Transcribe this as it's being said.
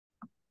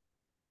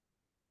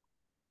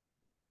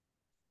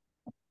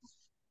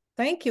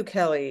Thank you,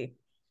 Kelly.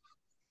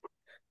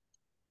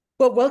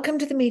 Well, welcome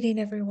to the meeting,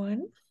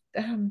 everyone.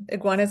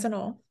 Iguanas and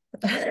all.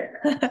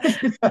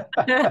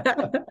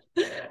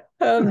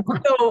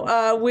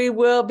 We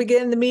will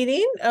begin the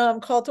meeting,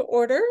 call to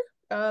order.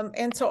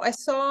 And so I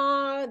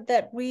saw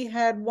that we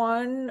had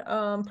one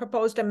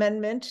proposed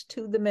amendment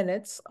to the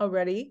minutes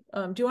already.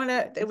 Do you want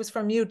to, it was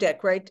from you,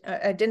 Dick, right?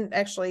 I didn't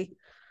actually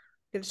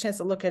get a chance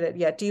to look at it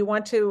yet. Do you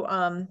want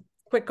to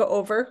quick go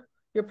over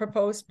your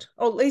proposed?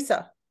 Oh,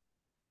 Lisa.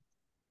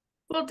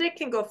 Well, Dick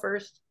can go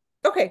first.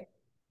 Okay.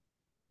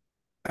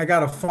 I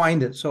got to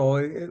find it.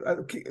 So,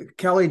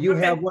 Kelly, do you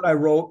have what I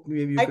wrote?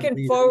 Maybe you I could can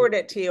read forward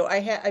it to you.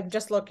 I'm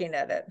just looking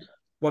at it.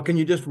 Well, can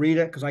you just read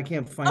it? Because I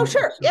can't find it. Oh,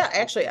 sure. Yeah,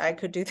 actually, I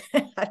could do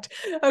that.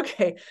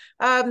 Okay.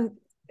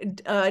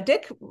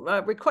 Dick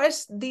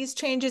requests these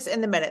changes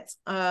in the minutes.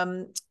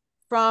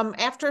 From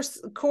after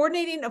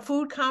coordinating a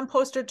food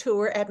composter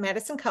tour at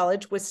Madison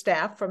College with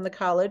staff from the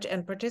college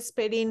and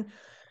participating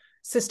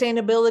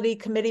sustainability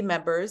committee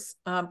members,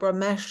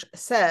 Ramesh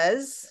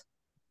says,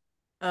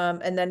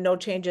 and then no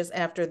changes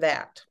after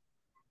that.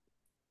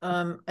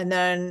 And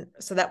then,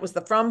 so that was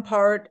the from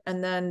part,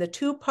 and then the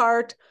to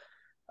part,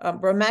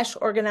 Ramesh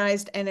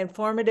organized an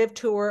informative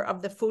tour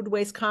of the food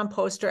waste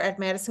composter at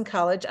Madison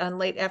College on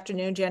late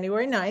afternoon,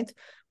 January 9th,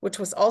 which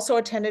was also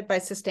attended by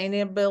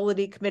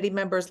sustainability committee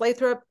members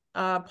Lathrop,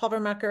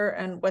 Pulvermacher,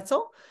 and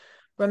Wetzel.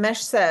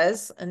 Ramesh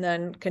says, and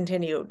then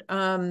continued.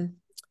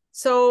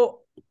 So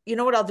you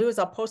know what I'll do is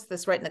I'll post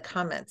this right in the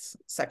comments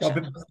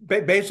section.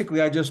 Well,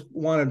 basically, I just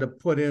wanted to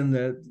put in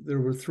that there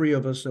were 3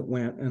 of us that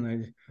went, and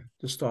I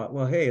just thought,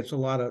 well, hey, it's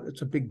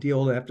a big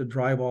deal to have to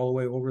drive all the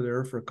way over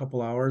there for a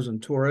couple hours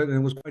and tour it, and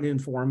it was quite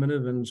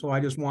informative. And so I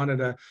just wanted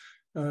to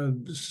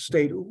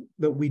state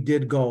that we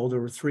did go.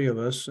 There were 3 of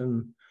us,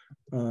 and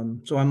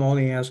so I'm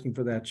only asking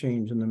for that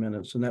change in the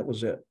minutes, and that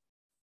was it.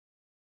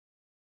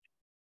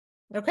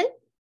 Okay,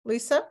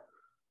 Lisa.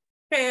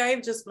 Okay, I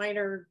have just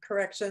minor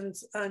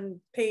corrections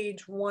on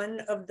page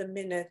 1 of the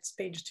minutes,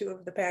 page 2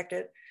 of the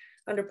packet.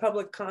 Under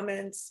public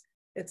comments,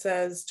 it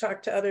says,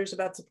 talk to others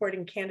about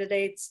supporting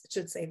candidates. It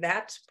should say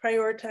that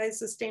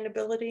prioritize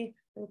sustainability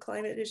and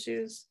climate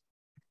issues.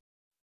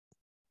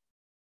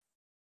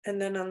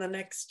 And then on the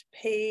next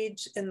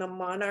page in the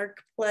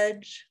Monarch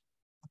Pledge,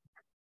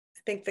 I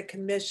think the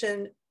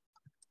commission,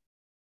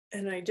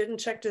 and I didn't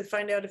check to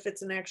find out if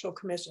it's an actual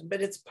commission,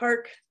 but it's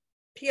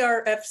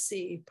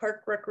PRFC,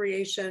 Park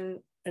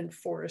Recreation and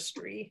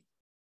Forestry.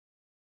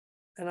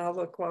 And I'll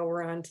look while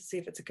we're on to see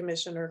if it's a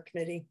commission or a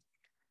committee.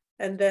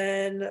 And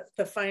then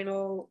the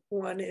final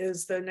one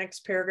is the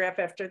next paragraph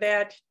after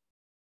that.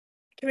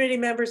 Committee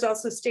members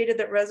also stated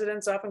that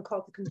residents often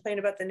call to complain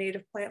about the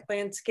native plant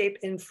landscape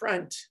in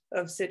front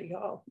of City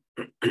Hall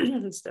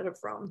instead of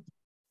from.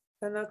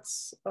 And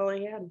that's all I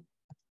had.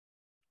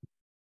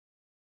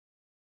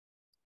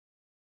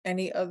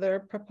 Any other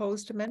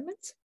proposed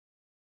amendments?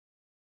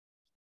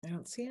 I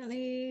don't see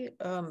any.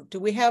 Do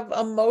we have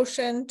a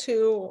motion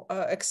to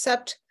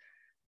accept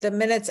the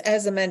minutes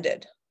as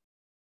amended?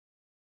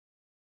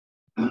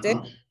 Dick?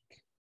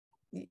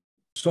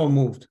 So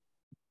moved.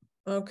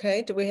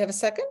 Okay, do we have a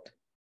second?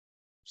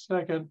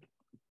 Second.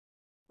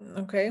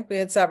 Okay, we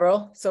had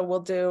several, so we'll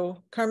do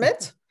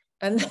Kermit.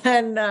 And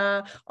then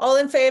all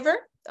in favor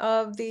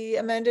of the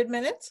amended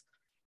minutes?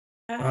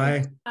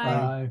 Aye.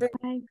 Aye.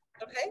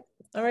 Okay,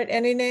 all right,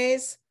 any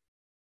nays?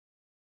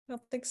 I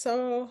don't think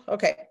so.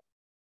 Okay.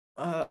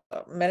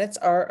 Minutes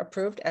are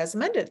approved as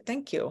amended.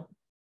 Thank you.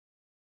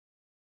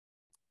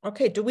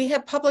 Okay, do we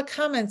have public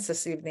comments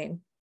this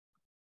evening?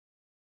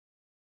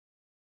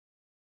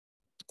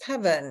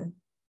 Kevin.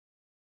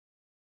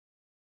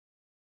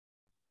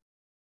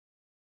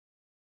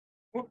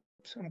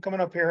 Whoops, I'm coming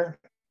up here.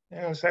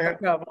 Hang on a second.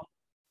 No problem.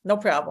 No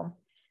problem.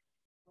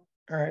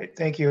 All right,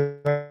 thank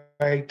you.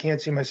 I can't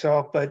see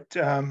myself, but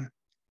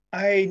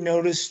I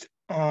noticed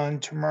on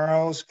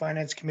tomorrow's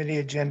Finance Committee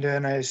agenda,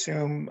 and I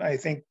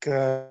think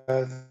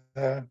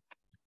the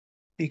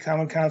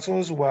Common Council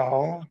as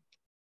well,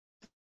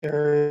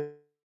 there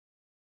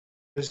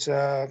is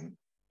an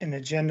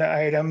agenda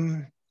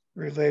item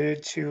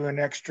related to an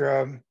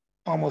extra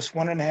almost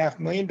 $1.5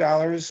 million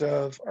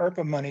of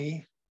ARPA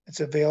money that's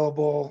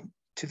available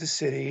to the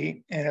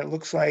city. And it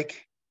looks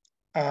like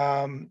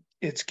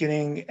it's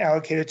getting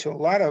allocated to a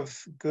lot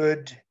of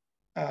good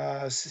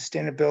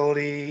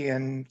sustainability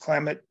and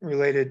climate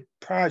related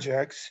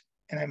projects.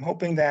 And I'm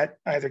hoping that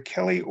either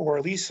Kelly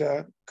or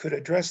Lisa could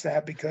address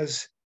that,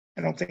 because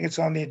I don't think it's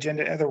on the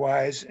agenda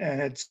otherwise, and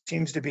it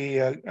seems to be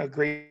a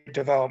great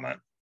development.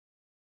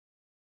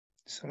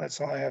 So that's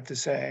all I have to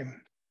say.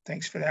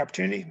 Thanks for the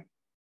opportunity.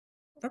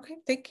 Okay,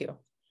 thank you.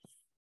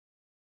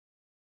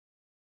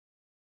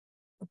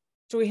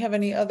 Do we have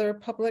any other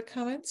public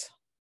comments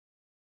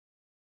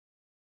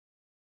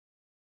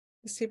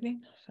this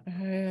evening?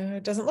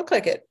 It doesn't look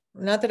like it.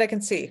 Not that I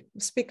can see.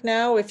 Speak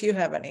now if you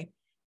have any.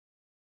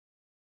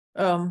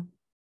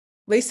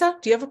 Lisa,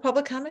 do you have a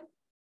public comment?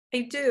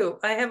 I do.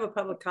 I have a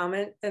public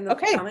comment, and the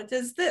comment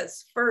is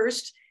this.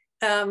 First,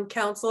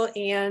 Council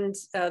and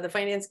the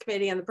Finance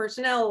Committee and the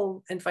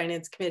Personnel and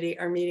Finance Committee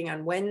are meeting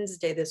on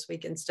Wednesday this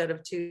week instead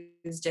of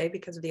Tuesday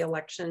because of the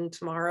election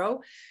tomorrow.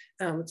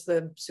 It's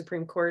the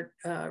Supreme Court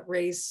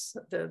race,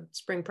 the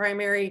spring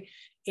primary,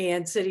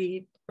 and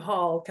City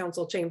Hall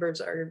Council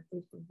chambers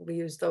we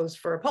use those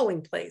for a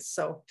polling place.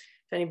 So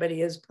if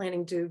anybody is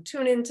planning to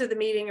tune into the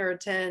meeting or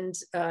attend,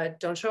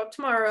 don't show up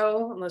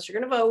tomorrow unless you're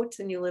going to vote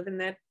and you live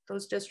in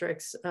those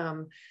districts.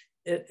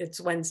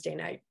 It's Wednesday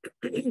night.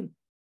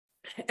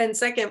 And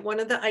second, one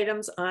of the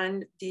items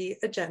on the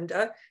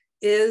agenda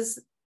is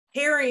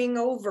carrying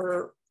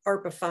over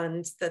ARPA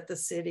funds that the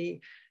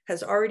city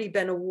has already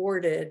been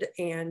awarded,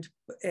 and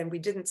we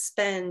didn't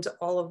spend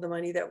all of the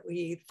money that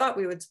we thought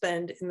we would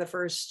spend in the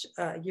first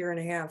year and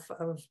a half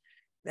of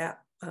that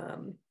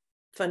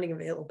funding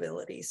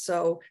availability.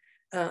 So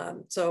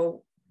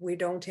we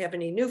don't have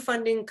any new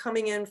funding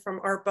coming in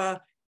from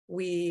ARPA.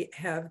 We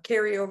have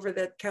carryover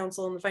that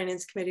Council and the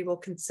Finance Committee will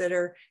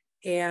consider,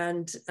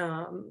 and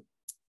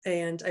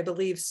I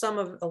believe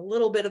a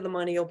little bit of the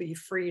money will be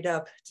freed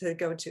up to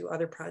go to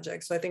other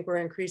projects. So I think we're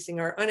increasing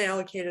our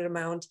unallocated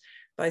amount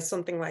by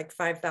something like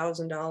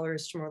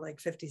 $5,000 to more like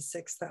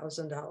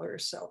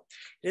 $56,000. So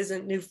it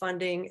isn't new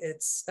funding,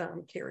 it's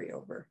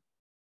carryover.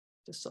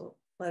 Just to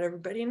let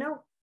everybody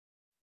know.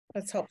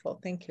 That's helpful,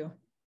 thank you.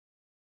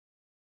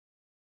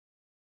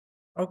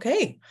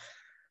 Okay,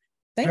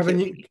 thank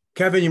you.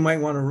 Kevin, you might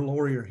want to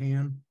lower your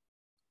hand.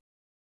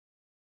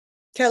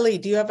 Kelly,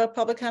 do you have a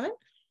public comment?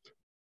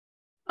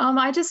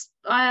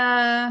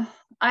 I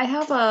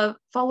have a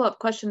follow-up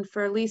question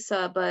for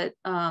Lisa, but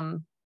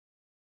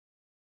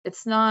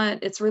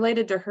it's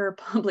related to her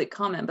public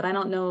comment, but I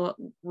don't know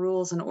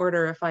rules and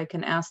order if I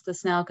can ask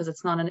this now because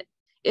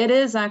it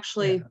is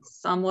actually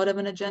somewhat of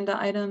an agenda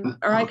item,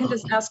 or I can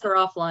just ask her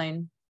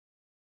offline.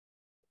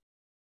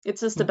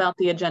 It's just about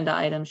the agenda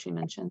item she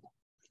mentioned.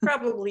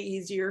 Probably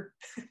easier.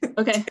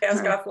 Okay. To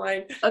ask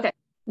offline. Okay,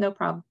 no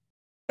problem.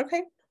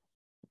 Okay.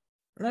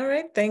 All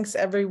right, thanks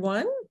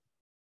everyone.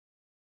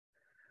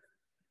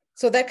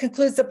 So that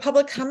concludes the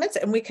public comments,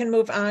 and we can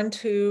move on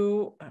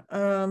to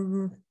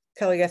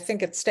Kelly, I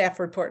think it's staff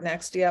report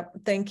next.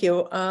 Yep, thank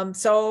you.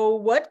 So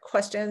what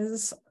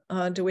questions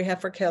do we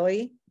have for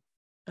Kelly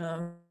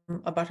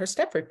about her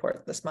staff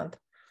report this month?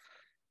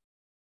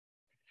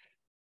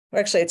 Well,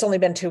 actually, it's only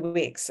been 2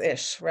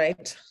 weeks-ish,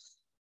 right?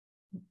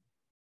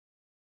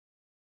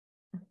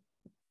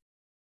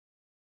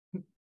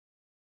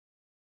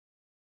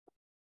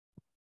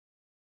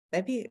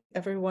 Maybe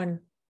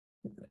everyone,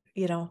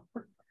 it all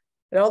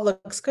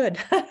looks good.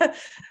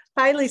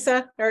 Hi,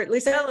 Lisa. Or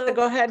Lisa, hello.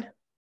 Go ahead.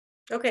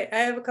 Okay, I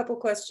have a couple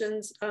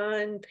questions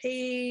on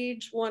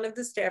page 1 of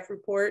the staff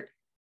report.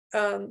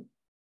 You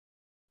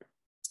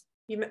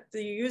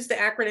used the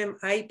acronym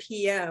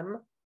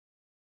IPM,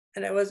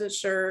 and I wasn't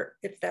sure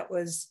if that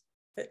was,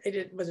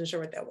 wasn't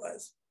sure what that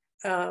was.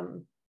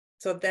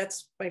 So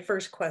that's my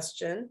first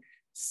question.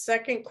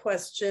 Second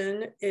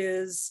question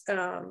is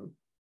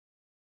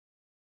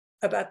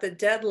about the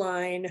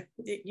deadline.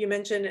 You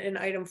mentioned in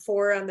item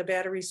 4 on the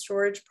battery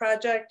storage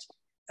project,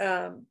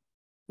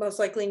 most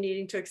likely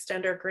needing to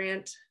extend our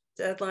grant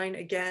deadline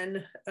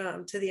again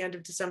to the end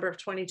of December of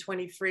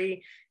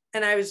 2023.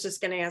 And I was just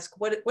going to ask,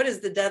 what is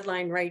the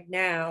deadline right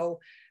now?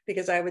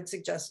 Because I would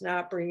suggest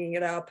not bringing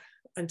it up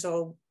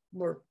until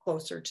we're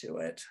closer to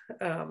it.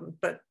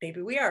 But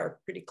maybe we are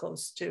pretty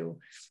close to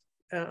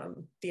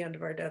the end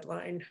of our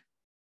deadline.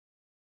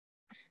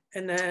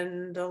 And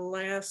then the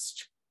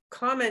last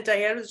comment I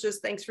had was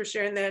just thanks for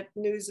sharing that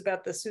news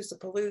about the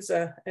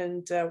Susapalooza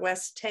and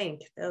West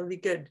Tank. That'll be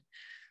good.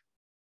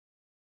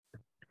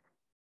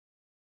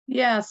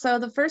 Yeah, so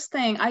the first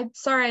thing,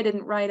 sorry I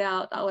didn't write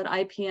out what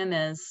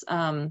IPM is.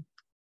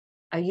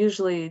 I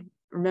usually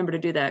remember to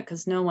do that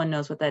because no one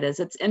knows what that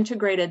is. It's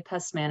Integrated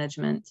Pest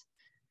Management.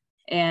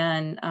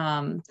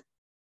 And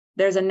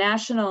there's a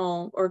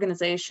national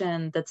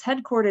organization that's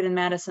headquartered in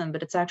Madison,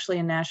 but it's actually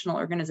a national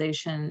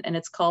organization, and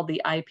it's called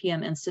the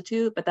IPM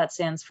Institute, but that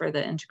stands for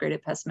the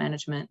Integrated Pest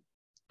Management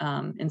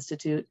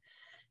Institute.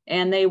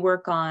 And they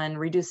work on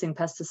reducing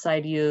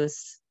pesticide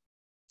use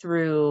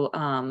through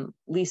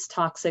least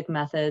toxic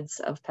methods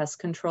of pest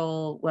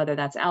control, whether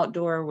that's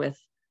outdoor with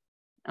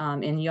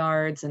in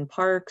yards and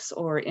parks,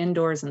 or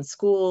indoors in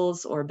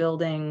schools or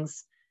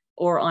buildings,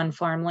 or on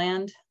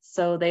farmland.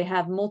 So they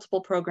have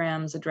multiple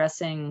programs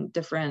addressing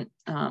different,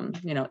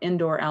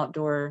 indoor,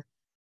 outdoor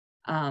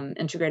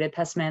integrated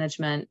pest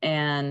management,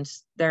 and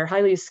they're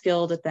highly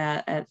skilled at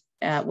that,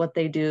 at what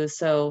they do.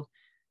 So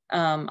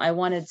I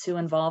wanted to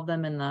involve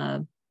them in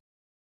the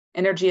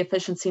Energy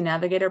Efficiency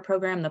Navigator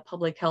program, the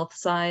public health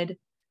side,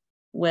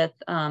 with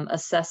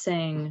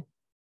assessing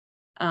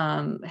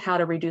how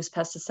to reduce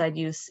pesticide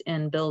use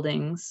in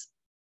buildings,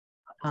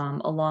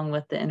 along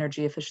with the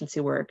energy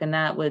efficiency work. And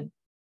that would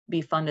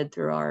be funded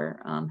through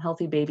our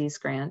Healthy Babies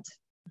grant.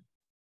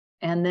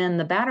 And then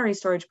the battery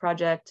storage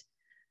project,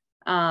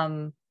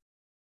 the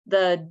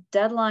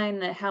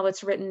deadline, how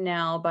it's written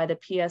now by the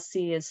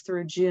PSC, is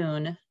through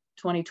June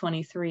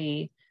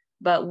 2023.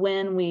 But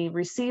when we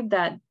received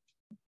that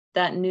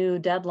new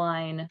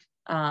deadline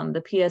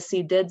The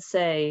PSC did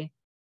say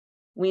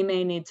we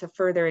may need to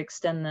further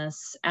extend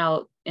this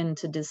out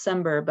into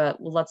December,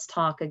 but let's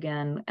talk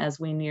again as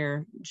we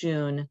near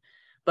June.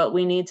 But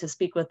we need to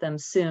speak with them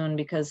soon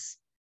because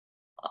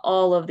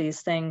all of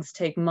these things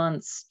take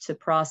months to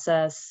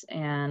process,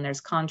 and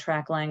there's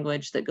contract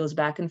language that goes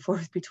back and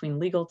forth between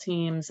legal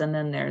teams, and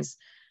then there's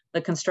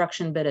the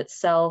construction bid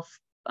itself,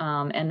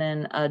 and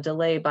then a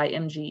delay by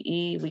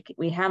MGE.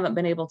 We haven't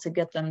been able to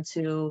get them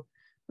to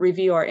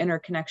review our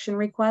interconnection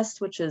request,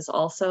 which is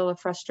also a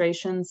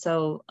frustration.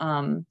 So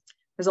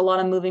there's a lot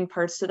of moving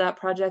parts to that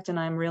project, and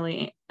I'm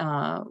really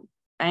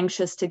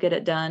anxious to get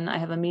it done. I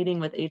have a meeting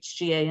with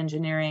HGA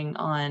Engineering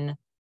on,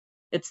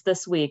 it's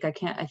this week. I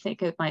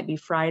think it might be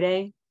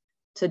Friday,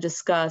 to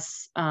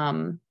discuss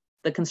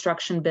the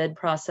construction bid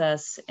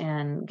process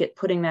and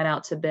putting that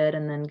out to bid,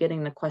 and then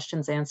getting the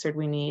questions answered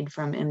we need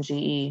from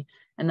MGE.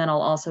 And then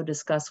I'll also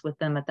discuss with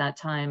them at that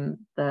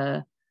time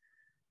the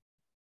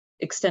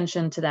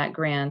extension to that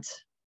grant.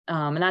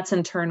 And that's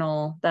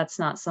internal. That's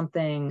not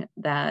something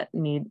that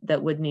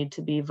would need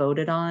to be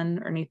voted on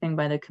or anything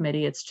by the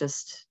committee. It's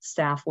just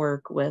staff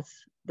work with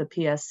the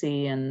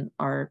PSC and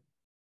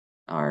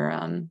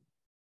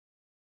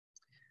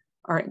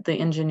the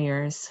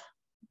engineers.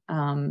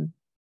 And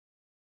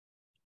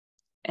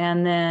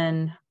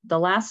then the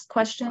last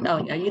question.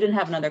 Oh yeah, you didn't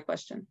have another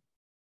question.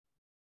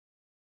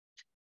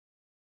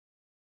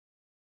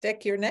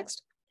 Dick, you're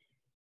next.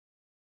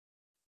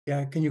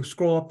 Yeah, can you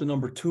scroll up to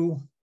number 2?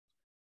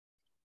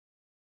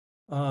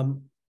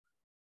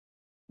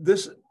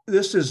 This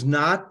is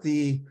not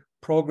the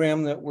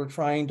program that we're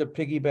trying to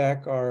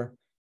piggyback our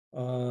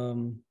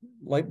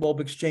light bulb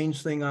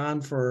exchange thing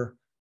on for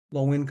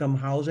low-income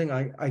housing,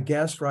 I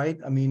guess, right?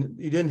 I mean,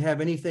 you didn't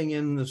have anything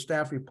in the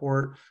staff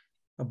report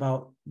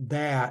about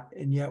that,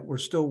 and yet we're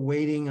still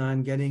waiting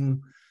on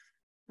getting,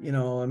 you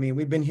know, I mean,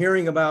 we've been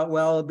hearing about,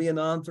 well, it'll be a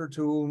month or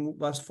two,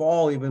 last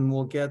fall even,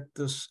 we'll get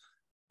this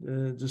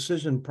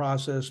decision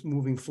process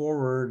moving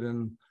forward.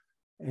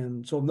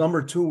 And so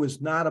number 2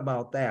 is not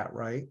about that,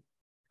 right?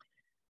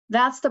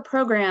 That's the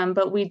program,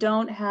 but we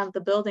don't have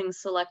the buildings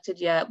selected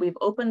yet. We've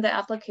opened the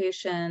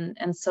application,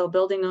 and so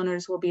building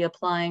owners will be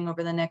applying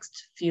over the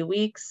next few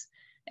weeks,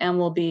 and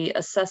we'll be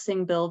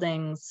assessing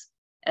buildings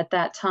at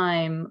that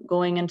time,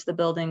 going into the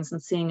buildings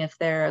and seeing if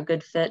they're a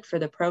good fit for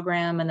the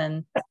program, and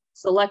then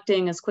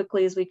selecting as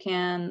quickly as we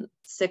can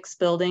 6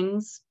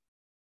 buildings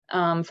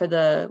for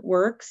the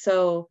work.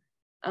 So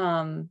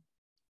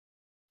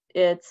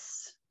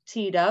it's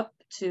teed up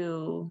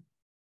to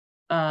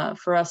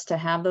for us to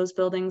have those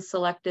buildings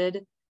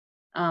selected,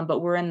 but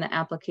we're in the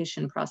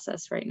application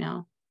process right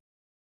now.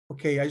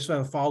 Okay, I just have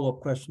a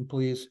follow-up question,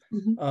 please.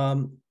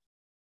 Mm-hmm.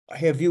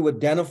 Have you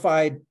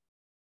identified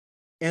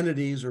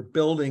entities or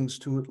buildings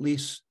to at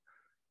least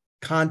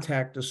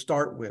contact to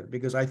start with?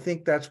 Because I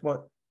think that's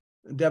what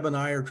Deb and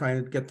I are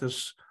trying to get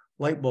this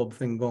light bulb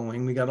thing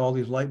going. We got all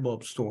these light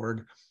bulbs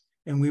stored,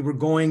 and we were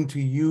going to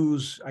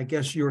use, I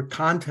guess, your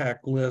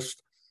contact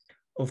list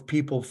of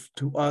people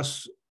to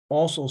us,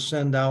 also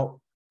send out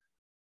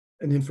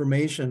an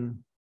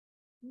information,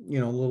 you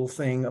know, little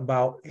thing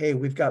about, hey,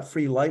 we've got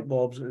free light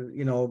bulbs,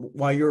 you know,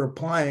 while you're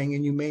applying,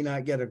 and you may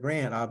not get a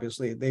grant.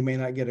 Obviously, they may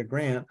not get a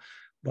grant,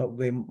 but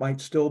they might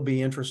still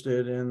be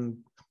interested in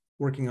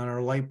working on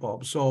our light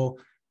bulbs. So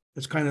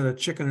it's kind of the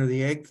chicken or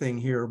the egg thing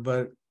here,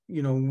 but,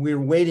 you know,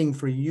 we're waiting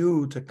for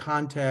you to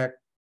contact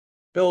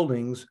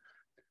buildings.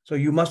 So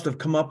you must have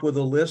come up with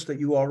a list that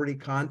you already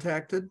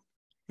contacted,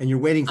 and you're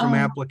waiting for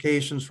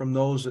applications from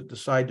those that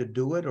decide to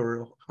do it,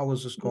 or how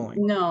is this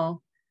going?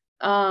 No.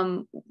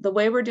 The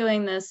way we're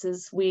doing this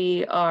is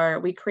we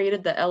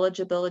created the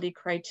eligibility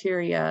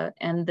criteria,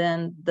 and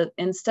then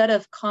instead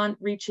of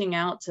reaching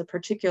out to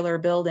particular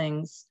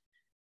buildings,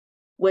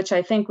 which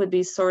I think would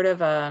be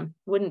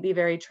wouldn't be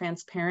very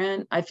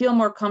transparent. I feel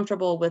more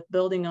comfortable with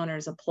building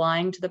owners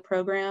applying to the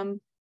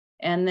program,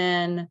 and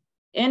then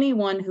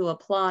anyone who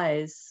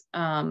applies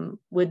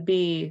would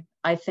be,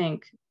 I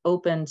think,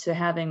 open to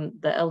having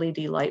the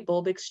LED light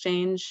bulb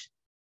exchange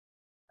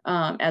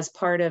as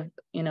part of,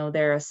 you know,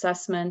 their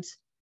assessment.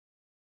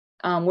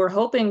 We're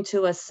hoping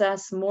to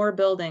assess more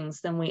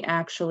buildings than we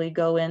actually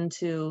go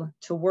into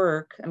to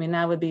work. I mean,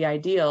 that would be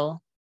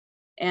ideal.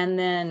 And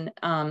then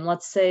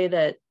let's say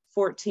that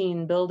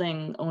 14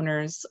 building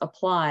owners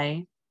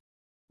apply,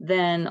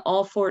 then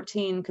all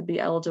 14 could be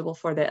eligible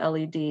for the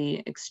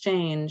LED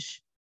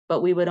exchange,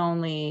 but we would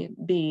only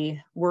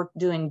be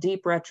doing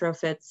deep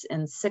retrofits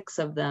in 6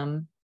 of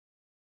them.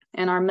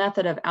 And our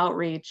method of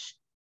outreach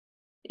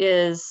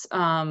is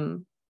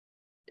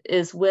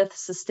with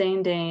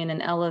Sustain Dane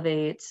and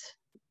Elevate,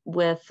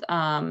 with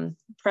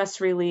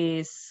press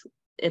release.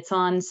 It's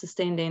on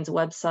Sustain Dane's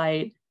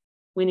website.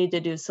 We need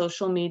to do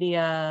social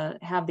media,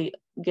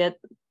 get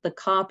the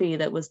copy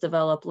that was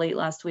developed late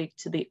last week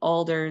to the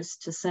alders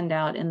to send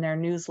out in their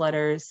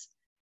newsletters,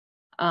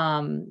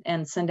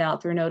 and send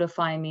out through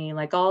Notify Me,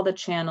 like all the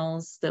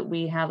channels that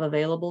we have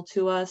available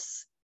to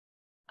us.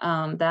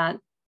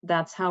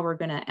 That's how we're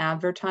going to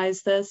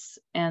advertise this,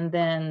 and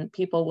then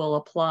people will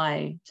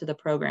apply to the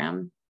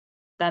program.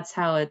 that's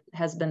how it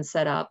has been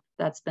set up.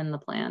 That's been the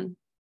plan.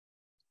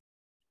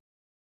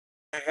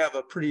 I have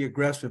a pretty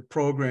aggressive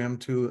program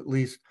to at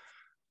least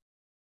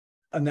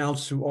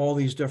announce to all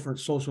these different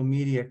social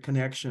media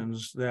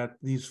connections that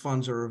these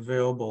funds are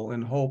available,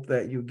 and hope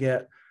that you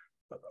get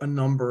a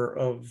number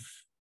of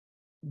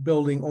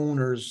building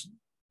owners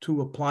to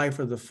apply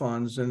for the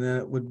funds. And then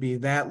it would be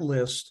that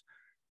list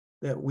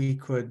that we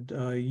could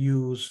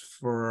use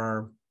for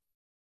our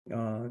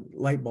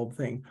light bulb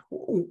thing.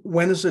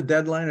 When is the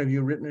deadline? Have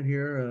you written it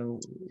here?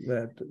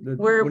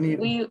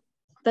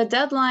 The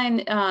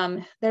deadline,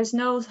 there's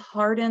no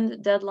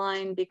hardened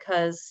deadline,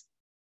 because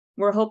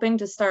we're hoping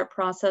to start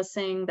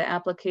processing the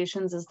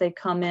applications as they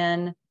come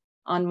in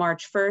on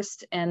March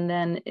 1st, and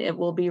then it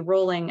will be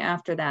rolling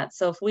after that.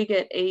 So if we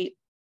get 8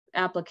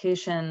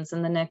 applications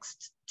in the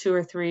next 2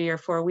 or 3 or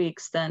 4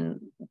 weeks, then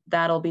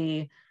that'll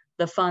be,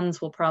 the funds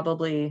will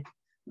probably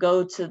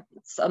go to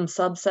some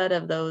subset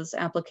of those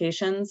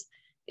applications.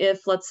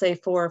 If, let's say,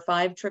 4 or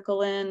 5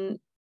 trickle in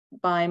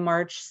by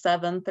March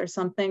 7th or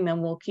something,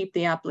 then we'll keep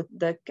the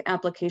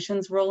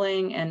applications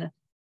rolling, and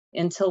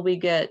until we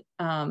get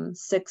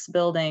 6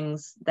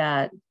 buildings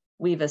that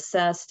we've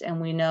assessed and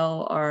we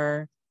know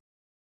are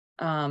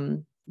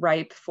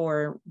ripe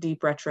for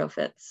deep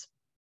retrofits.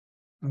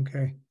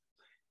 Okay.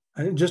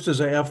 And just as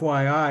a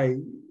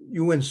FYI,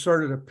 you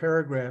inserted a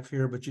paragraph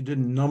here, but you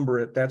didn't number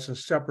it. That's a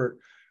separate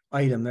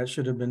item. That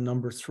should have been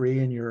number 3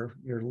 in your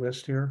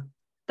list here.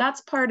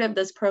 That's part of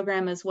this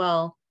program as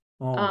well.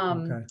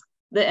 Oh, okay.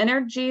 The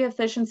Energy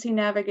Efficiency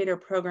Navigator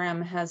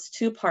program has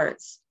 2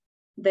 parts.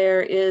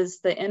 There is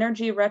the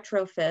energy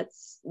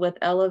retrofits with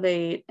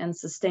Elevate and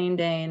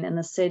Sustaindain in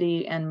the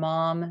city and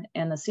MOM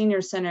and the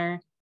senior center.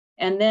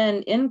 And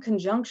then in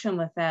conjunction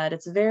with that,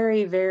 it's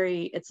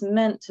it's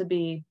meant to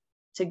be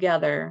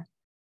together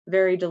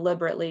very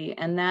deliberately.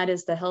 And that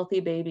is the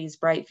Healthy Babies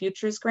Bright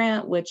Futures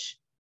Grant, which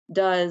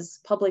does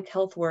public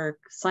health work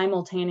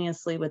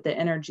simultaneously with the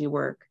energy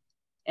work.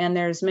 And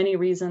there's many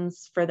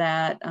reasons for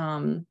that,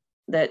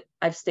 that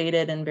I've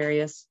stated in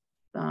various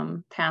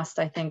past,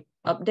 I think,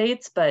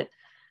 updates, but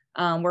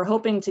we're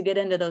hoping to get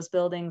into those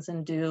buildings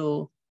and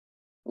do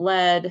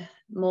lead,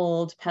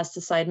 mold,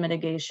 pesticide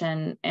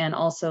mitigation, and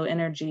also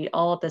energy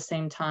all at the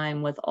same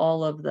time with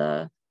all of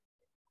the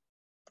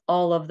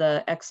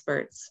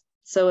experts.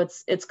 So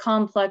it's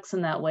complex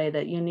in that way,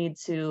 that you need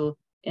to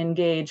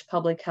engage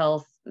public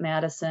health,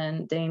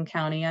 Madison, Dane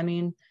County,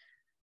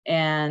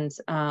 and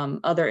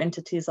other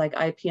entities like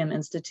IPM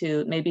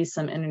Institute, maybe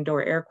some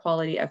indoor air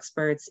quality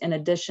experts, in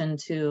addition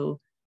to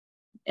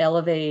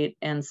Elevate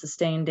and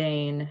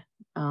Sustaindain,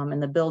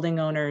 and the building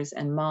owners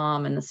and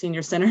MOM and the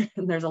senior center.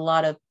 And there's a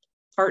lot of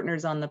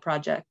partners on the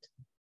project.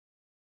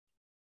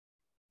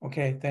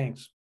 Okay,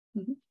 thanks.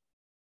 Mm-hmm.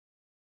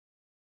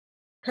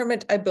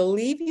 Kermit, I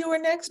believe you were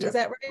next. Is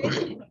that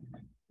right?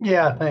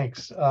 Yeah,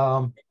 thanks.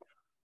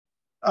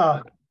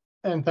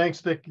 And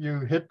thanks, Dick.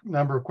 You hit a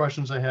number of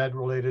questions I had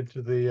related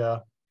to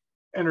the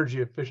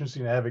Energy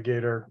Efficiency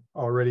Navigator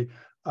already.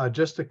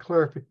 Just a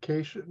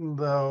clarification,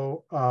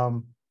 though.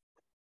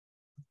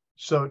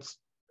 So it's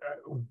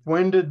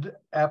when did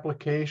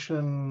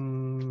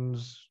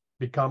applications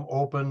become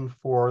open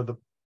for the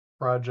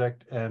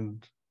project,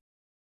 and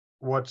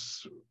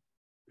what's,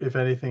 if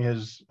anything,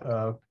 has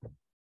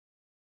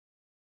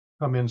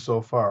come in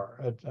so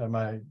far?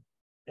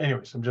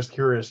 Anyways, I'm just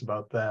curious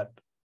about that.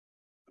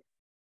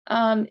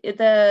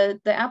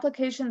 The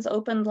applications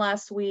opened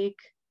last week,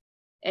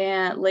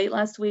 and late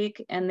last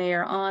week, and they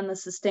are on the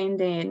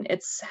Sustaindain.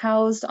 It's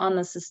housed on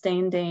the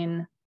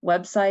Sustaindain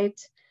website.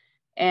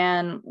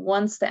 And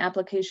once the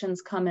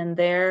applications come in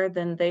there,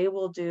 then they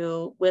will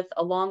do,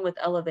 along with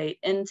Elevate,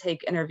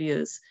 intake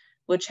interviews,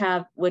 which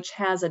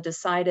has a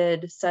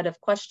decided set of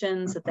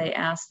questions that they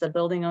ask the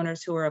building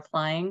owners who are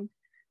applying.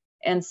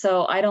 And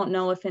so I don't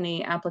know if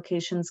any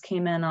applications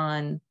came in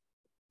on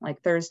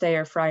like Thursday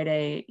or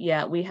Friday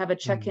yet. We have a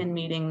check-in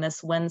meeting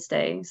this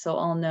Wednesday, so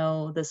I'll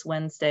know this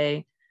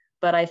Wednesday.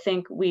 But I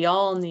think we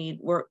all need,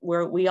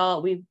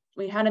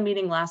 we had a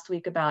meeting last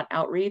week about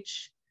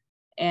outreach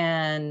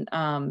and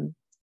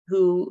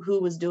who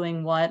was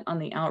doing what on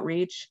the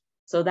outreach.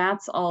 So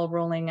that's all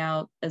rolling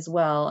out as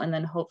well. And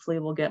then hopefully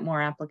we'll get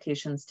more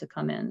applications to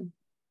come in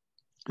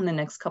the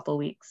next couple of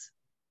weeks.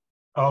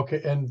 Okay,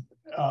 and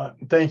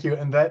thank you.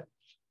 And that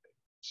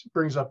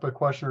brings up a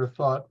question or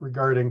thought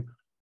regarding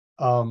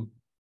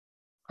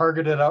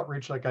targeted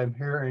outreach, like I'm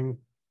hearing,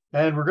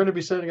 and we're going to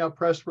be sending out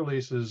press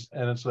releases,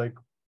 and it's like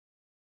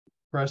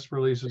press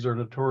releases are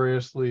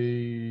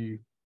notoriously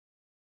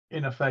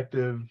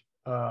ineffective,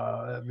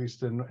 at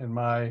least in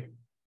my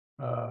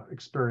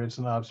experience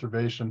and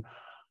observation,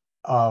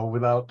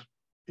 without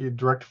a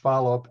direct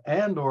follow-up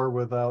and or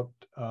without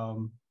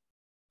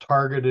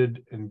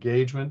targeted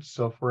engagement.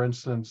 So for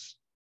instance,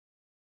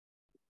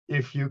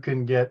 if you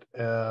can get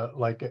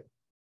like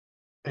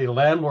a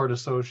landlord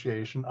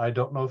association, I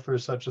don't know if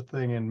there's such a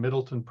thing in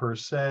Middleton per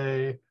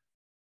se.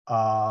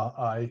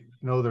 I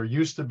know there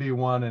used to be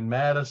one in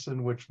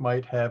Madison, which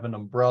might have an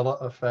umbrella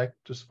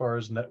effect as far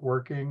as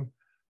networking,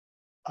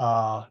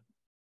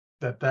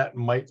 that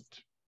might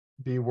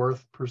be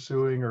worth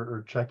pursuing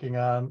or checking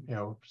on, you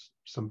know,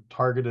 some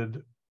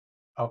targeted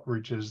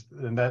outreaches,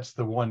 and that's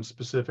the one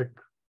specific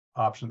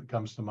option that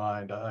comes to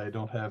mind. I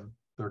don't have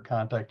their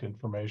contact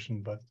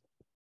information, but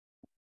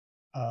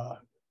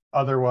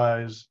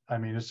otherwise, I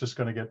mean, it's just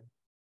going to get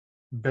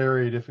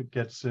buried if it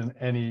gets in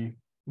any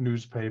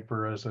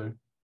newspaper as a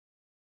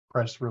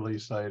press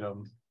release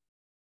item.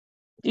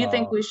 Do you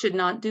think we should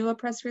not do a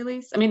press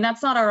release? I mean,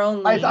 that's not our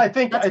only. I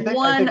think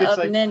one it's of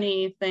like,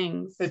 many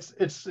things.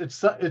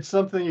 It's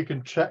something you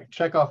can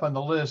check off on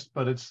the list,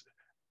 but it's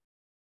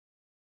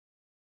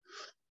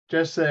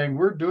just saying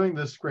we're doing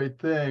this great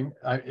thing.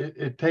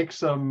 It takes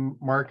some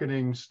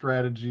marketing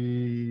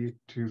strategy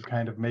to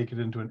kind of make it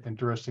into an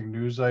interesting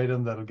news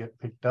item that'll get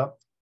picked up.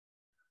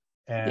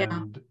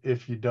 And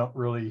if you don't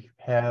really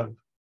have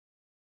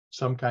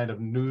some kind of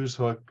news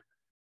hook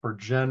for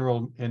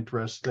general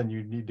interest, then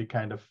you need to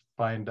kind of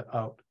find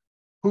out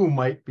who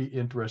might be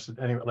interested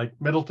anyway, like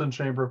Middleton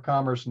Chamber of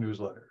Commerce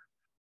newsletter.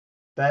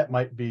 That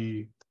might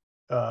be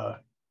a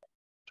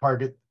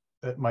target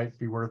that might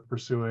be worth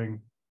pursuing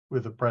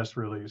with a press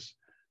release.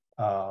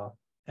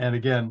 And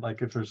again,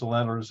 like if there's a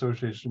landlord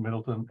association in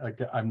Middleton,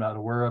 I'm not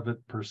aware of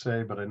it per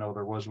se, but I know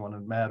there was one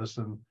in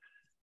Madison.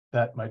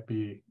 That might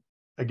be,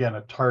 again,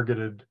 a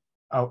targeted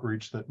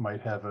outreach that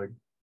might have a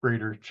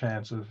greater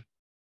chance of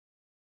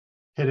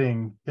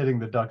hitting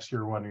the ducks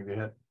you're wanting to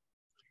hit.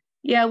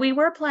 Yeah, we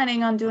were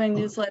planning on doing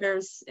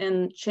newsletters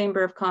in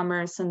Chamber of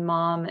Commerce and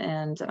MOM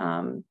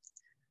and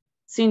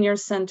Senior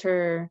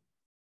Center.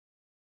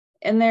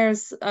 And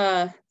there's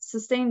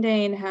Sustain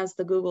Dane has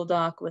the Google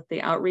Doc with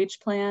the outreach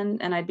plan,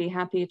 and I'd be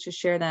happy to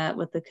share that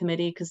with the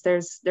committee because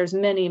there's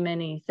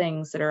many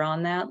things that are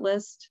on that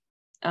list.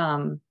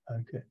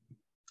 Okay.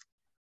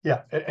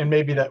 Yeah, and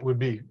maybe that would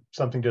be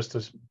something just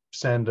to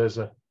send as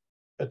a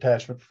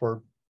attachment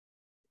for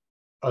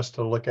us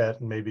to look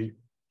at and maybe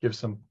give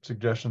some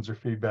suggestions or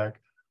feedback.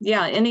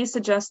 Yeah, any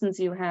suggestions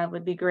you have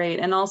would be great,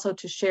 and also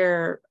to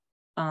share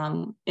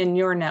in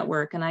your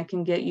network, and I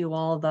can get you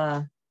all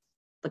the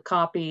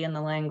copy and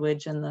the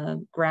language and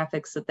the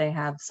graphics that they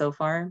have so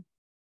far.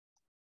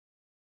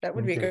 That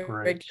would be Okay,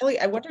 great. Kelly,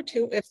 I wonder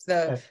too if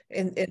the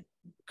in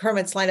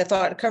Kermit's line of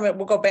thought, Kermit,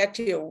 we'll go back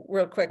to you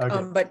real quick.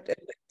 Okay. But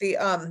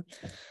the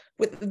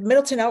with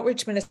Middleton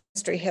Outreach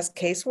Ministry has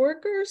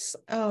caseworkers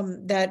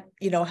that,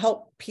 you know,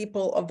 help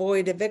people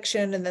avoid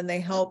eviction, and then they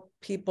help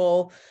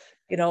people,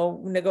 you know,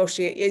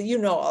 negotiate, you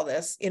know, all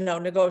this, you know,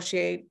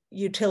 negotiate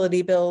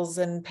utility bills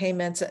and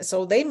payments.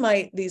 So they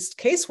might, these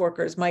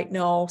caseworkers might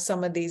know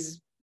some of these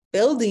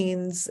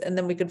buildings, and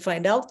then we could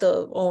find out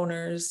the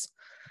owners,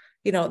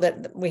 you know,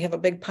 that we have a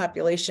big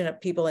population of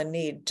people in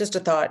need. Just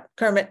a thought.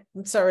 Kermit,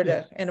 I'm sorry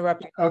to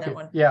interrupt you on that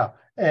one. Yeah,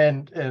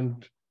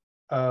 and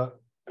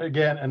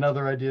again,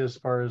 another idea as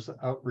far as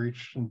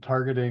outreach and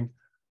targeting,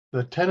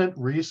 the Tenant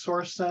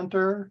Resource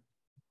Center,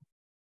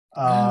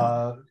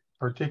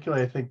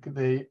 particularly, I think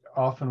they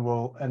often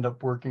will end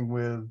up working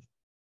with,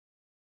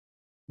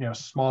 you know,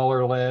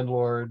 smaller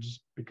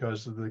landlords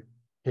because of the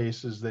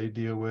cases they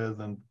deal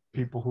with and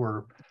people who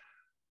are,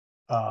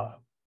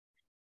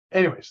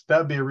 anyways, that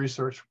would be a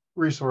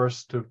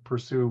resource to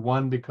pursue.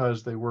 One,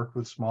 because they work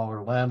with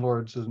smaller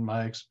landlords in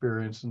my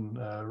experience and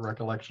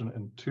recollection,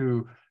 and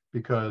two,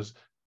 because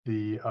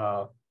the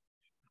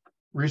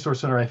resource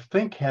center, I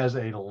think, has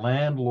a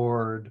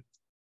landlord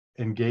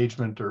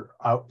engagement or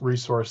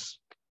resource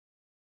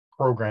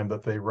program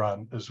that they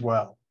run as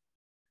well.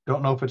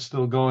 Don't know if it's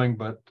still going,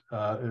 but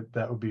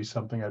that would be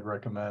something I'd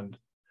recommend.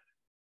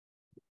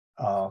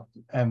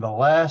 And the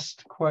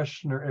last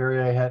question or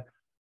area I had,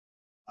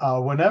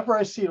 whenever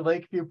I see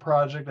Lakeview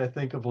project, I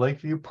think of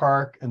Lakeview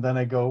Park, and then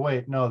I go,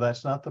 wait, no,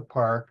 that's not the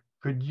park.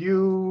 Could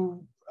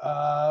you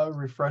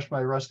refresh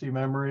my rusty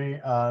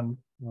memory on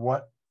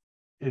what,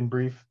 in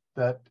brief,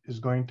 that is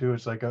going to?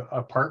 It's like an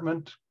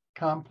apartment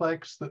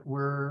complex that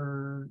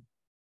we're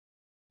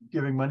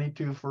giving money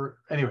to for,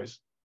 anyways.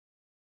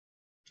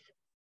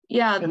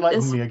 Yeah,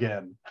 enlighten me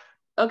again.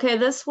 Okay,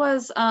 this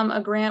was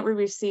a grant we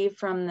received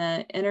from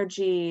the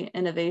Energy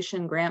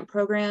Innovation Grant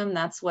Program.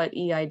 That's what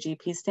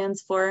EIGP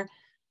stands for.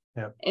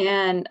 Yep.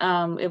 And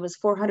it was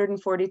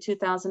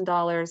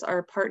 $442,000.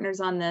 Our partners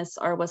on this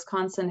are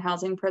Wisconsin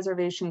Housing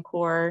Preservation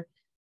Corps,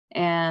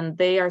 and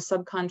they are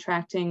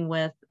subcontracting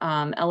with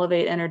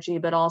Elevate Energy,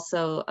 but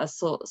also a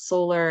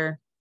solar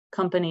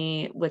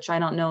company, which I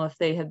don't know if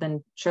they have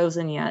been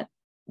chosen yet,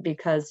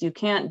 because you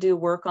can't do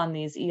work on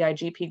these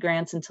EIGP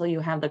grants until you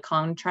have the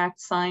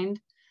contract signed.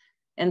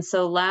 And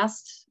so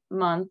last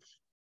month,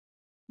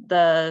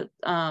 the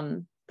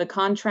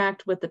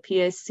contract with the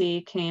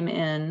PSC came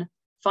in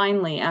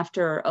finally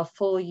after a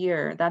full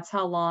year. That's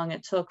how long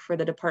it took for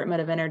the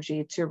Department of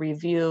Energy to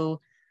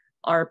review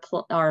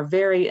our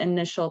very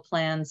initial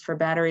plans for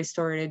battery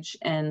storage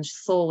and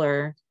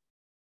solar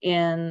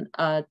in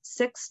a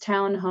 6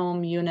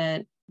 townhome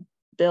unit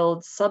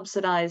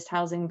subsidized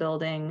housing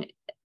building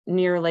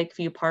near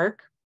Lakeview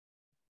Park.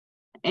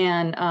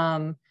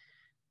 And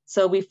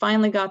so we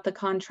finally got the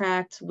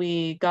contract.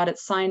 We got it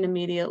signed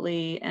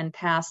immediately and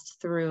passed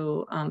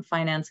through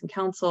Finance and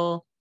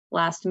Council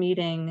last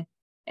meeting.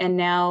 And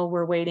now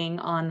we're waiting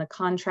on the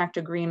contract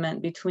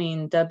agreement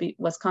between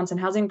Wisconsin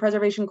Housing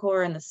Preservation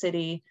Corps and the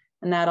city.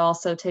 And that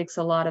also takes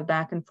a lot of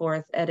back and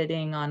forth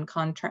editing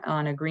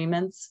on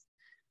agreements.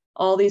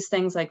 All these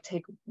things like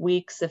take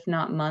weeks, if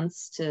not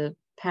months, to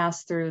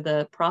pass through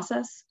the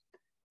process.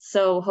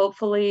 So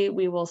hopefully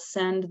we will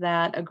send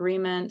that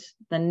agreement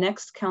the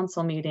next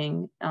council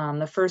meeting,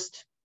 the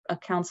first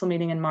council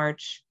meeting in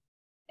March,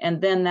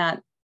 and then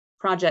that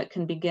project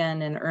can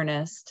begin in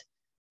earnest.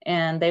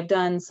 And they've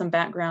done some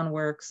background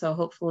work, so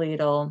hopefully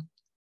it'll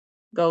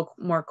go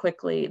more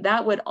quickly.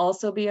 That would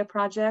also be a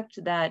project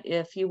that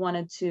if you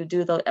wanted to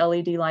do the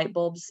LED light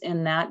bulbs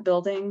in that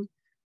building,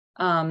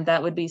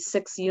 that would be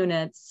 6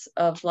 units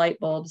of light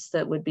bulbs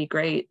that would be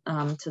great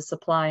to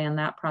supply in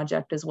that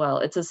project as well.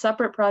 It's a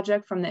separate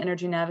project from the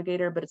Energy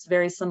Navigator, but it's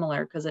very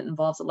similar because it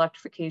involves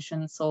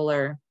electrification,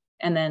 solar,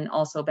 and then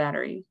also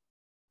battery.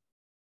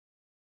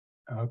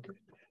 Okay.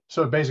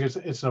 So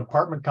basically it's an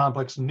apartment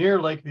complex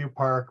near Lakeview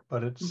Park,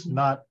 but it's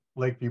not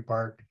Lakeview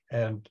Park.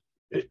 And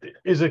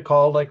is it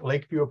called like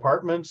Lakeview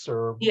Apartments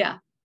or? Yeah.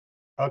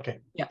 Okay.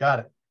 Yeah. Got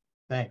it.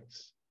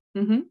 Thanks.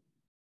 Mm-hmm.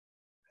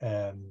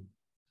 And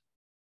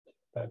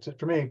that's it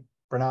for me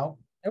for now.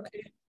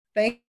 Okay.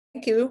 Thank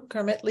you,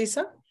 Kermit.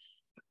 Lisa?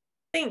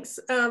 Thanks.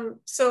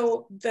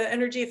 So the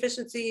energy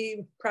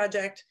efficiency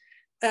project,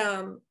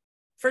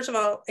 first of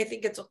all, I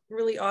think it's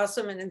really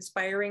awesome and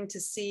inspiring to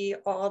see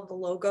all the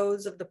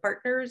logos of the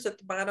partners at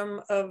the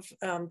bottom of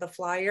the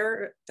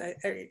flyer.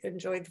 I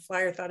enjoyed the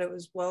flyer, thought it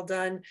was well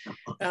done.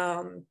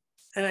 And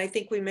I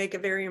think we make a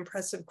very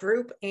impressive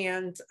group,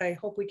 and I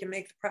hope we can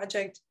make the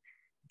project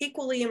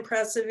equally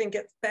impressive and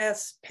get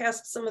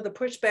past some of the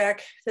pushback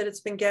that it's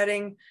been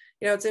getting.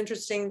 You know, it's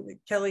interesting,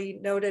 Kelly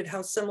noted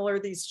how similar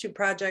these two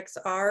projects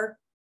are.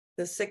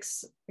 The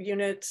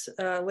 6-unit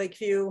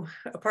Lakeview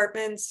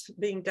apartments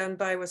being done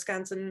by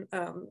Wisconsin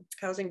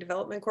Housing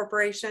Development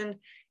Corporation,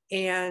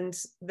 and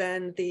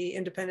then the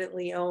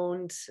independently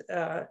owned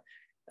 2-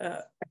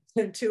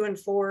 and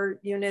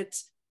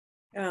 4-unit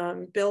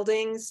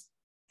buildings.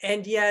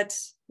 And yet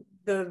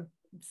the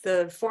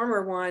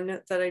former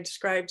one that I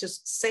described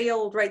just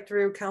sailed right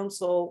through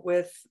council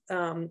with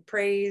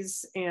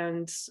praise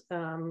and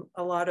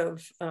a lot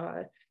of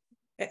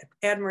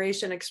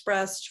admiration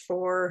expressed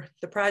for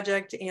the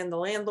project and the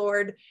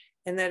landlord.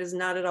 And that is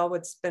not at all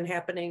what's been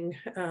happening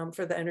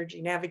for the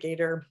Energy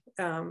Navigator.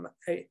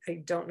 I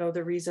don't know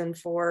the reason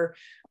for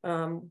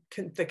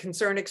the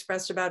concern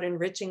expressed about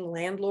enriching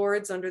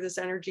landlords under this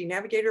Energy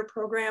Navigator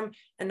program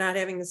and not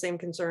having the same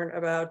concern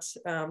about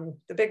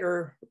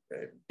the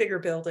bigger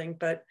building,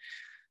 but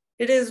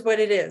it is what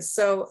it is.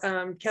 So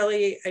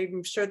Kelly,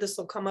 I'm sure this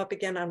will come up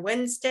again on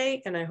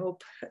Wednesday, and I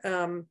hope,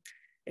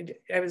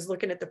 I was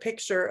looking at the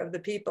picture of the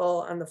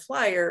people on the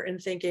flyer and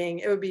thinking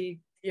it would be,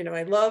 you know,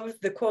 I love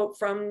the quote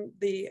from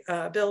the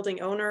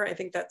building owner. I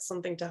think that's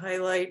something to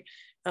highlight.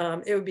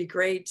 It would be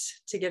great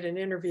to get an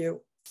interview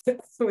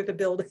with the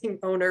building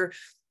owner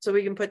so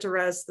we can put to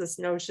rest this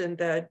notion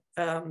that,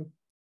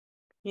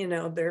 you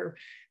know, they're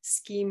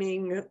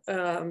scheming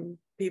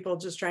people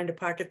just trying to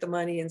pocket the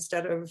money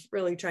instead of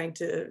really trying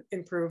to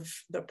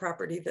improve the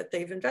property that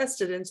they've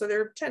invested in so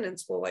their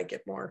tenants will like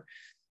it more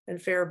and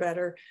fare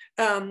better.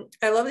 I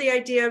love the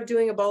idea of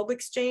doing a bulb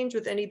exchange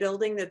with any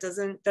building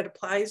that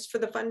applies for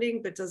the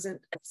funding, but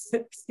doesn't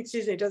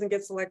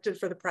get selected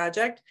for the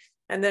project.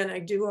 And then I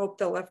do hope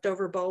the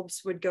leftover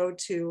bulbs would go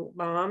to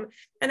mom.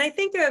 And I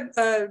think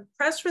a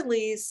press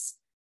release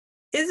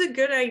is a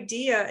good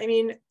idea. I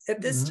mean,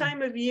 at this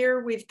time of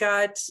year, we've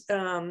got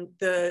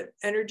the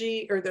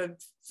energy or the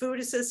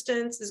food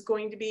assistance is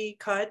going to be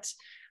cut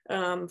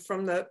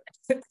from the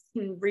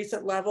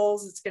recent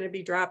levels. It's going to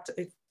be dropped,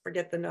 I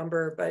forget the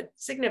number, but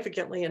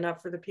significantly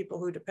enough for the people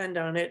who depend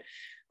on it.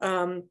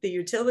 The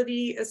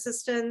utility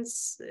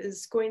assistance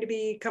is going to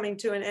be coming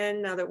to an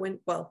end now that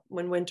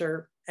when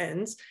winter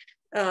ends.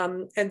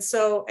 And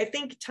so I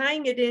think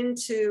tying it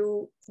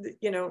into,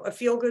 you know, a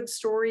feel-good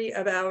story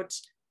about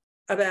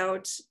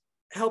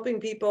helping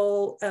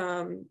people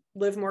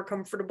live more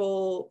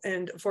comfortable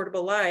and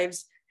affordable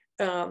lives,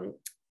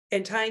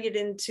 and tying it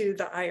into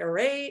the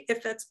IRA,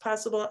 if that's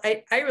possible.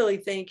 I really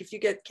think if you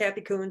get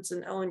Kathy Kuntz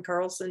and Ellen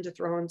Carlson to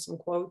throw in some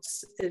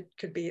quotes, it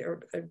could be a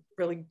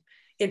really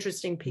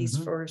interesting piece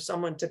for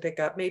someone to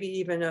pick up, maybe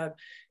even a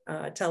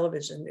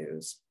television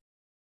news.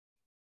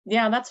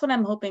 Yeah, that's what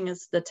I'm hoping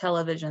is the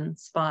television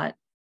spot.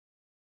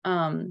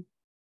 And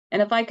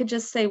if I could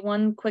just say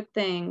one quick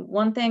thing,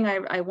 one thing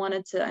I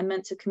meant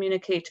to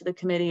communicate to the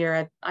committee,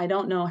 or I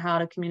don't know how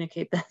to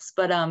communicate this,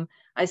 but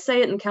I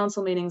say it in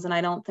council meetings and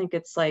I don't think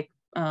it's like,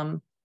 I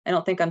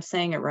don't think I'm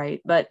saying it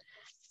right, but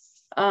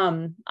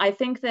I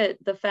think that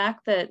the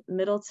fact that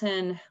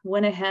Middleton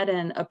went ahead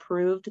and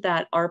approved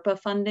that ARPA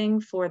funding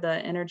for the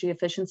Energy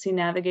Efficiency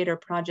Navigator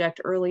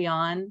project early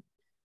on,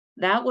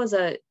 that was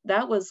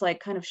like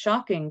kind of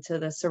shocking to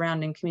the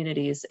surrounding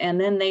communities. And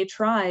then they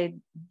tried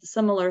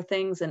similar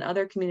things in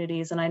other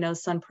communities. And I know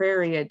Sun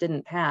Prairie, it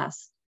didn't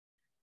pass,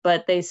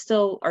 but they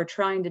still are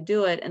trying to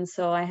do it. And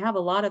so I have a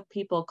lot of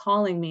people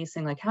calling me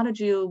saying like, how did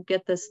you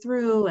get this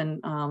through?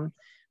 And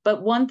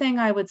But one thing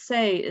I would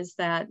say is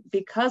that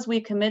because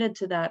we committed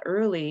to that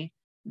early,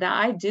 that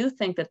I do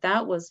think that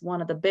that was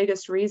one of the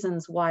biggest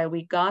reasons why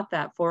we got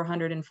that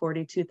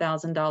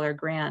 $442,000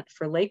 grant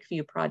for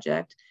Lakeview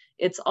project.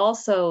 It's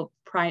also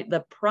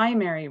the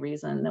primary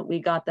reason that we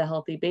got the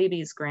Healthy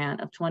Babies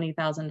grant of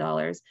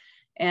 $20,000.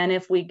 And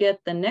if we get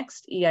the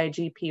next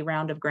EIGP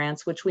round of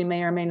grants, which we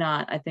may or may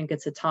not, I think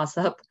it's a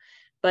toss-up,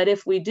 but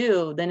if we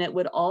do, then it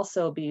would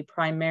also be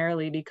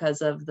primarily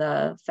because of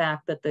the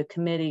fact that the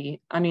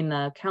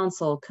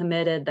council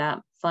committed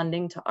that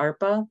funding to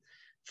ARPA,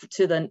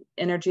 to the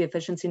Energy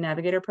Efficiency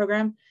Navigator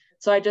program.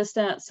 So I just,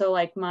 so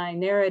like my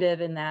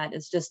narrative in that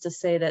is just to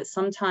say that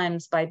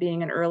sometimes by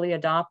being an early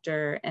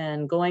adopter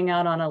and going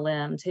out on a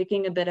limb,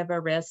 taking a bit of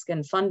a risk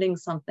and funding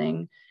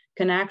something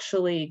can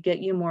actually get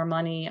you more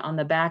money on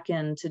the back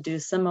end to do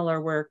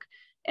similar work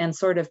and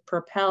sort of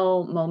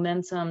propel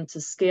momentum to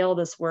scale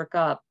this work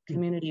up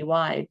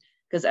community-wide.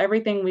 Because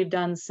everything we've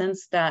done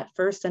since that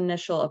first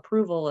initial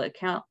approval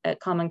at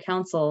Common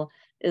Council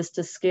is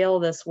to scale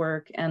this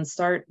work and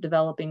start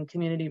developing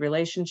community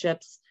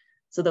relationships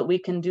so that we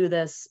can do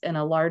this in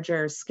a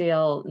larger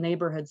scale,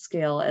 neighborhood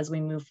scale as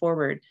we move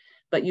forward.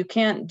 But you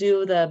can't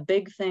do the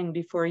big thing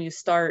before you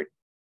start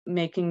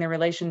making the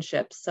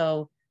relationships.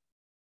 So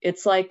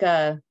it's like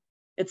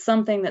it's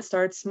something that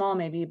starts small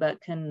maybe,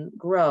 but can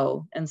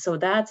grow. And so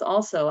that's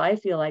also, I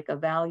feel like, a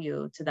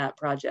value to that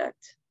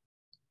project.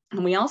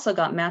 And we also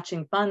got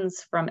matching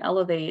funds from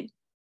Elevate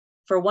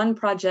for one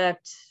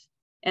project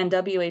and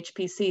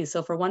WHPC.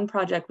 So for one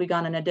project, we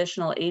got an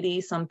additional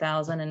 80-some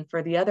thousand. And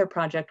for the other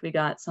project, we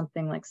got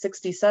something like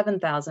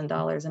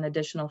 $67,000 in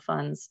additional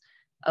funds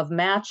of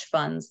match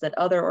funds that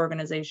other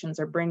organizations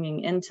are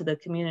bringing into the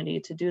community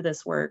to do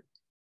this work.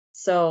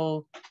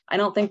 So I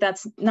don't think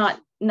that's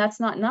not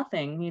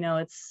nothing, you know,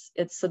 it's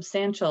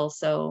substantial.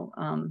 So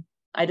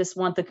I just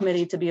want the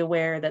committee to be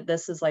aware that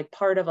this is like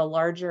part of a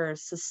larger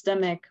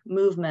systemic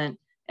movement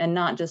and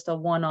not just a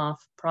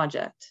one-off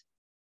project.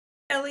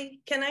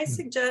 Ellie, can I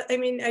suggest, I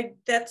mean,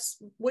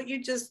 that's what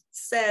you just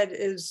said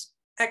is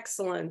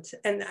excellent.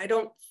 And I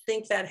don't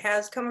think that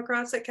has come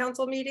across at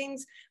council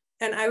meetings.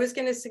 And I was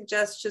going to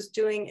suggest just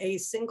doing a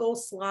single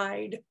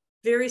slide,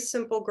 very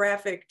simple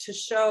graphic to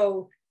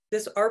show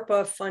this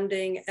ARPA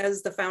funding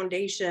as the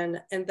foundation,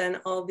 and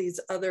then all these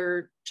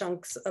other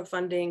chunks of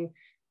funding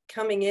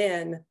coming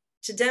in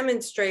to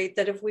demonstrate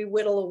that if we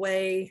whittle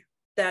away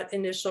that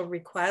initial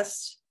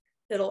request,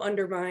 it'll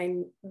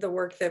undermine the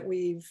work that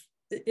we've,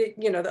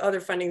 you know, the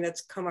other funding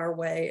that's come our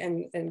way,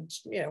 and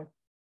you know,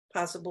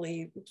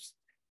 possibly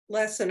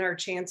lessen our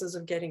chances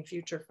of getting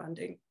future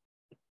funding.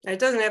 And it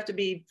doesn't have to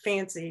be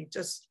fancy,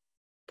 just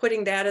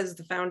putting that as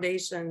the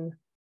foundation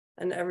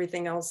and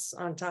everything else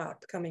on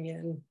top coming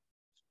in.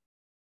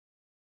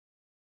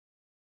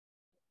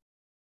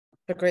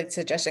 A great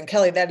suggestion.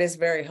 Kelly, that is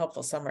very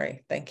helpful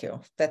summary. Thank you.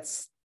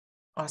 That's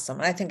awesome.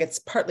 And I think it's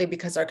partly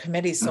because our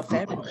committee is so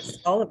fabulous,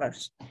 all of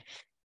us.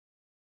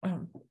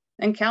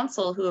 And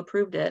council who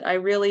approved it. I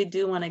really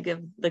do want to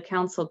give the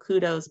council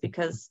kudos,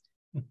 because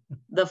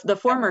the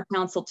former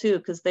council too,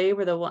 because they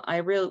were the one,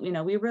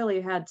 we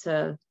really had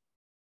to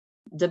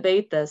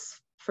debate this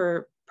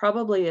for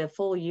probably a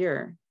full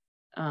year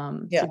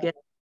to get,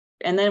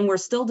 and then we're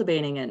still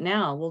debating it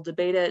now. We'll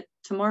debate it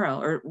tomorrow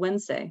or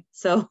Wednesday.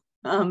 So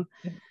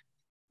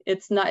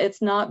it's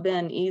not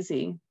been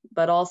easy,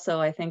 but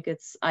also I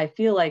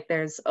feel like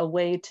there's a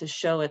way to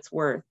show its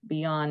worth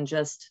beyond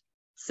just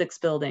 6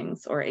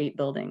 buildings or 8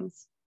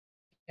 buildings.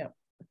 Yeah,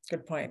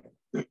 good point.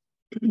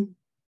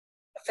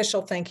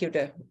 Official thank you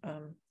to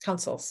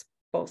councils,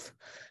 both.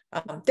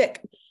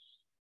 Dick.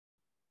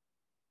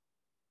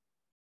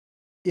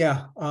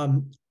 Yeah,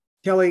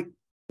 Kelly,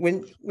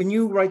 when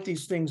you write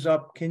these things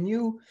up, can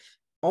you,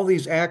 all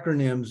these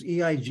acronyms,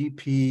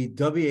 EIGP,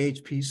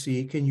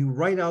 WHPC, can you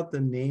write out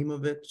the name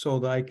of it so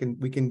that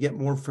we can get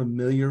more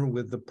familiar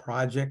with the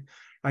project?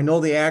 I know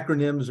the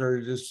acronyms are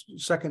just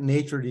second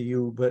nature to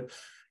you, but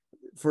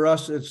for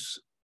us, it's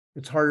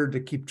harder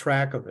to keep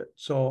track of it.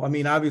 So, I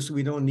mean, obviously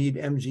we don't need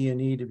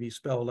MG&E to be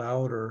spelled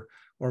out or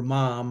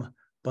MOM,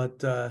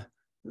 but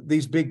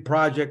these big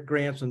project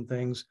grants and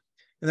things.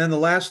 And then the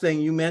last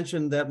thing you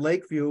mentioned that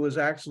Lakeview is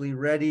actually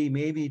ready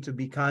maybe to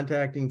be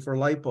contacting for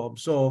light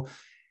bulbs. So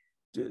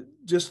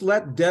just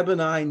let Deb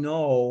and I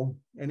know,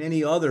 and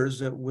any others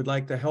that would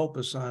like to help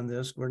us on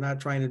this. We're not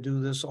trying to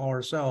do this all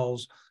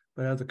ourselves,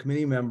 but as the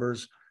committee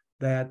members,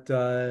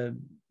 that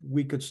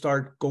we could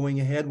start going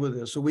ahead with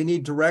this. So we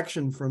need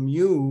direction from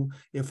you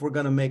if we're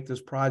going to make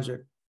this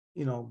project,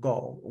 you know,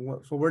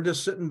 go. So we're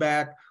just sitting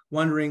back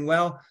wondering,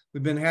 well,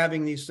 we've been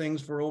having these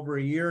things for over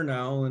a year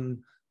now, and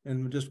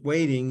we're just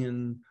waiting.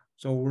 And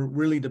so we're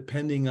really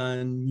depending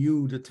on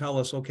you to tell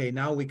us, okay,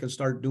 now we can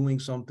start doing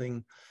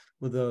something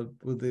with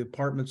the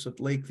apartments at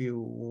Lakeview,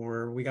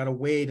 or we got to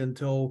wait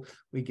until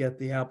we get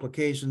the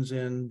applications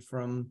in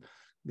from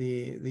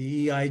the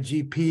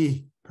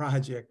EIGP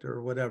project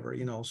or whatever,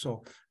 you know.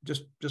 So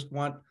just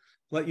want to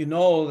let you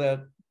know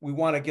that we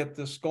want to get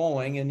this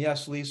going. And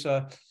yes,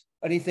 Lisa,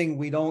 anything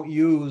we don't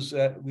use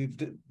that we've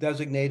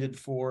designated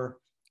for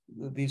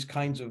these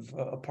kinds of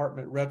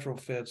apartment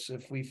retrofits.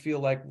 If we feel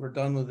like we're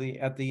done with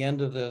at the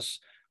end of this,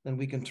 then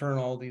we can turn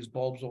all these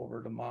bulbs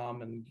over to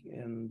mom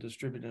and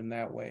distribute them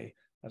that way.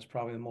 That's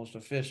probably the most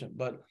efficient,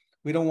 but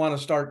we don't want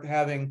to start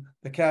having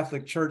the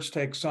Catholic Church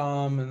take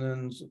some and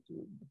then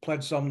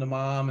pledge some to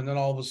mom. And then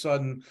all of a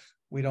sudden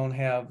we don't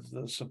have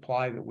the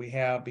supply that we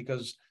have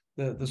because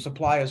the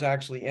supply has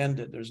actually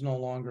ended. There's no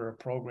longer a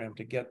program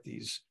to get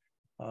these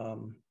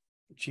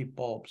cheap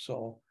bulbs.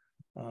 So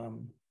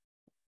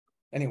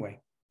anyway,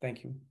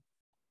 thank you.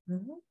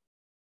 Mm-hmm.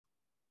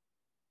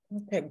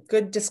 Okay,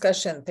 good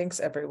discussion. Thanks,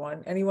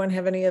 everyone. Anyone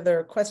have any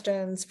other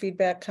questions,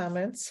 feedback,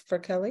 comments for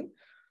Kelly?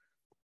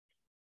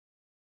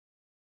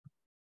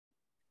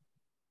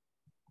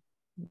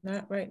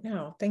 Not right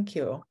now. Thank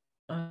you.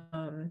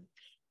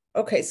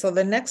 Okay, so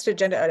the next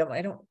agenda item,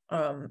 I don't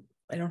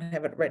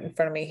have it right in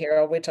front of me here.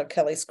 I'll wait till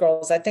Kelly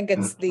scrolls. I think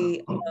it's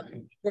the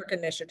work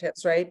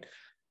initiatives, right?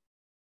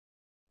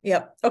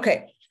 Yep.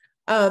 Okay.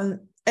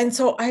 And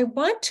so I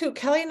want to,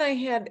 Kelly and I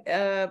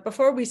had,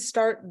 before we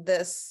start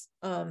this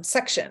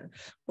section,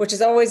 which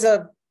is always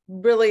a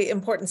really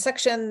important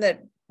section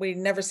that we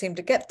never seem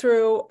to get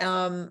through.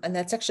 And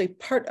that's actually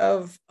part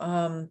of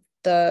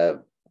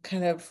the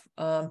kind of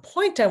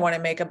point I want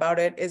to make about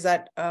it is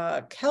that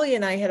Kelly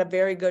and I had a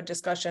very good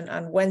discussion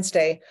on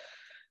Wednesday.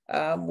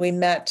 We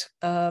met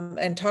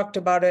and talked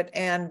about it,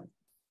 and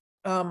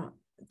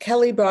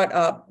Kelly brought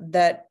up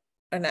that,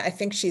 and I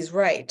think she's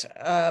right,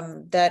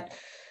 that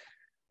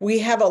we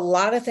have a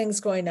lot of things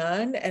going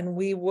on and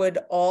we would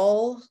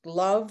all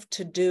love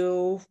to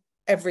do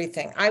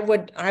everything. I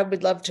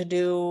would love to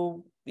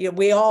do,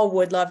 we all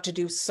would love to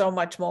do so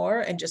much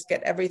more and just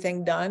get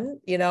everything done,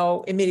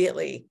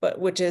 immediately, but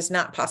which is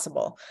not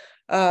possible.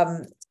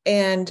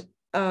 And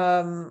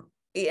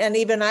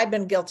even I've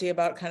been guilty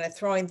about kind of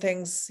throwing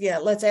things,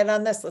 let's add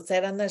on this, let's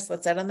add on this,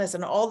 let's add on this.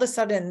 And all of a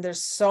sudden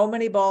there's so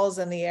many balls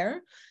in the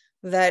air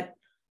that,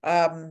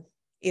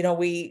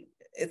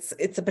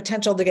 it's a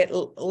potential to get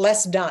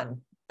less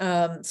done.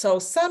 So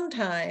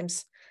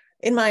sometimes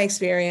in my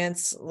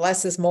experience,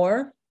 less is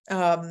more.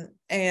 The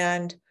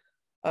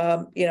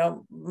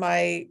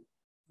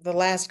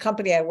last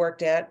company I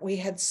worked at, we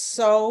had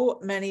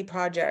so many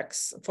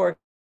projects. For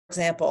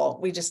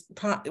example,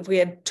 we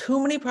had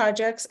too many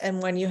projects.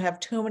 And when you have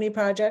too many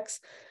projects,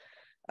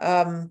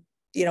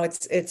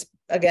 it's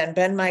again,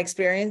 been my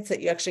experience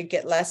that you actually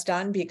get less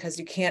done because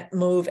you can't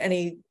move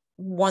any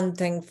one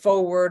thing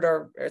forward,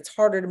 or it's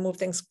harder to move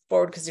things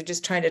forward because you're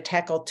just trying to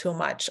tackle too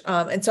much.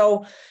 And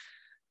so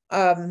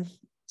I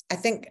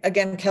think,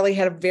 again, Kelly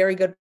had a very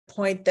good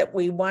point that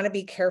we want to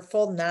be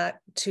careful not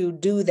to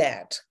do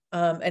that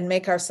and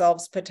make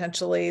ourselves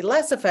potentially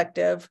less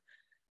effective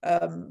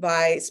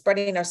by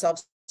spreading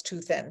ourselves too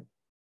thin.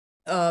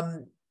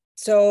 And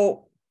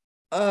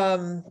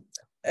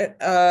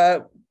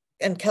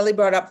Kelly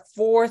brought up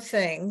 4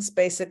 things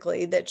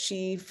basically that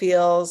she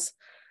feels,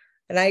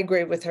 and I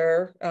agree with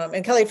her.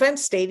 And Kelly, if I'm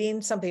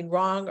stating something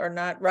wrong or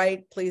not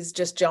right, please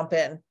just jump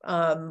in.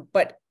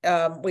 But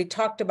Kelly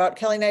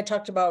and I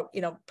talked about,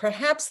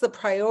 perhaps the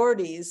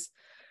priorities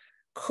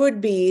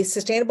could be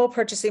sustainable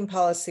purchasing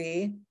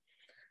policy,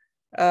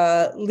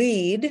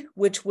 LEAD,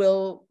 which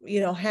will,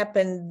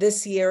 happen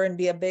this year and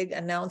be a big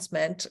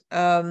announcement,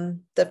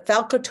 the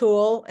Falco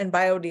tool and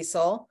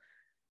biodiesel,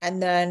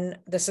 and then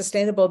the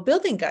sustainable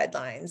building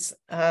guidelines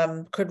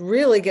could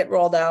really get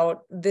rolled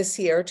out this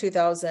year,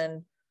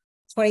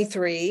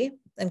 2023,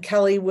 and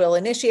Kelly will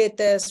initiate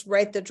this,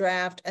 write the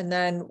draft, and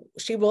then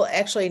she will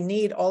actually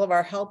need all of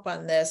our help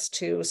on this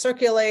to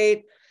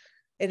circulate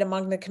it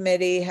among the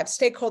committee, have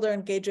stakeholder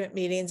engagement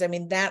meetings. I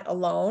mean, that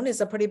alone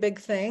is a pretty big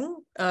thing,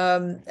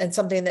 and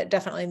something that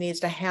definitely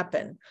needs to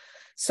happen.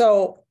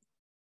 So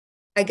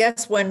I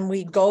guess when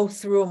we go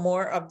through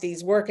more of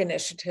these work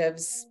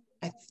initiatives,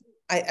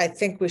 I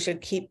think we should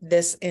keep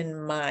this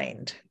in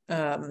mind.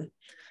 And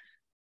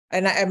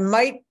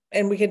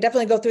we can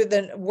definitely go through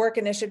the work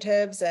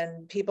initiatives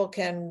and people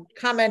can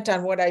comment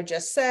on what I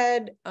just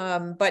said.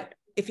 But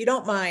if you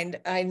don't mind,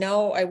 I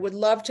know I would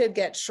love to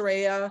get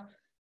Shreya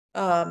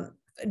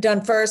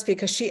done first,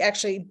 because she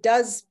actually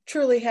does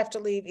truly have to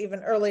leave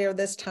even earlier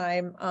this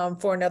time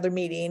for another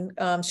meeting.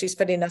 She's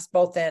fitting us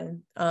both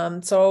in.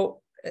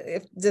 So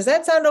does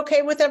that sound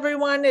okay with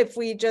everyone? If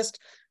we just,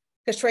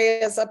 because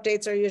Shreya's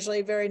updates are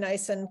usually very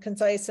nice and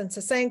concise and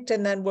succinct,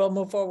 and then we'll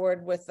move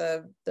forward with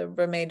the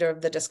remainder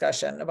of the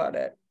discussion about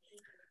it.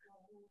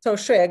 So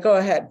Shreya, go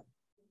ahead.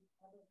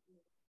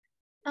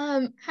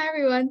 Hi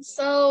everyone.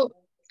 So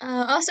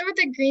I'll start with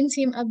the green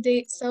team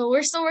update. So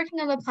we're still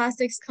working on the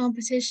plastics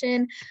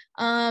competition.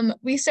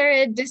 We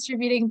started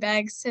distributing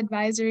bags to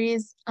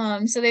advisories.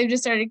 So they've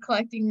just started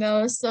collecting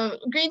those. So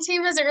green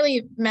team hasn't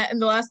really met in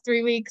the last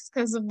 3 weeks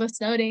because of the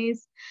snow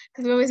days,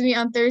 because we always meet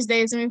on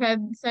Thursdays, and we've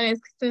had snow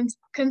days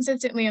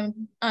consistently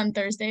on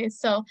Thursdays.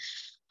 So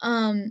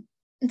so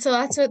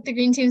that's what the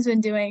green team's been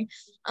doing.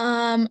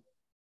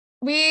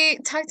 We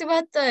talked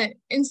about the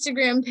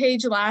Instagram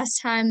page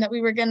last time that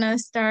we were gonna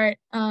start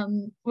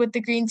with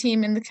the green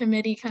team and the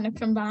committee kind of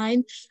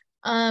combined.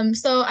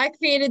 So I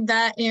created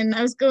that and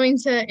I was going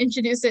to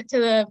introduce it to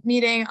the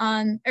meeting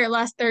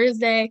last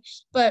Thursday,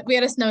 but we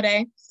had a snow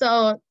day.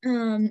 So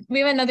we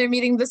have another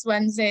meeting this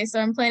Wednesday. So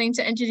I'm planning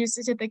to introduce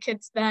it to the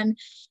kids then,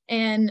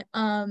 and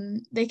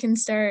they can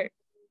start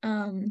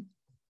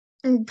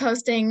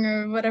posting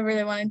or whatever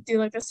they want to do,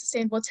 like the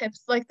sustainable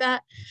tips like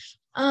that.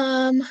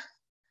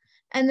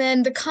 And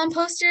then the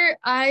composter,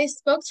 I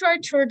spoke to our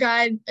tour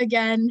guide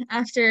again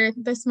after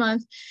this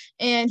month,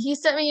 and he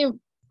sent me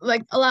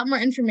like a lot more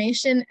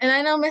information. And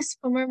I know Miss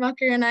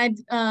Fulmer-Mucker and I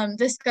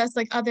discussed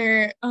like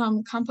other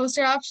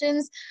composter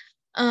options.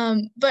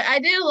 But I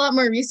did a lot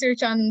more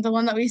research on the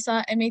one that we saw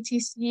at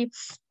MATC,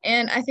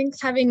 and I think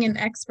having an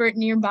expert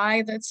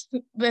nearby that's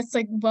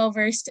like well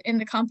versed in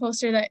the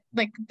composter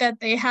that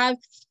they have,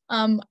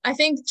 I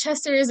think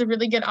Chester is a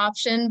really good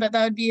option, but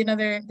that would be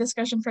another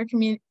discussion for a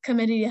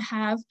committee to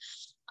have.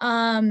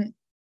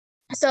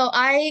 So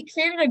I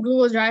created a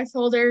Google Drive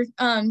folder,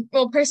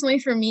 well, personally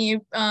for me,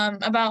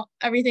 about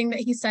everything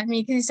that he sent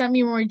me, because he sent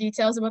me more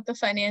details about the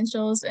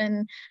financials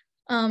and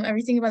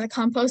everything about the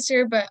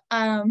composter. But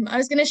I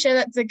was going to share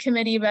that to the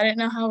committee, but I didn't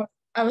know how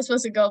I was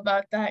supposed to go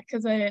about that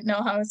because I didn't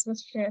know how I was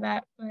supposed to share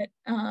that. But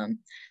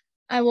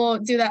I will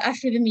do that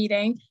after the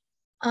meeting.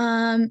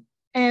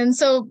 And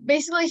so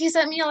basically, he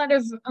sent me a lot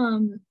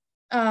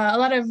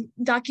of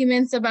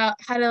documents about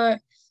how to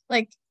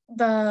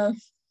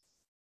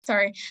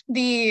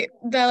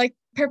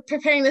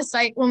preparing the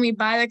site when we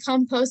buy the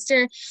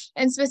composter,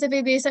 and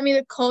specifically they sent me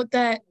the quote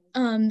that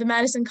the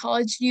Madison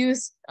College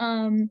used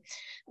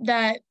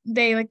that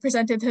they like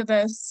presented to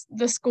the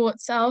school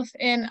itself.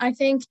 And I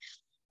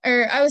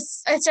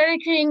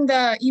started creating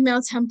the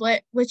email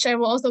template, which I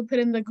will also put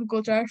in the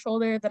Google Drive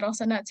folder that I'll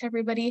send out to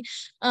everybody.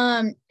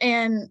 And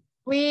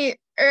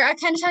I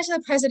kind of talked to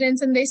the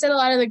presidents, and they said a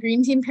lot of the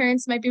Green Team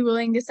parents might be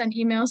willing to send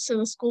emails to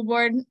the school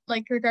board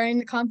like regarding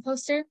the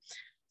composter.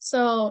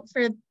 So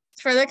for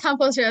the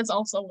composter, that's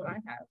also what I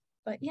have.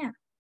 But yeah.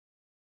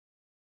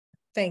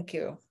 Thank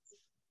you.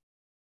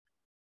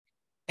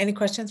 Any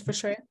questions for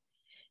Shreya?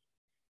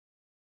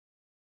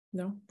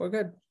 No, we're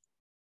good.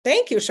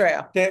 Thank you,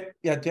 Shreya. Dick,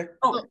 yeah, Dick.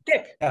 Oh,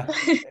 Dick.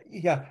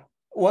 Yeah.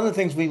 One of the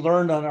things we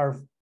learned on our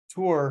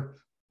tour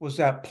was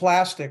that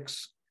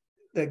plastics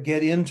that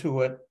get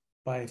into it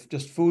by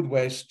just food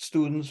waste,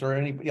 students or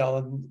any,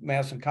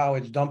 Madison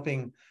College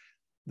dumping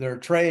their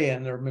tray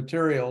and their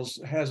materials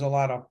has a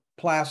lot of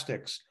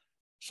plastics.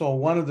 So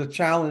one of the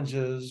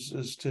challenges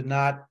is to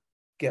not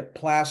get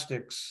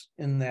plastics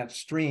in that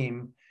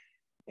stream.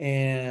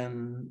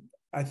 And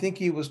I think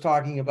he was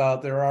talking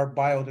about there are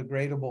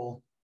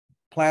biodegradable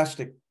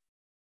plastic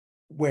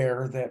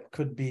ware that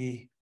could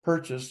be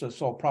purchased,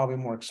 so probably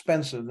more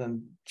expensive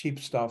than cheap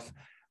stuff.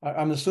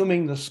 I'm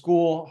assuming the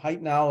school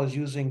right now is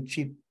using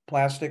cheap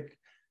plastic.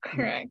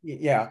 Correct.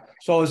 Yeah.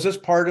 So is this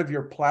part of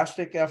your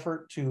plastic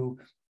effort to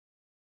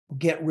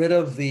get rid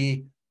of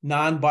the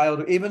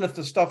non-biodegradable, even if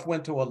the stuff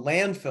went to a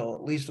landfill,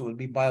 at least it would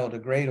be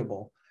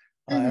biodegradable,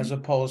 as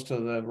opposed to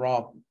the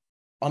raw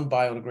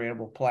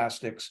unbiodegradable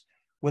plastics,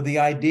 with the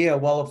idea,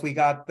 well, if we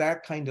got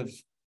that kind of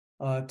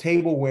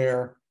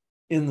tableware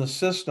in the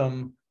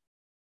system,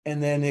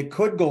 and then it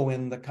could go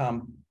in the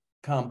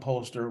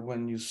composter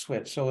when you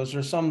switch. So is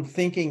there some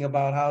thinking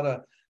about how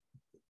to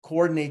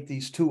coordinate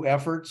these two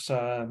efforts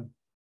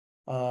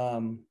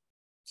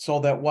so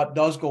that what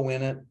does go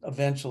in it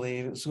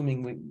eventually,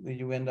 assuming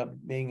you end up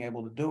being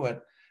able to do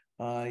it,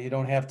 you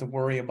don't have to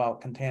worry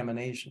about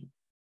contamination?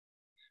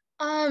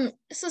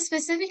 So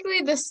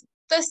specifically the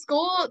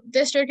school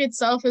district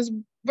itself is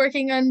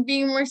working on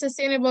being more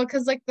sustainable,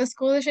 because like the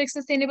school district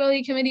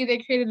sustainability committee, they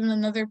created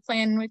another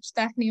plan which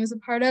Daphne was a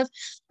part of.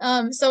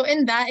 So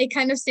in that, it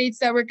kind of states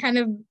that we're kind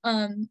of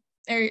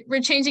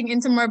we're changing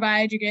into more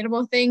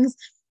biodegradable things,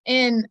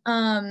 and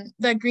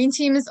the Green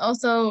Team is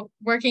also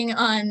working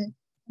on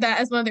that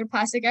as one of their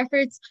plastic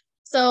efforts.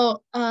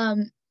 So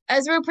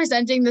as we're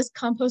presenting this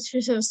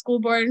composter to the school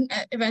board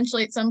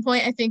eventually at some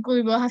point, I think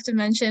we will have to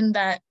mention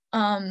that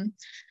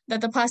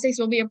that the plastics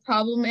will be a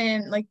problem,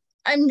 and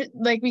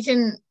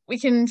we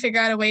can figure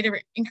out a way to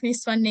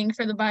increase funding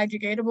for the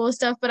biodegradable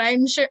stuff. But I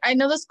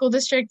know the school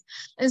district,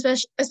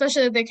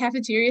 especially the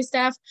cafeteria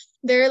staff,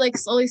 they're like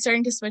slowly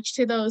starting to switch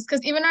to those,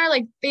 because even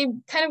they've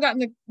kind of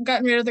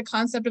gotten rid of the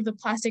concept of the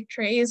plastic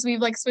trays.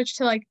 We've like switched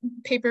to like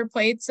paper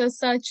plates as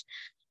such,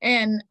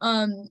 and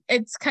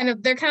they're kind of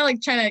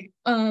like trying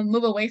to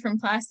move away from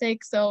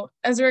plastic. So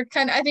as I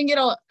think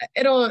it'll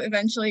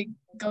eventually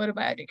go to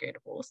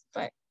biodegradables,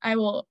 but I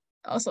will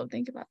also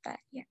think about that.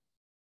 Yeah.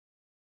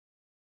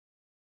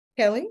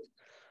 Kelly?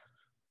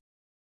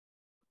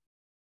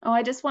 Oh,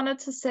 I just wanted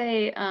to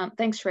say,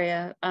 thanks,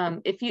 Shreya.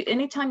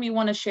 Anytime you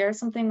want to share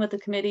something with the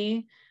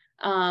committee,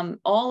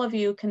 all of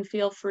you can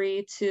feel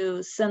free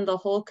to send the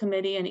whole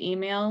committee an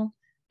email.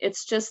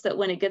 It's just that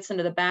when it gets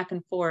into the back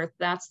and forth,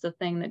 that's the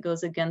thing that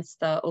goes against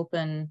the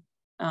open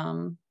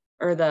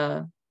or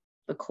the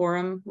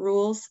quorum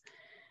rules.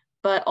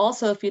 But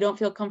also, if you don't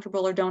feel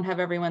comfortable or don't have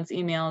everyone's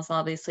emails,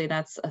 obviously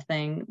that's a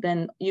thing,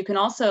 then you can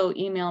also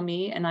email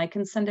me and I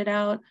can send it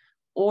out.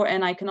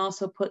 and I can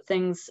also put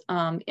things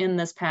in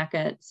this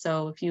packet.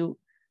 So if you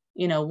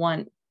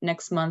want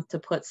next month to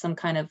put some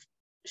kind of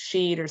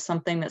sheet or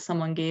something that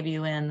someone gave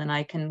you in, then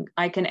I can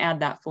add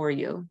that for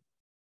you.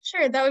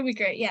 Sure, that would be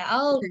great. Yeah,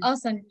 I'll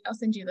send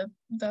you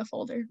the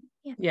folder.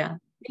 Yeah. Yeah.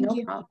 Thank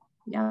you. Problem.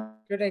 Yeah.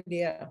 Good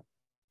idea.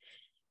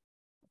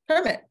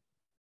 Kermit.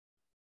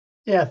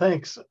 Yeah,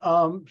 thanks.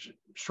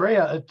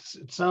 Shreya,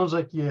 it sounds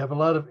like you have a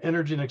lot of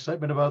energy and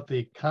excitement about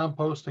the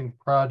composting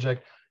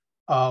project.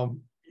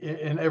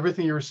 In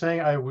everything you were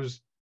saying, I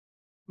was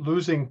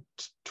losing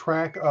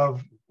track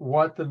of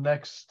what the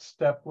next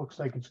step looks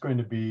like it's going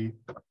to be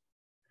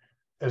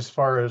as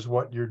far as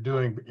what you're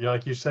doing.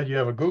 Like you said, you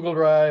have a Google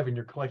Drive and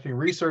you're collecting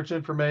research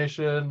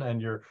information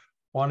and you're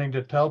wanting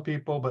to tell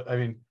people, but I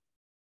mean,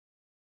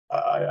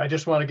 I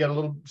just want to get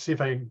see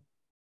if I can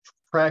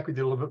track with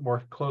you a little bit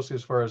more closely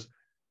as far as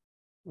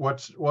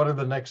what are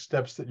the next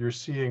steps that you're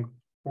seeing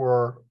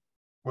for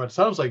what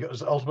sounds like it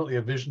was ultimately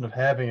a vision of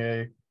having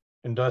a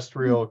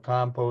industrial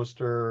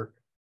composter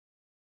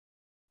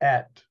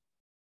at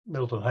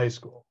Middleton High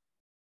School.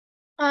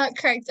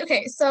 Correct.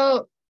 Okay,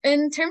 so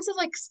in terms of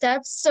like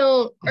steps,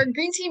 so our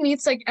green team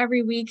meets like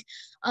every week.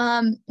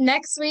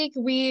 Next week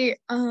we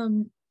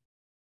I'm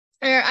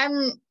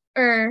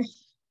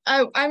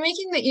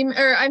making the email,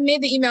 or I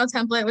made the email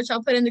template, which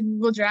I'll put in the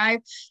Google Drive.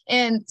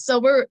 And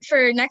so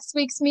for next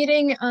week's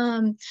meeting,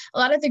 a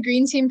lot of the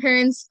green team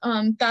parents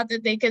thought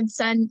that they could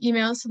send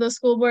emails to the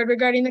school board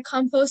regarding the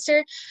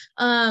composter.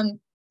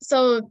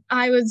 So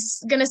I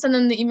was gonna send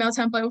them the email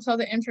template with all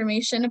the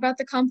information about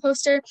the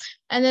composter,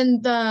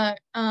 and then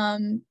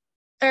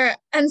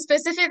and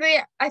specifically,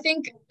 I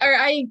think,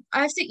 I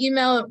have to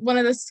email one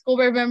of the school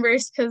board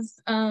members because,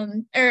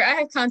 I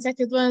have contact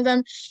with one of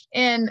them,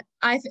 and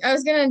I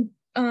was gonna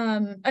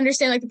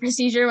understand like the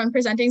procedure when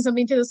presenting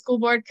something to the school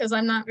board because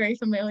I'm not very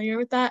familiar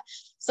with that.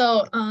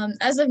 So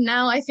as of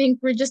now, I think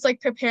we're just like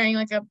preparing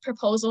like a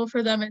proposal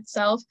for them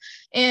itself,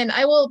 and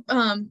I will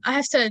I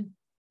have to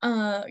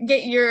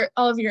get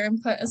all of your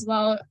input as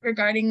well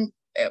regarding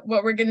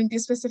what we're going to do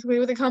specifically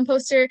with the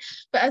composter.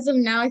 But as of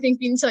now, I think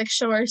we need to like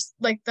show our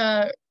like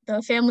the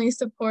family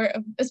support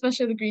of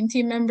especially the green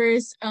team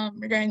members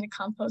regarding the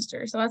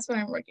composter. So that's what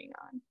I'm working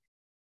on.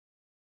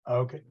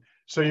 Okay,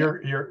 so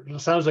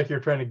it sounds like you're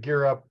trying to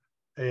gear up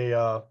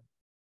a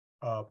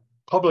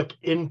public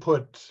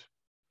input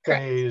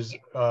phase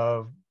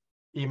of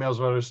emails,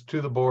 whether it's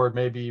to the board,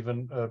 maybe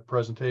even a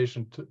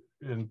presentation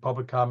in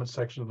public comment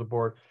section of the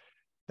board,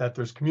 that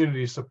there's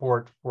community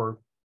support for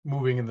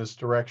moving in this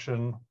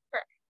direction.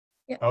 Correct.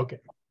 Yep. Okay.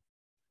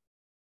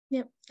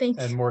 Yep.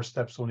 Thanks. And more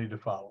steps will need to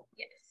follow.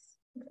 Yes.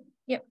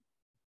 Yep.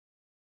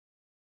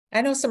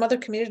 I know some other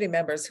community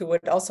members who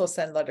would also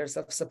send letters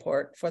of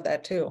support for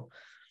that too.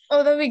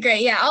 Oh, that'd be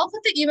great. Yeah, I'll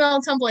put the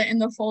email template in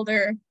the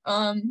folder,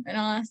 and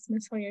I'll ask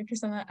Ms. Hilliard to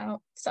send that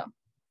out. So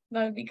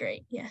that would be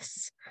great.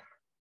 Yes.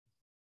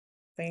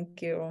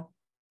 Thank you.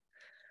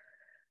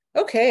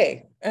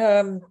 Okay.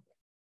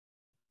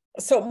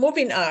 So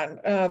moving on,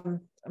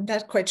 I'm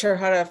not quite sure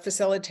how to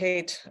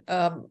facilitate,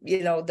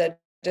 the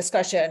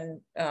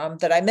discussion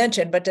that I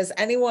mentioned, but does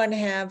anyone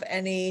have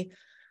any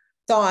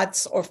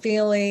thoughts or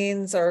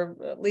feelings, or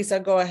Lisa,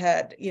 go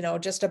ahead,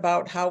 just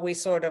about how we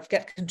sort of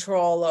get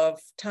control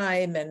of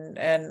time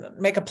and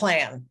make a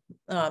plan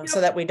so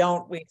that we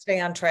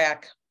stay on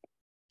track.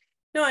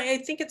 No, I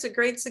think it's a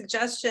great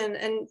suggestion.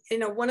 And,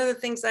 one of the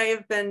things I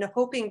have been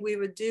hoping we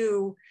would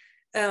do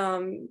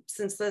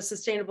since the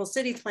Sustainable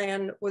City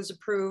Plan was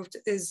approved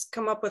is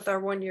come up with our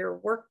one-year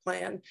work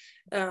plan.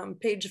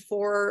 Page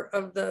 4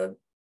 of the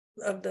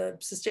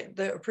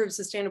approved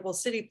Sustainable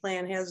City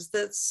Plan has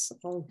this,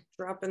 I'll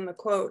drop in the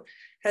quote,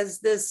 has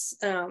this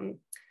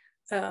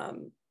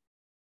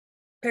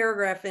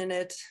paragraph in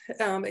it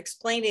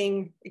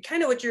explaining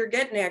kind of what you're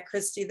getting at,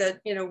 Christy,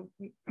 that,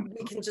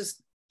 we can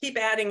just keep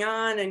adding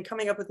on and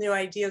coming up with new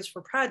ideas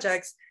for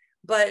projects.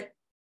 But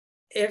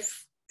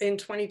if in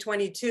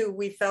 2022,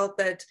 we felt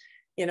that,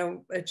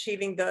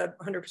 achieving the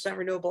 100%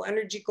 renewable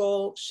energy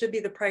goal should be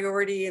the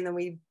priority. And then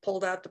we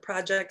pulled out the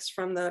projects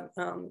from the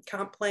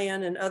comp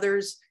plan and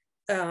others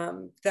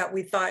that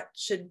we thought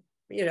should,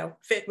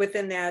 fit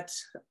within that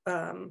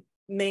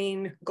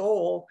main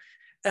goal.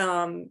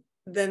 Then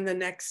the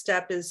next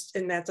step is,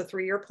 and that's a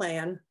 3-year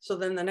plan. So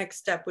then the next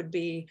step would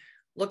be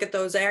look at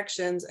those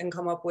actions and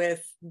come up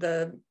with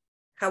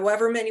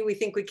however many we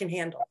think we can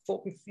handle.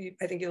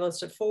 I think you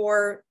listed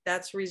 4,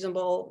 that's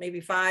reasonable,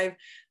 maybe 5.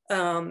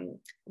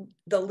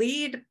 The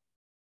lead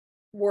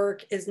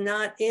work is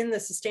not in the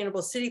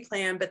Sustainable City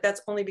Plan, but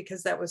that's only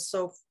because that was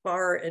so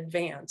far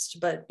advanced.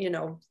 But,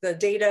 the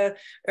data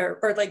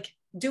or like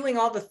doing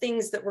all the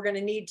things that we're going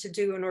to need to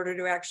do in order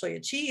to actually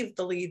achieve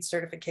the LEED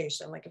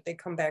certification. Like if they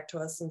come back to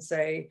us and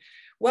say,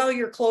 well,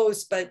 you're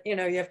close, but you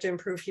have to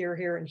improve here,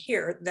 here, and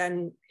here,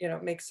 then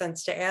it makes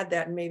sense to add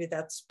that. And maybe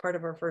that's part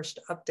of our first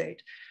update.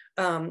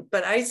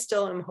 But I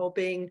still am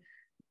hoping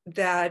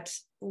that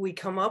we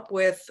come up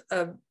with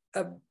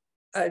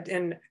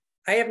and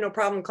I have no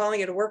problem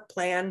calling it a work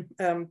plan.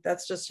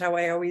 That's just how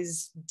I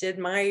always did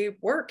my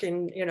work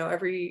in, you know,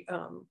 every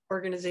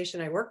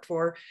organization I worked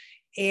for.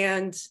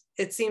 And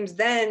it seems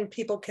then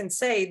people can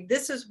say,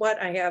 this is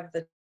what I have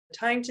the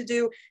time to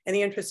do and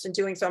the interest in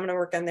doing. So I'm going to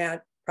work on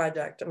that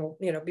project and,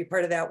 you know, be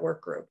part of that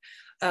work group.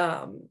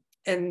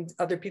 And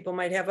other people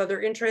might have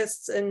other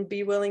interests and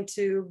be willing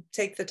to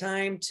take the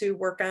time to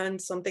work on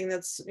something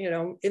that's, you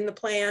know, in the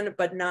plan,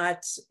 but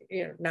not,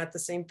 you know, not the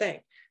same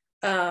thing.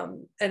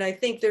 And I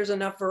think there's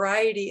enough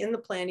variety in the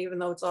plan, even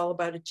though it's all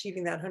about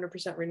achieving that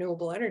 100%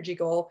 renewable energy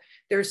goal.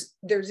 There's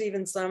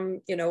even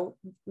some, you know,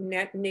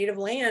 native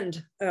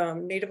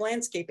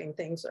landscaping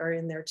things are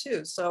in there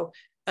too. So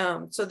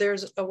so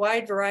there's a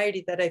wide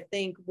variety that I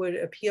think would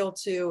appeal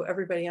to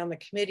everybody on the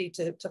committee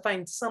to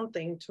find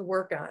something to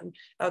work on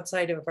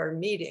outside of our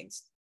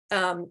meetings.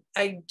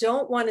 I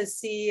don't want to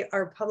see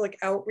our public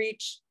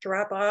outreach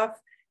drop off.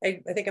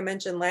 I think I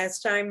mentioned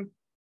last time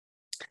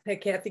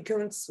that Kathy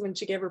Kuntz, when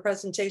she gave her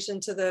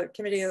presentation to the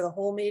committee of the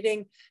whole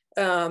meeting,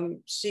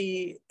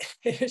 she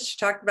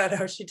talked about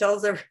how she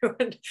tells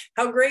everyone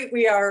how great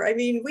we are. I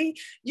mean,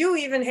 you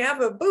even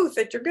have a booth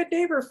at your Good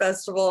Neighbor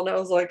Festival. And I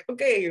was like,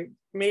 okay,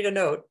 made a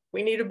note.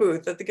 We need a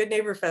booth at the Good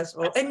Neighbor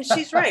Festival. And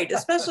she's right,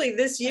 especially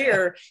this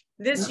year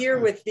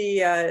with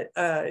the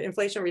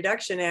Inflation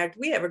Reduction Act,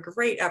 we have a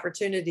great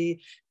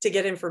opportunity to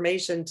get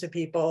information to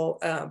people,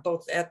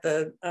 both at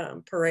the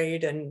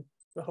parade and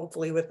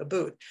hopefully with a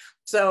booth.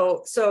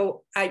 So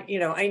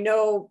I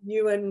know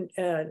you and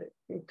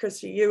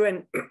Christy, you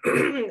and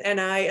and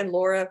I and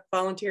Laura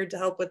volunteered to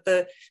help with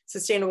the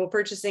sustainable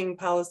purchasing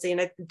policy,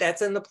 and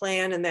that's in the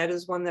plan, and that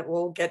is one that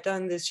will get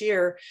done this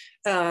year.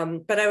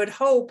 But I would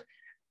hope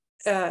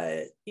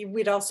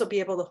we'd also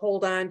be able to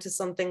hold on to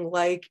something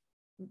like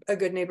a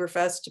Good Neighbor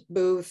Fest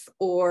booth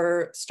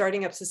or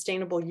starting up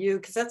Sustainable You,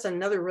 because that's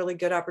another really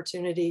good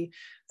opportunity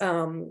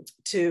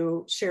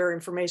to share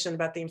information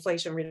about the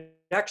Inflation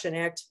Reduction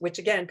Act, which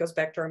again goes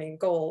back to our main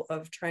goal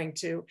of trying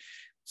to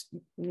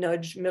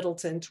nudge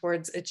Middleton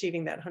towards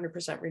achieving that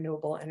 100%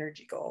 renewable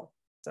energy goal.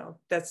 So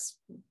that's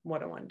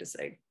what I wanted to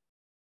say.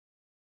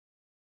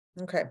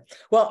 Okay.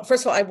 Well,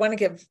 first of all, I want to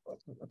give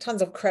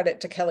tons of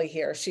credit to Kelly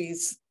here.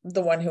 She's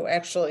the one who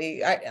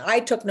actually,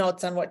 I took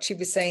notes on what she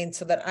was saying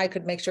so that I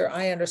could make sure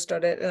I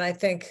understood it. And I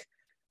think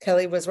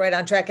Kelly was right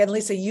on track. And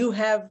Lisa, you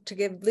have to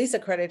give Lisa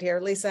credit here.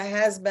 Lisa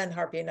has been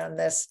harping on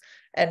this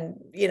and,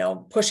 you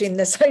know, pushing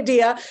this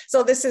idea.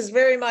 So this is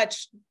very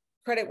much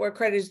credit where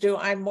credit is due.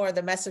 I'm more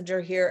the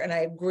messenger here and I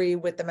agree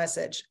with the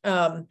message.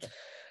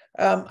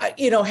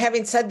 You know,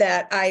 having said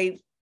that, I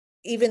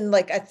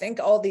think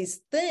all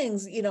these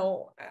things, you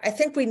know, I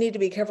think we need to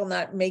be careful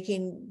not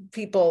making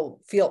people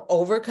feel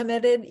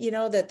overcommitted, you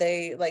know, that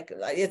they like,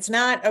 it's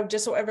not,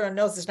 just so everyone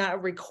knows, it's not a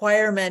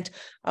requirement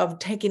of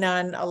taking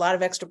on a lot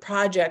of extra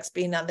projects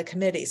being on the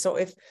committee. So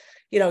if,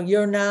 you know,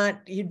 you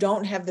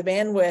don't have the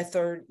bandwidth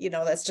or, you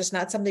know, that's just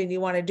not something you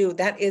want to do,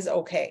 that is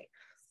okay.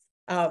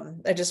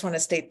 I just want to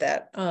state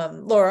that.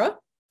 Laura?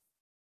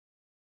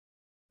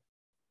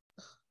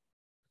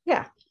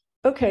 Yeah.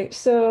 Okay,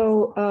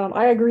 so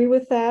I agree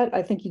with that.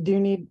 I think you do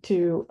need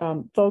to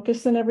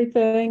focus on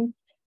everything.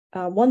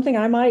 One thing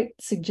I might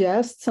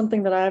suggest,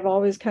 something that I've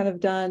always kind of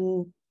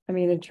done, I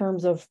mean, in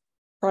terms of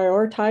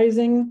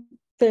prioritizing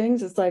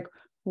things, it's like,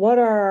 what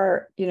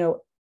are, you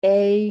know,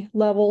 A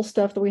level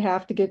stuff that we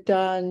have to get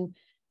done,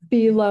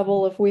 B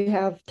level if we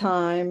have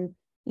time,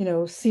 you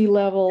know, C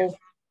level,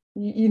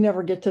 you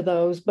never get to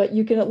those, but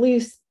you can at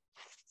least,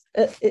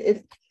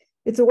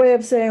 it's a way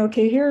of saying,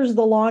 okay, here's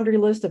the laundry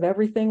list of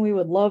everything we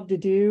would love to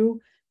do,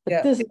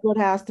 but this is what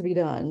has to be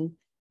done.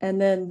 And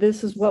then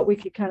this is what we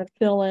could kind of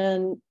fill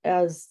in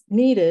as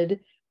needed.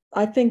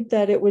 I think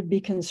that it would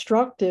be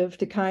constructive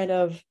to kind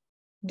of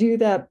do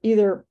that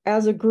either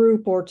as a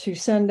group or to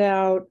send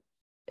out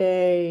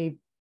a,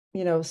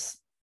 you know,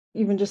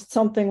 even just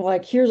something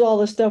like, here's all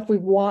the stuff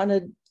we've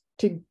wanted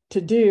to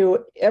do.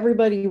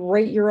 Everybody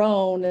rate your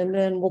own, and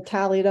then we'll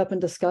tally it up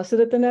and discuss it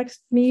at the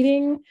next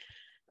meeting.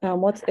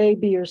 What's A,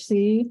 B, or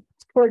C?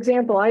 For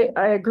example, I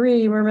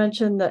agree. You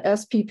mentioned the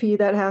SPP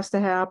that has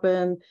to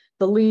happen,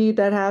 the LEED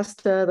that has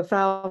to, the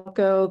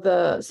Falco,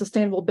 the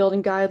Sustainable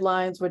Building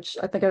Guidelines, which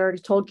I think I already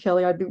told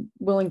Kelly I'd be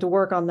willing to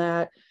work on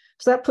that.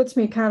 So that puts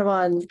me kind of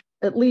on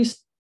at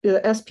least the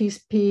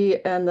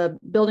SPP and the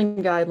building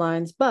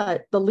guidelines.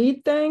 But the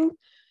LEED thing,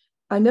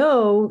 I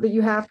know that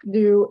you have to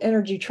do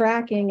energy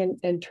tracking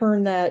and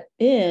turn that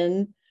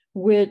in,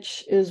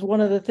 which is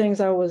one of the things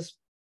I was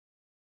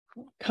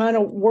kind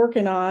of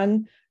working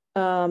on.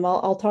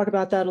 I'll talk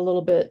about that a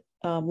little bit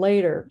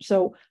later.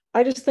 So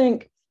I just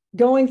think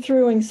going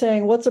through and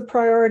saying what's a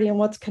priority and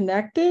what's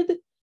connected.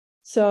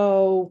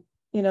 So,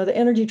 you know, the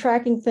energy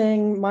tracking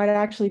thing might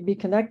actually be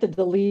connected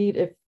to LEED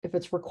if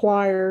it's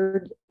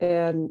required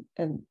and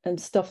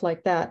stuff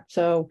like that.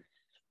 So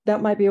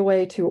that might be a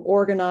way to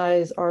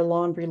organize our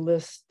laundry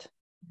list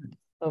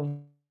of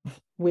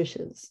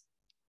wishes.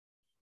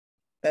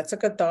 That's a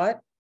good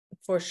thought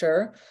for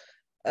sure.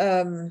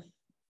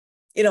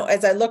 you know,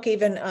 as I look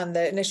even on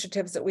the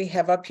initiatives that we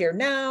have up here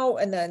now,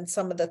 and then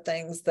some of the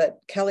things that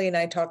Kelly and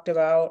I talked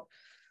about,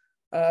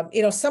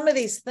 you know, some of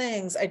these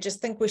things, I just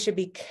think we should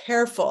be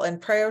careful in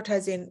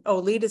prioritizing. Oh,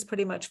 lead is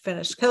pretty much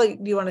finished. Kelly,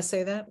 do you want to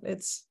say that?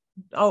 It's,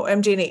 oh,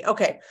 MG&E.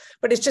 Okay.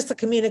 But it's just the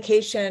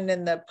communication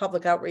and the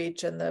public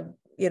outreach and the,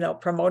 you know,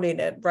 promoting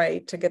it,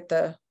 right? To get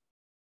the,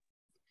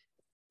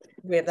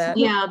 we have that.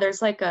 Yeah,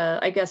 there's like a,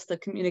 I guess the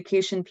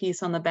communication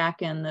piece on the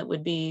back end that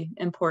would be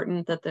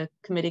important that the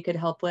committee could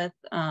help with.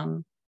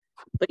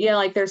 But yeah,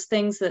 like there's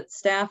things that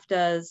staff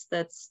does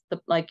that's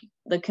like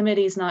the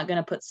committee's not going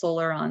to put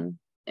solar on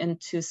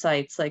into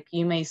sites. Like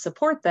you may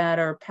support that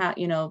or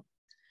you know,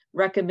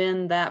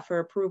 recommend that for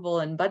approval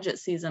in budget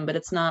season, but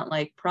it's not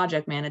like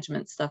project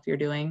management stuff you're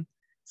doing.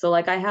 So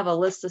like I have a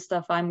list of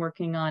stuff I'm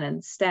working on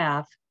in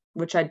staff,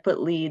 which I'd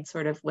put lead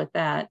sort of with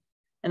that.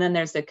 And then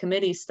there's the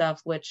committee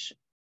stuff, which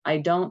I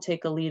don't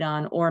take a lead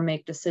on or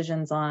make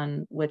decisions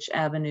on which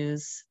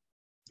avenues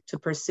to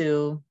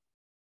pursue,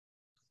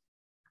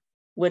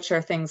 which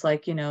are things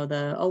like, you know,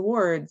 the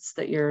awards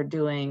that you're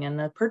doing and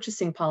the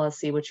purchasing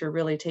policy, which you're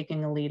really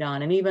taking a lead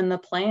on, and even the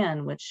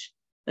plan, which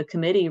the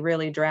committee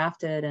really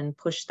drafted and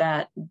pushed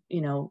that, you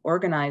know,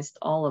 organized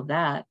all of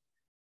that.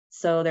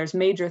 So there's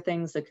major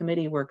things the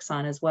committee works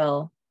on as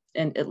well,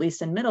 and at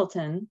least in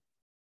Middleton.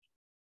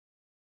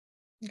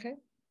 Okay.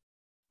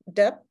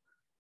 Deb?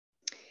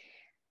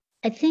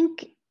 I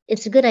think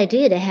it's a good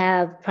idea to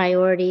have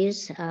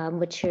priorities,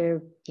 which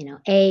are, you know,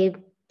 A,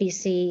 B,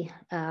 C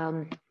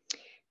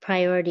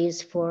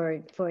priorities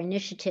for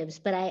initiatives.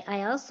 But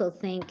I also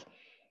think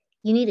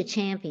you need a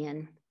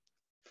champion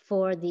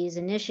for these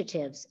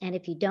initiatives. And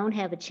if you don't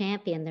have a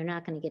champion, they're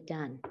not going to get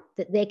done.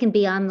 They can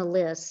be on the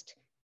list,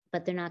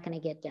 but they're not going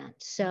to get done.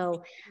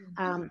 So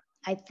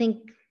I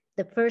think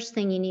the first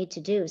thing you need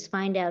to do is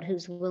find out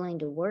who's willing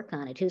to work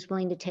on it, who's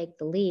willing to take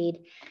the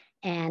lead,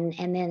 and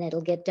then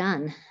it'll get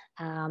done.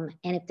 And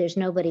if there's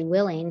nobody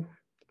willing,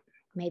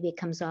 maybe it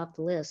comes off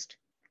the list.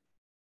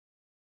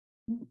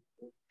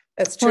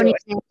 That's true.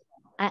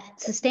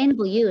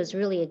 Sustainable U is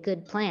really a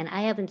good plan.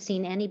 I haven't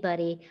seen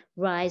anybody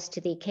rise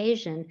to the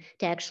occasion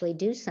to actually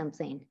do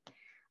something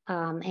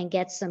and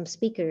get some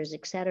speakers,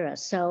 etc.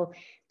 So,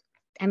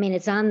 I mean,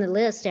 it's on the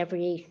list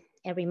every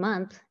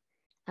month.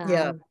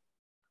 Yeah.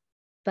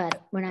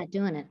 But we're not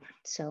doing it.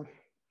 So.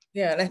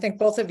 Yeah, and I think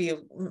both of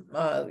you,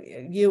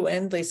 you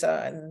and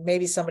Lisa, and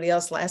maybe somebody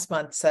else last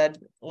month said,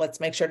 let's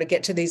make sure to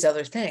get to these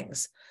other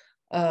things.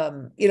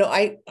 You know,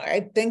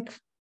 I think,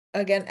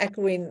 again,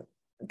 echoing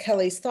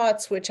Kelly's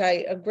thoughts, which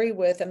I agree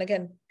with. And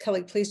again,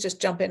 Kelly, please just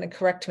jump in and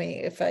correct me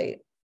if I,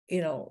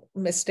 you know,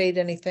 misstate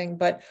anything.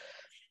 But,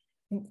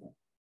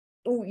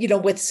 you know,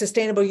 with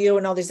Sustainable U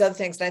and all these other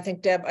things, and I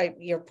think, Deb,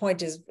 your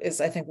point is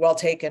I think well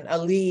taken. A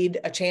lead,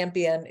 a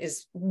champion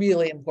is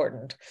really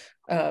important.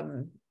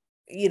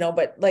 You know,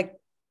 but like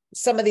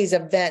some of these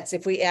events,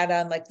 if we add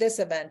on like this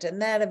event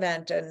and that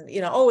event, and you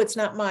know, oh, it's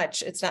not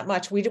much.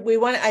 We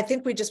want. I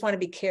think we just want to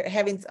be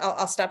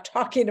I'll stop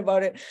talking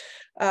about it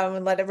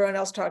and let everyone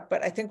else talk.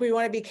 But I think we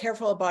want to be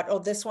careful about, oh,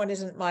 this one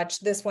isn't much.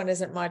 This one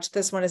isn't much.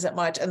 This one isn't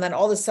much, and then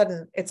all of a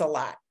sudden it's a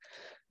lot.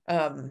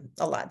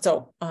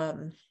 So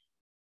go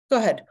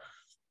ahead,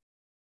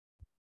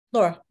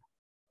 Laura.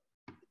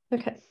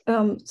 Okay.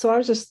 So I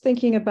was just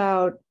thinking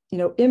about, you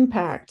know,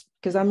 impact,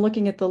 because I'm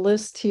looking at the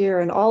list here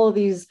and all of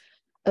these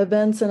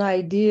events and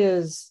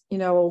ideas, you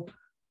know,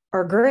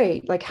 are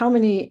great. Like how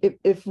many,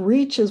 if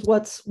reach is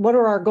what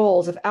are our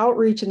goals? If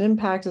outreach and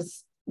impact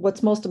is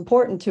what's most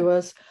important to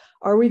us,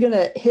 are we going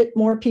to hit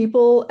more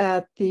people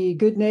at the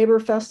Good Neighbor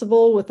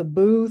Festival with a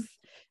booth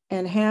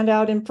and hand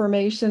out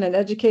information and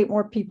educate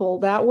more people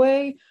that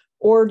way?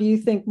 Or do you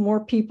think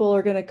more people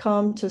are going to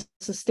come to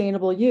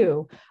Sustainable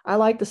U? I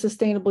like the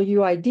Sustainable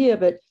U idea,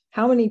 but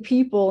how many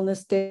people in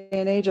this day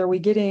and age are we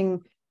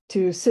getting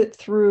to sit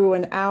through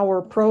an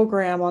hour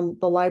program on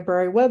the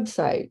library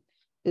website?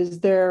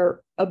 Is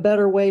there a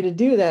better way to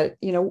do that?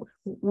 You know,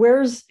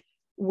 where's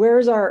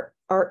our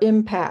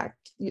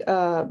impact?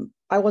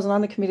 I wasn't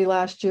on the committee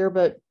last year,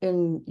 but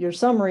in your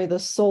summary, the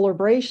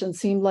Solarbration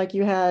seemed like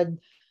you had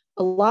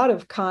a lot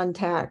of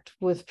contact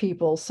with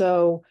people.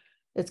 So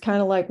it's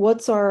kind of like,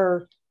 what's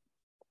our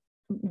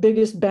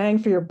biggest bang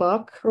for your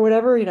buck or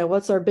whatever, you know,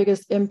 what's our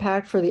biggest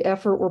impact for the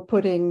effort we're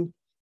putting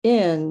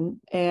in?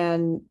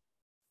 And,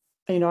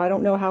 you know, I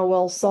don't know how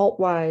well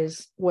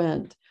Saltwise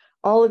went.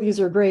 All of these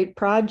are great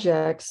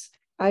projects.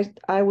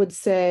 I would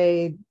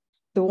say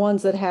the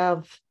ones that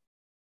have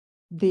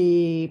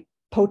the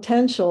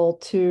potential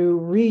to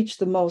reach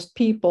the most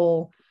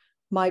people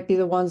might be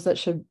the ones that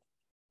should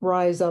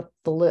rise up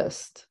the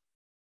list.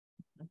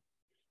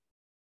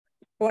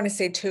 I want to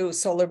say too,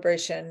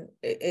 Solarbration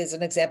is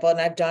an example,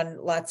 and I've done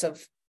lots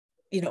of,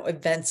 you know,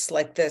 events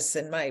like this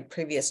in my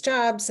previous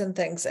jobs and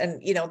things, and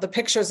you know, the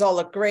pictures all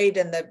look great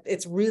and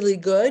it's really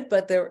good,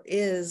 but there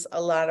is a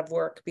lot of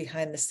work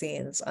behind the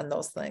scenes on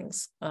those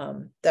things.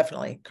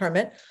 Definitely.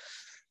 Kermit?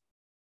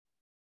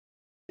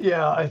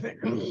 Yeah, I think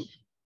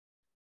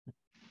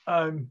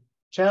I'm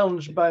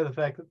challenged by the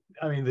fact that,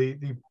 I mean,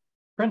 the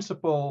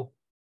principal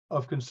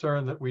of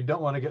concern that we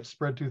don't want to get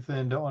spread too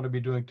thin, don't want to be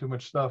doing too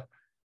much stuff,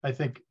 I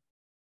think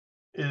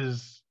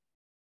is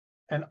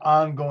an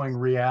ongoing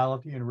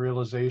reality and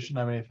realization.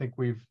 I mean, I think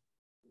we've,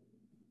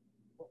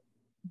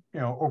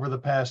 over the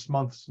past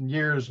months and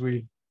years,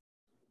 we've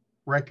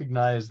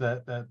recognized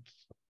that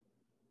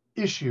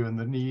issue and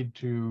the need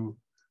to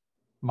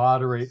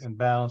moderate and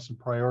balance and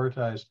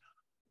prioritize.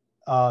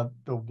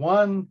 The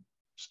one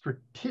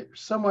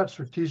somewhat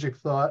strategic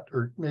thought,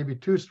 or maybe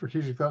two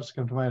strategic thoughts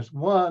come to mind, is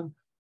one,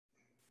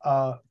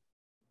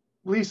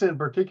 Lisa in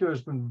particular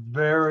has been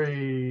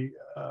very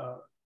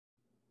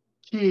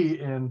key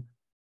in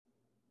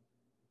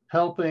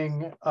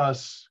helping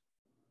us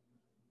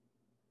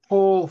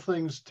pull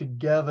things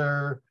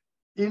together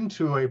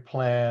into a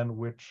plan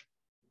which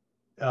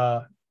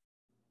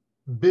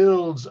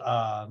builds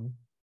on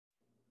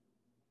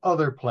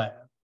other plans.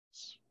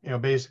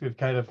 Basically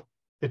kind of,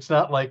 it's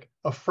not like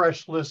a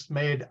fresh list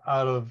made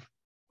out of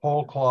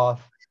whole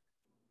cloth.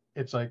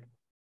 It's like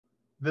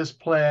this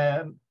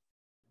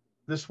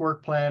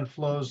work plan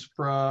flows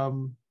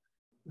from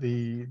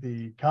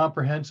the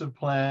comprehensive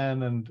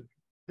plan, and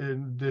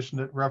in addition,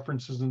 it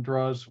references and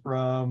draws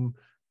from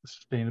the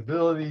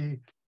sustainability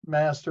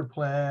master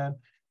plan.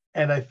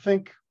 And I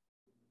think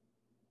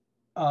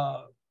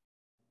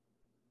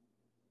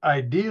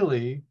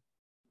ideally,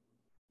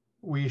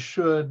 we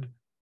should,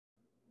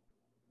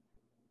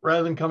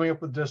 rather than coming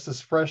up with just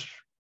this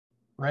fresh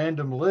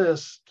random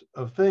list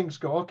of things,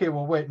 go, okay,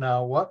 well, wait,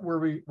 now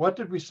what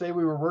did we say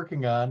we were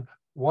working on?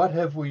 What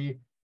have we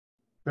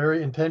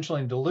very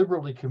intentionally and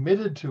deliberately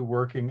committed to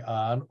working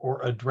on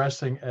or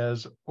addressing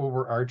as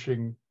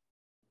overarching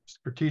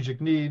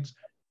strategic needs?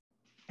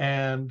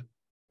 And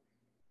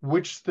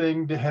which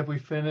thing have we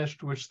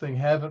finished? Which thing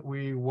haven't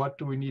we? What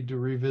do we need to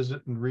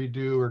revisit and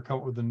redo or come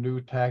up with a new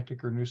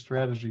tactic or new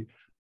strategy?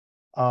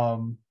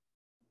 And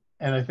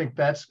I think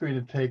that's going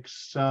to take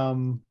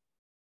some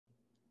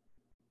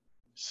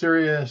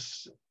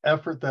serious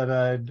effort that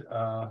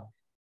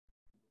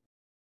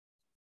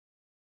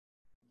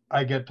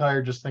I get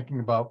tired just thinking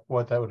about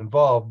what that would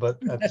involve.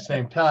 But at the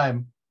same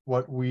time,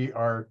 what we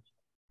are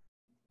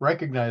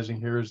recognizing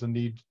here is the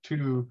need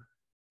to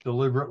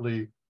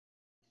deliberately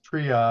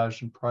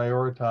triage and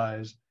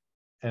prioritize,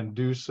 and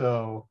do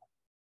so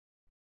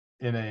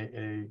in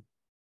a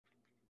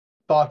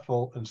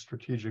thoughtful and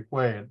strategic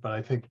way. But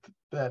I think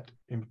that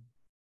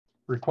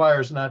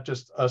requires not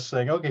just us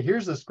saying, okay,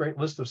 here's this great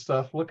list of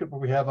stuff, look at what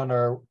we have on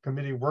our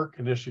committee work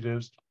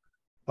initiatives,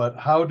 but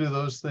how do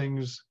those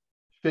things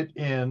fit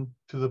in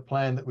to the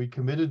plan that we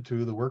committed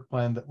to, the work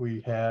plan that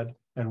we had,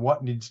 and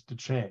what needs to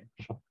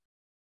change?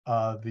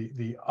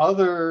 The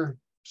other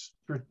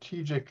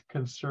strategic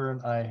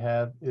concern I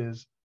have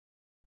is,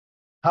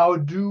 how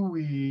do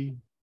we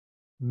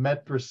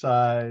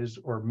metricize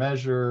or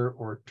measure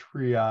or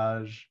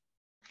triage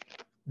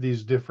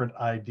these different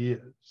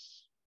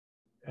ideas?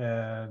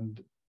 And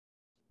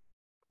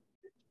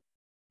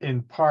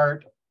in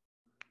part,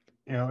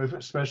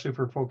 especially if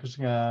we're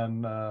focusing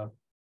on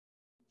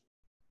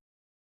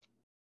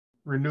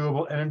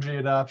renewable energy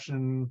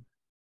adoption,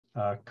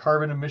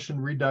 carbon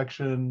emission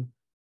reduction,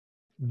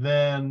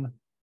 then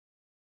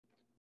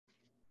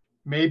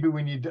maybe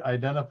we need to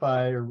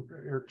identify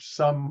or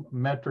some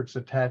metrics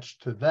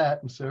attached to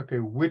that and say, okay,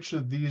 which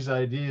of these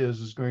ideas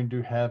is going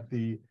to have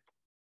the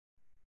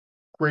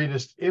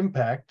greatest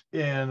impact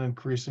in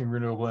increasing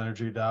renewable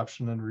energy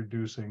adoption and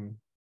reducing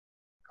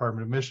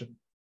carbon emission?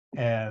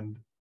 And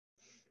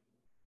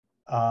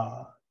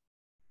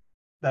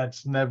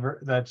that's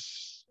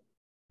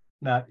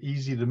not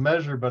easy to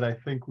measure, but I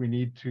think we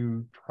need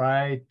to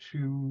try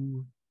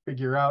to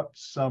figure out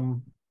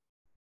some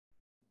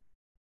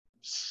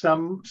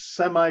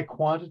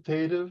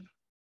semi-quantitative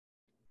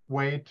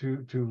way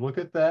to look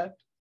at that,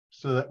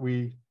 so that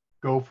we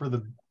go for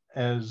the,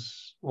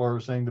 as Laura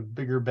was saying, the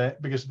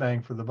biggest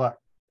bang for the buck.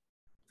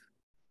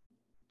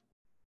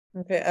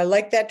 Okay, I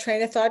like that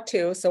train of thought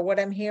too. So what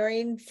I'm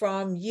hearing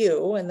from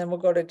you, and then we'll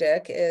go to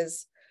Dick,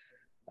 is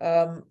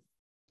like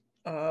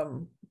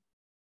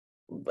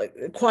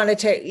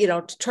quantitate,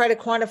 to try to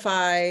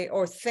quantify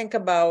or think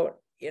about,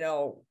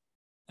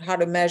 how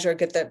to measure,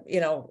 get the,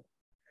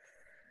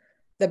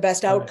 the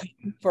best outcome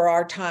for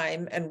our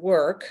time and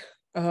work,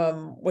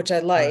 which I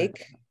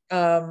like,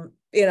 and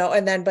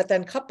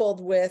then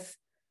coupled with,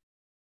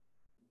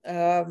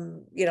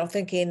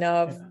 thinking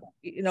of,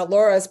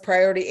 Laura's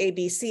priority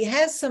ABC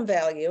has some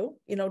value,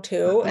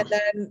 too. And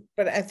then,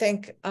 but I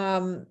think,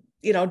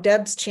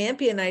 Deb's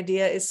champion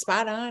idea is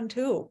spot on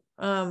too.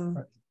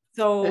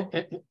 So.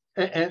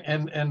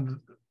 And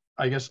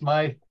I guess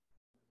the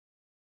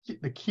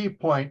key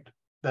point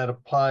that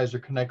applies or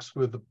connects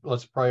with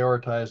let's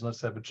prioritize and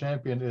let's have a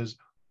champion is,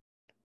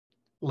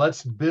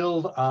 let's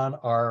build on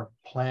our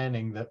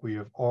planning that we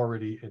have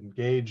already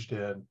engaged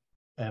in,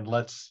 and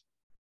let's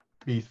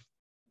be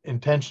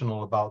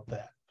intentional about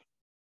that.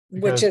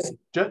 Because which is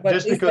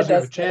just because we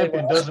have a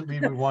champion doesn't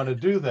mean we want to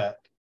do that,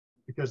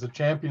 because the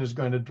champion is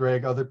going to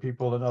drag other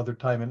people and other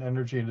time and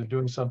energy into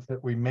doing something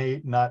that we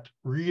may not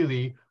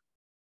really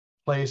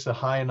place a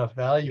high enough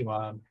value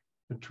on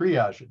to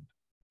triage it.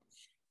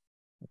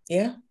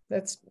 Yeah,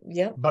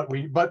 yeah. But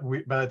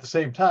at the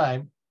same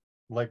time,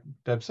 like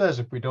Deb says,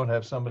 if we don't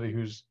have somebody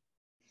who's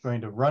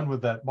going to run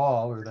with that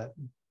ball or that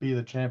be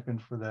the champion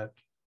for that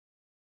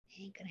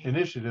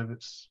initiative,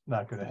 it's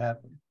not going to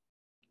happen.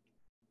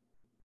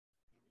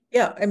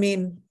 Yeah, I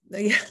mean,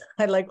 yeah,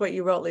 I like what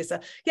you wrote,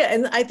 Lisa. Yeah,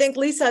 and I think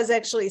Lisa is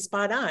actually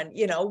spot on.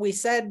 You know, we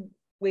said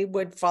we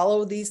would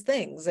follow these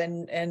things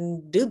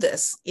and do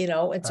this, you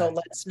know, and so Right.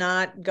 let's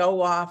not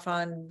go off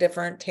on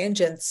different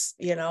tangents,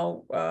 you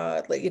know,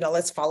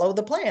 let's follow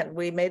the plan.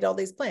 We made all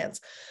these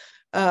plans.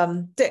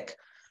 Dick.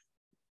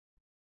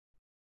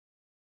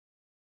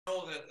 I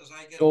know that as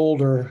I get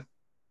older,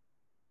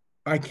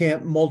 I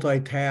can't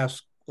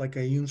multitask like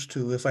I used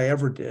to, if I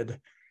ever did.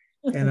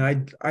 And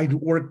I'd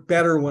work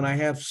better when I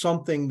have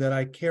something that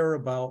I care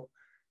about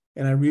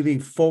and I really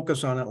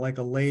focus on it like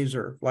a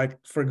laser. Like,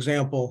 for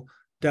example,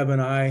 Deb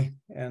and I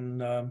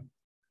and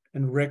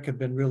Rick have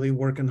been really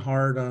working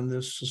hard on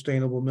this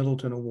Sustainable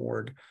Middleton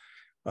Award.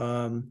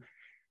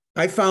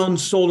 I found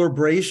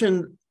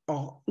Celebration,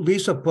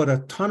 Lisa put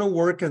a ton of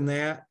work in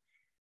that.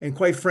 And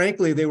quite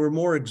frankly, they were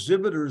more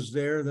exhibitors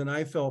there than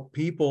I felt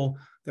people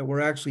that were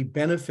actually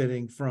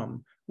benefiting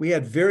from. We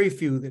had very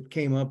few that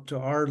came up to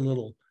our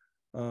little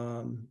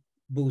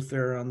booth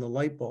there on the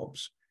light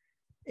bulbs.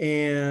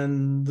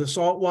 And the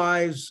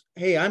Saltwise,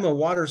 hey, I'm a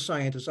water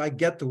scientist. I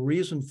get the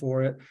reason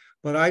for it,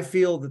 but I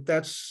feel that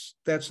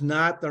that's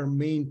not our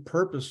main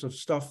purpose of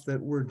stuff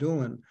that we're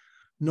doing.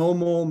 No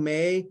mow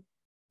May.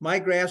 My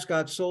grass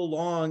got so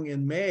long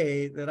in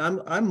May that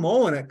I'm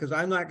mowing it because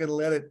I'm not going to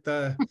let it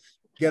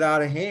get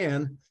out of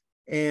hand.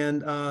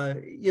 And I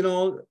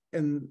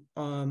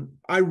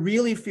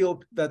really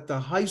feel that the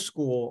high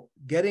school,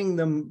 getting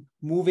them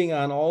moving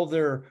on all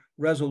their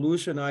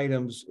resolution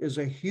items is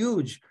a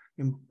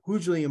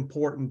hugely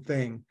important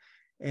thing.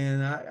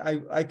 And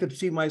I could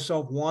see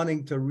myself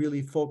wanting to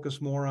really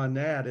focus more on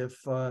that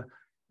if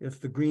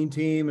the green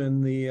team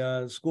and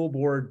the school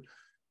board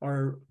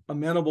are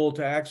amenable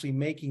to actually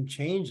making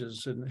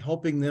changes and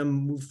helping them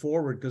move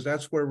forward, because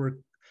that's where we're,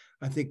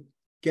 I think,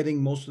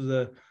 getting most of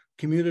the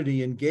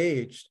community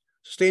engaged.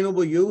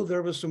 Sustainable U,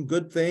 there was some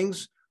good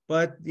things,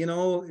 but there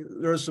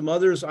are some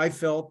others I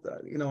felt,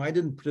 I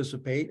didn't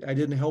participate. I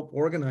didn't help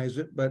organize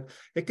it, but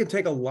it can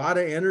take a lot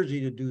of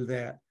energy to do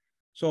that.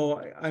 So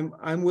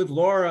I'm with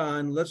Laura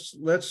on let's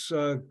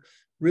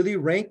really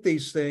rank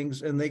these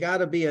things, and they got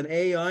to be an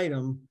A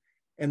item,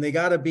 and they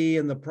got to be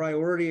in the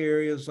priority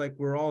areas, like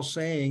we're all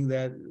saying,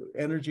 that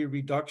energy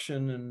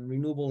reduction and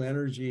renewable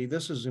energy,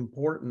 this is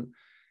important.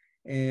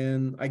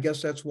 And I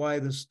guess that's why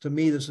this, to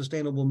me, the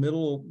Sustainable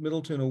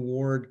Middleton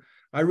Award,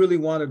 I really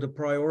wanted to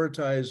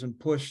prioritize and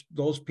push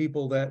those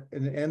people that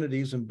and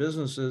entities and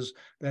businesses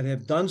that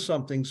have done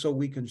something so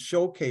we can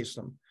showcase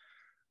them.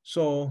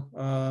 So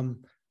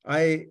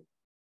I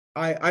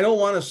don't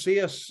want to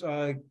see us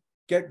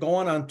get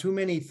going on too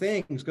many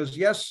things, because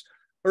yes,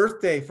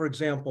 Earth Day, for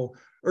example,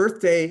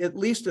 Earth Day, at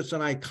least it's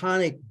an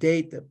iconic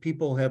date that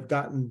people have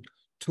gotten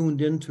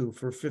tuned into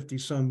for 50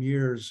 some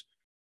years.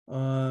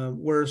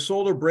 Where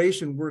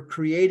Celebration, we're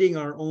creating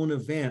our own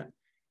event.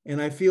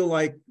 And I feel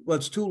like, well,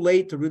 it's too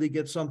late to really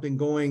get something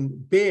going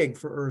big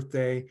for Earth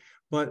Day.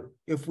 But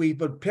if we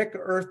would pick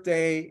Earth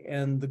Day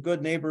and the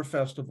Good Neighbor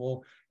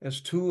Festival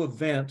as two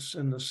events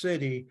in the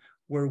city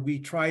where we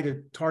try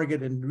to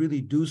target and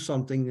really do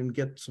something and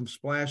get some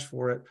splash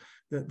for it,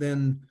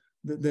 then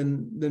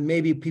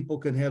maybe people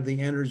can have the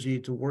energy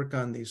to work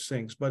on these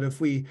things. But if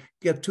we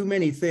get too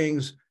many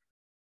things,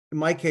 in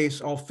my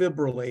case, I'll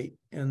fibrillate,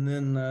 and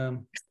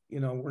then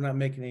we're not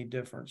making any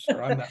difference,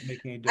 or I'm not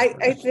making any difference.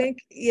 I think,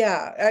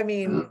 yeah, I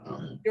mean,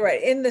 you're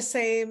right. In the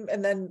same,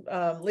 and then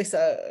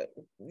Lisa,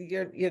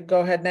 you go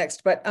ahead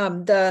next. But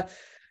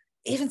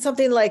even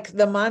something like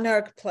the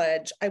Monarch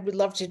Pledge, I would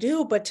love to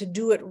do, but to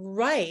do it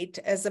right,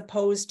 as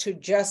opposed to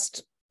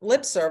just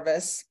lip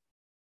service,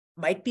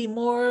 might be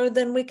more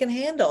than we can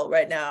handle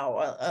right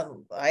now.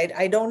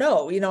 I don't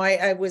know.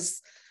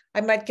 I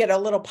might get a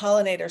little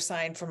pollinator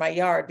sign for my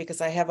yard, because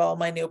I have all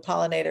my new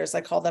pollinators. I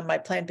call them my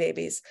plant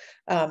babies.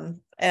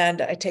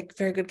 And I take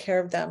very good care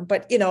of them.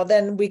 But,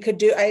 then we could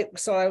do,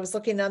 so I was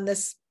looking on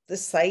this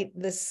site,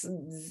 this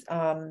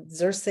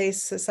Xerces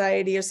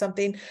Society or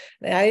something.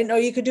 And I didn't know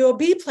you could do a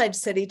bee pledge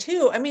city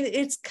too. I mean,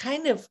 it's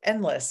kind of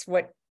endless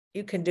what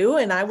you can do.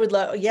 And I would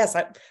love,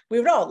 we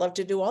would all love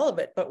to do all of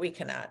it, but we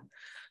cannot.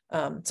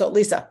 So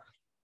Lisa.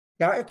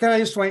 Yeah, can I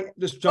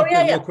just jump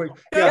in real quick?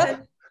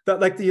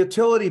 Like the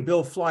utility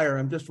bill flyer,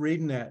 I'm just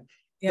reading that.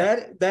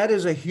 Yeah. That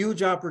is a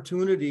huge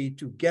opportunity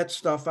to get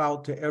stuff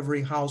out to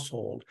every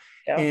household.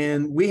 Yeah.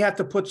 And we have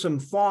to put some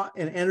thought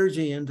and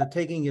energy into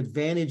taking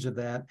advantage of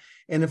that.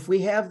 And if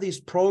we have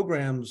these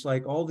programs,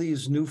 like all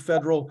these new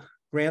federal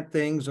grant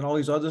things and all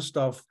these other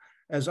stuff,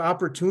 as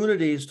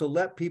opportunities to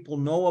let people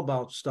know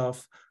about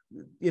stuff,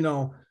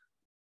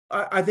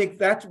 I think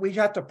that we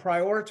have to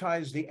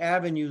prioritize the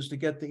avenues to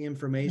get the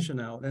information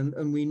out.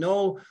 And we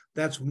know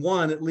that's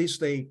one, at least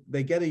they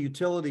get a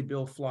utility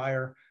bill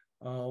flyer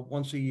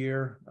once a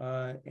year,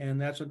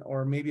 and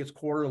or maybe it's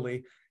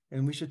quarterly.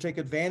 and we should take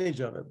advantage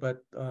of it.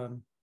 But so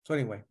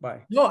anyway,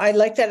 bye. No, I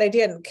like that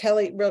idea. And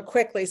Kelly, real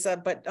quick,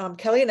 Lisa, but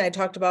Kelly and I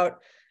talked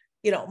about,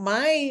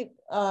 my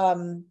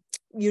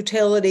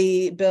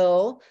utility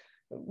bill,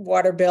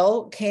 water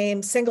bill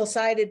came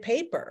single-sided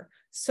paper.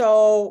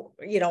 So,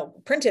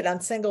 printed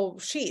on single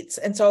sheets.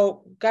 And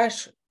so,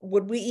 gosh,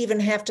 would we even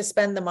have to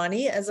spend the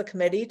money as a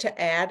committee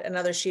to add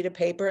another sheet of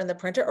paper in the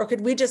printer? Or could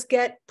we just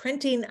get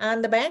printing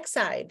on the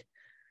backside?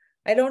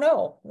 I don't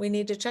know. We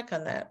need to check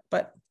on that.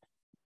 But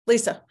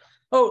Lisa,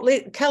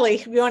 Kelly,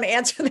 if you want to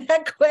answer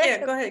that quick.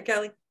 Yeah, go ahead,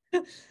 Kelly.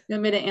 You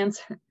want me to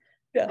answer?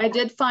 Yeah. I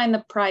did find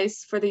the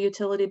price for the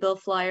utility bill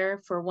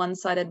flyer for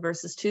one-sided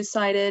versus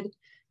two-sided.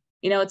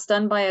 It's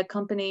done by a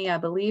company, I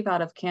believe,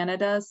 out of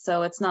Canada.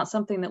 So it's not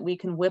something that we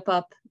can whip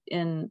up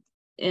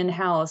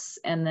in-house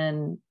and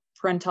then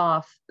print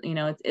off.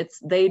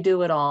 They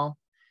do it all.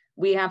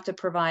 We have to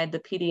provide the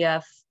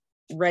PDF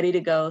ready to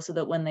go so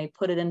that when they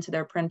put it into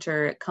their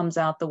printer, it comes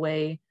out the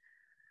way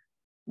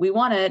we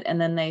want it,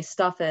 and then they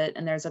stuff it,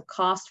 and there's a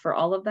cost for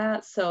all of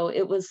that. So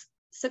it was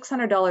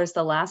 $600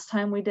 the last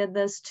time we did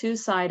this,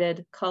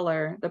 two-sided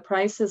color. The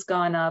price has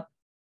gone up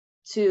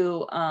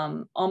to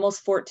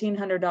almost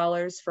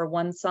 $1,400 for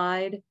one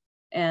side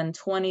and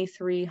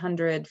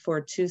 $2,300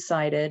 for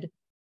two-sided.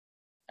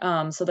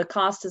 So the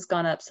cost has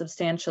gone up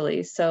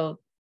substantially. So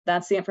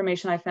that's the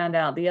information I found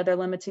out. The other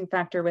limiting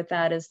factor with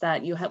that is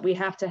that we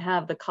have to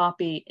have the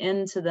copy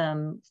into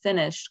them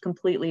finished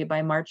completely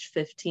by March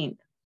 15th.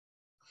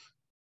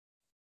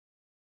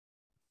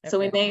 So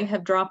we may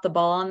have dropped the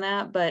ball on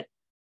that, but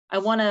I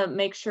want to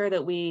make sure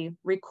that we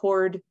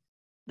record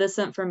this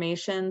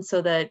information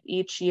so that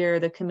each year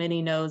the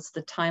committee knows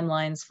the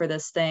timelines for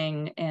this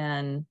thing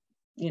and,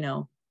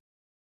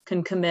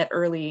 can commit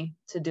early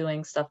to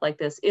doing stuff like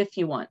this if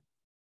you want.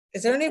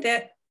 Is there any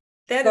that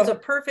is a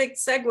perfect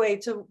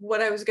segue to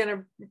what I was going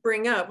to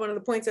bring up. One of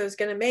the points I was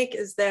going to make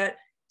is that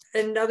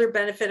another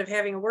benefit of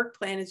having a work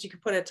plan is you can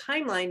put a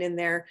timeline in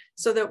there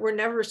so that we're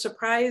never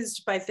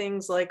surprised by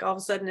things like all of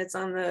a sudden it's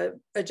on the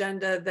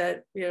agenda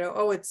that,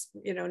 it's,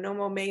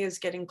 NOMO May is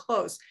getting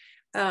close.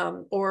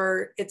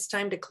 Or it's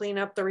time to clean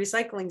up the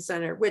recycling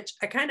center, which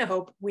I kind of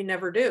hope we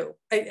never do.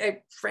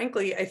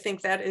 Frankly, I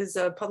think that is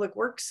a public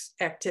works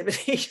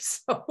activity.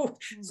 So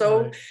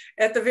Right.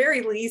 at the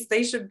very least,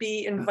 they should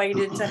be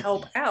invited to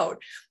help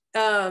out.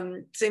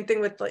 Same thing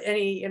with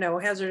any,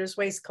 hazardous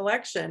waste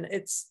collection.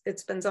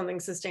 It's been something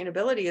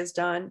sustainability has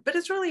done, but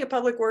it's really a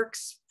public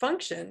works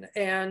function.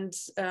 And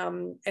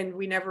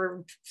we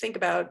never think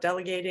about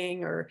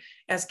delegating or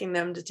asking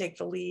them to take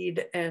the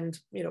lead, and,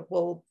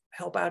 we'll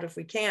help out if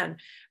we can.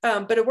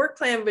 But a work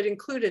plan would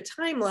include a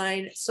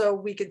timeline so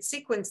we could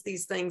sequence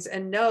these things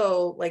and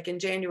know, like in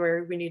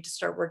January, we need to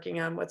start working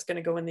on what's going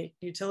to go in the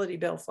utility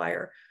bill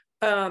flyer.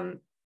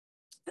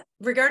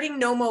 Regarding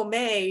NOMO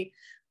May,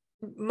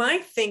 my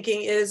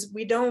thinking is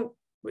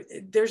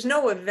there's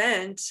no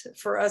event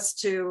for us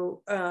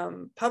to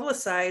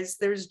publicize.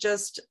 There's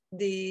just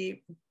the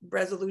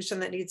resolution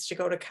that needs to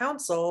go to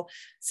council.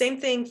 Same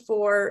thing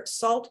for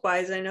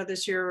SaltWise. I know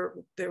this year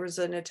there was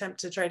an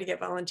attempt to try to get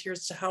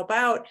volunteers to help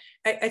out.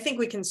 I think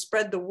we can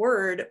spread the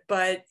word,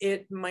 but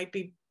it might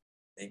be,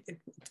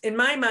 in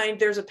my mind,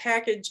 there's a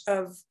package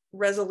of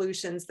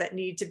resolutions that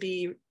need to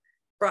be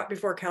brought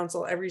before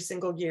council every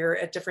single year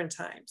at different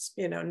times.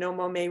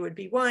 NOMO May would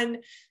be one,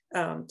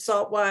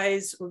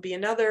 SaltWise would be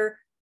another.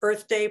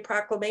 Earth Day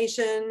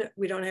proclamation,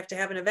 we don't have to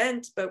have an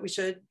event, but we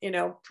should,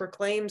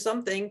 proclaim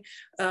something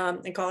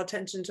and call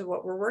attention to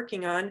what we're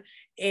working on.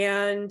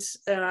 And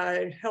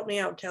help me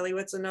out, Kelly,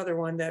 what's another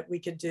one that we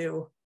could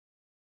do?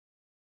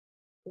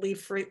 Leaf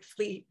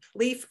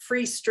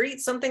free street,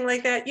 something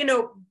like that.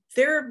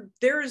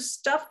 There's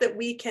stuff that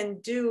we can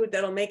do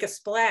that'll make a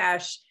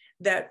splash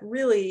that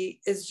really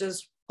is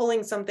just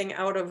pulling something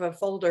out of a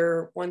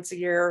folder once a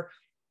year,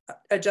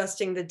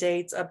 adjusting the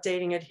dates,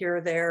 updating it here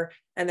or there,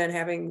 and then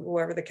having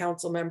whoever the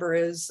council member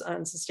is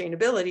on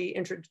sustainability,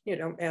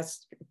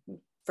 ask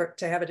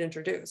to have it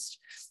introduced.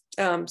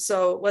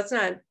 So let's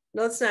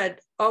not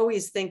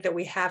always think that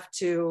we have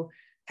to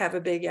have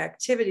a big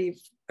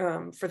activity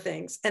for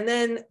things. And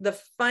then the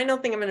final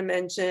thing I'm going to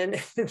mention,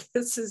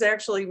 this is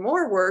actually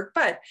more work,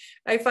 but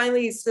I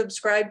finally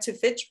subscribed to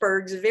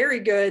Fitchburg's very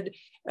good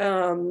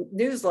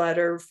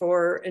newsletter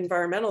for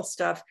environmental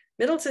stuff.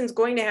 Middleton's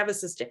going to have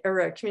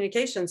a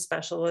communication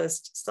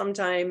specialist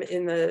sometime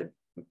in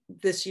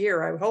this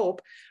year, I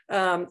hope.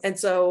 And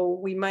so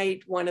we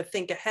might want to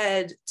think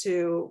ahead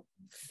to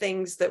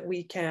things that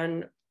we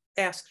can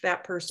ask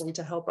that person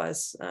to help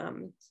us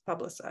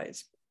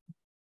publicize.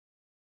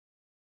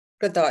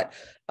 Good thought.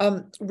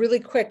 Really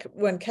quick,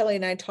 when Kelly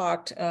and I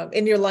talked,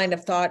 in your line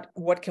of thought,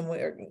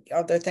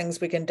 are there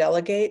things we can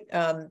delegate?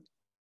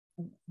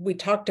 We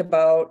talked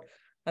about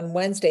on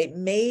Wednesday,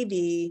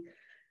 maybe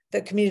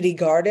the community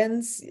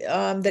gardens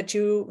that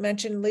you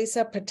mentioned,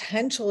 Lisa,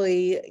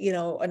 potentially,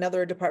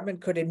 another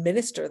department could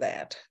administer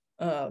that,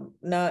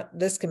 not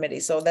this committee.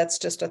 So that's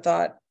just a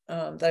thought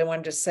that I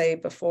wanted to say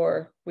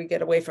before we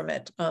get away from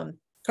it.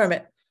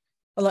 Kermit,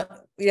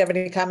 you have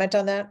any comment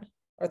on that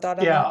or thought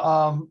on that?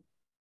 Yeah,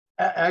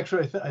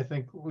 Actually, I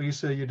think,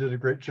 Lisa, you did a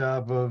great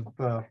job of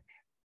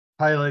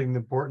highlighting the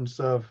importance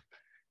of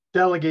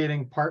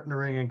delegating,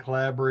 partnering, and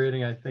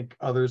collaborating. I think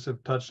others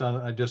have touched on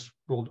it. I just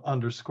will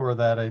underscore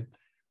that.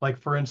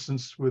 Like, for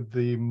instance, with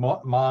the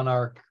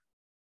Monarch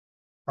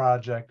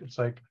project, it's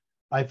like,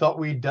 I thought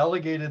we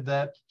delegated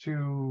that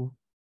to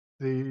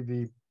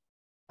the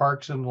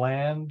Parks and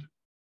Land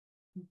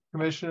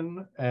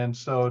Commission. And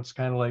so it's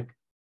kind of like,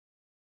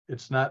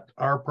 it's not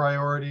our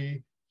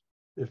priority.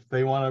 If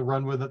they want to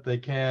run with it, they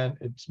can.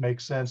 It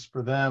makes sense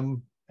for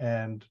them.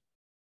 And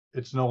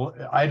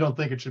I don't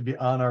think it should be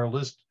on our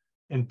list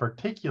in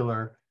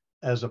particular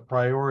as a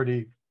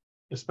priority,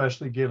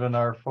 especially given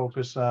our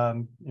focus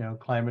on,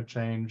 climate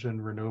change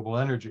and renewable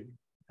energy.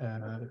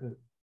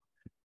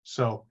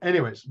 So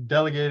anyways,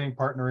 delegating,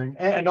 partnering,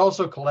 and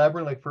also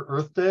collaborating. Like for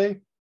Earth Day,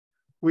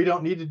 we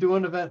don't need to do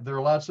an event. There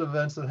are lots of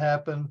events that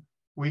happen.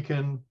 We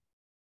can,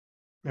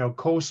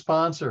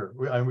 co-sponsor,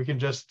 and we can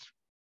just,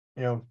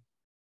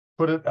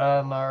 put it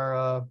on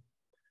our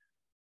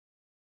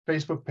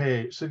Facebook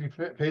page, city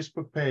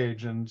Facebook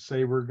page, and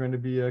say we're going to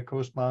be a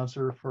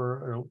co-sponsor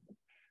or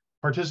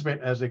participate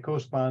as a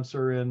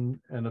co-sponsor in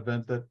an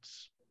event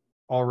that's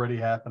already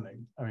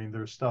happening. I mean,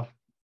 there's stuff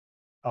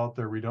out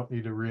there. We don't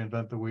need to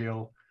reinvent the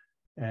wheel,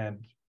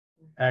 and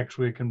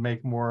actually can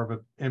make more of an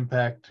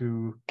impact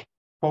to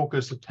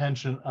focus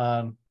attention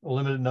on a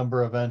limited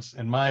number of events,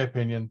 in my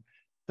opinion,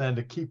 than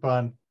to keep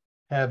on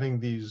having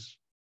these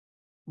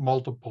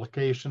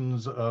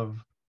multiplications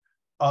of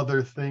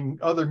other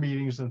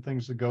meetings and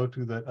things to go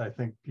to that I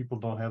think people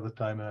don't have the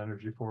time and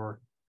energy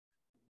for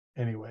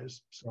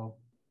anyways. So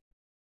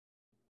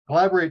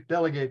collaborate,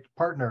 delegate,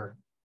 partner.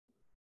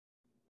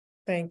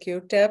 Thank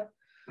you. Deb?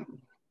 I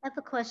have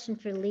a question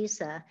for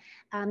Lisa.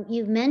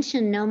 You've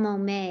mentioned No Mo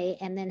May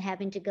and then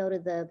having to go to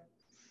the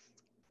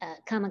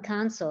Common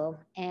Council,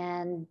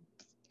 and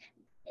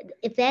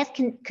if that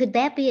could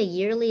that be a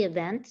yearly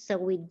event? So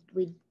we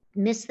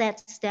miss that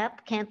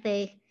step? Can't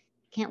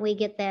we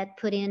get that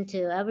put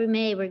into every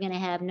May we're going to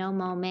have No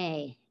Mo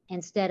May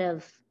instead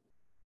of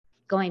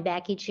going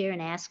back each year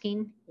and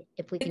asking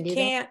if we can do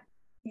that?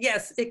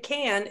 Yes, it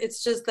can.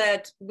 It's just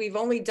that we've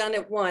only done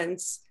it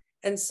once.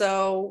 And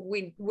so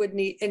we would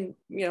need, and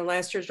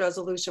last year's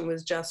resolution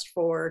was just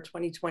for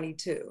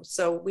 2022.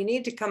 So we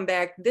need to come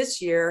back this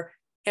year,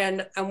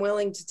 and I'm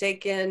willing to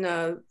take in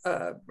a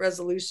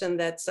resolution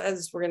that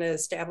says we're going to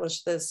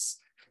establish this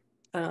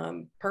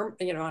on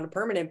a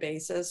permanent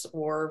basis,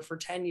 or for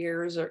 10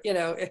 years, or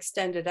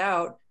extend it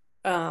out.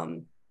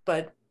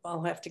 But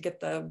I'll have to get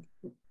the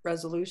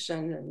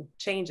resolution and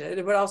change it.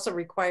 It would also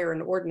require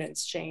an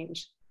ordinance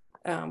change,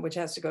 which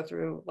has to go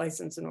through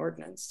License and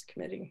Ordinance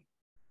Committee.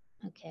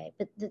 Okay,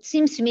 but it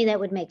seems to me that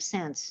would make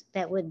sense.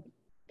 That would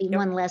be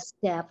one less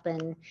step,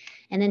 and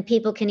then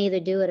people can either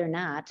do it or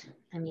not.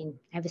 I mean,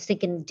 I was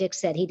thinking Dick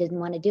said he didn't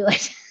want to do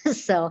it.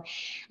 So,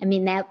 I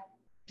mean,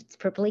 it's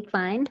perfectly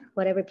fine,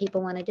 whatever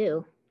people want to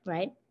do,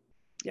 right?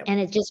 Yep.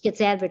 And it just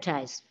gets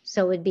advertised.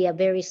 So it would be a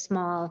very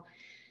small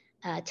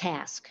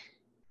task.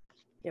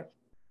 Yep.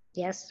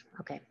 Yes,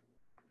 okay.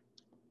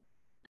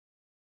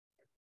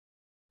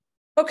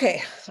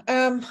 Okay,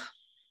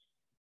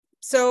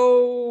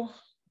 so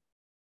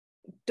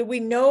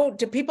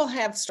do people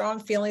have strong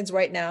feelings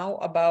right now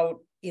about,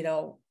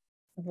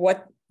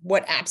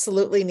 what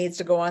absolutely needs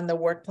to go on the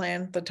work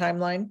plan, the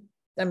timeline?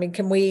 I mean,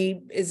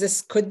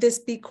 could this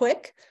be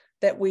quick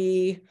that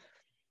we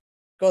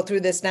go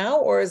through this now,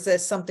 or is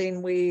this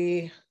something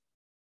we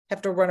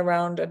have to run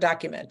around a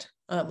document?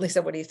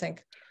 Lisa, what do you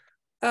think?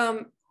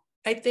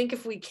 I think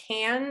if we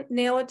can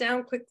nail it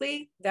down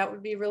quickly, that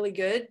would be really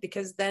good,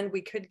 because then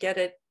we could get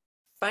it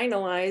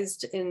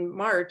finalized in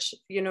March.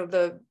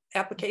 The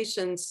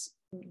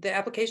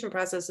application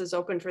process is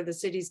open for the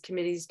city's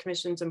committees,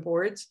 commissions, and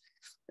boards.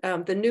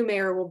 The new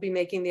mayor will be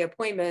making the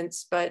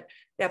appointments, but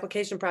the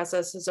application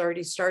process has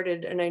already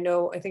started. And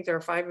I think there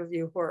are 5 of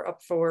you who are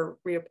up for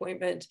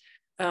reappointment.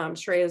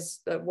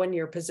 Shreya's the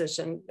 1-year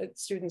position.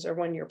 Students are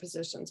 1-year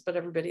positions, but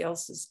everybody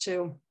else is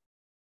 2.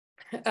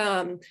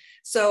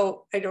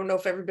 So I don't know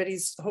if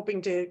everybody's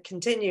hoping to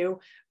continue,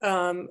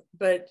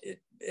 but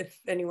if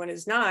anyone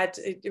is not,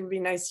 it would be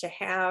nice to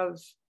have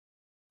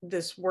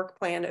this work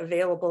plan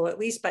available, at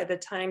least by the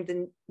time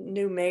the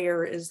new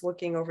mayor is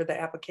looking over the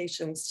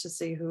applications to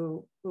see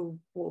who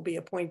will be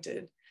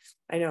appointed.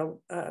 I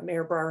know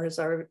Mayor Brar has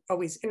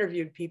always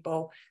interviewed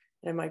people,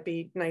 and it might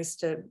be nice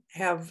to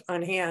have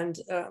on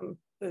hand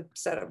a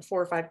set of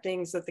 4 or 5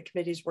 things that the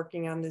committee's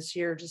working on this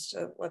year, just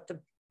to let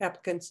the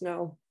applicants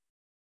know.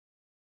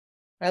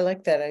 I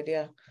like that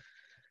idea.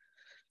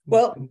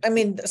 Well, I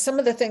mean, some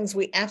of the things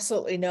we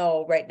absolutely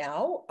know right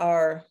now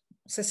are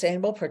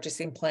sustainable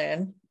purchasing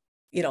plan.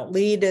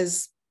 LEAD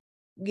is,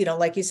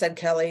 like you said,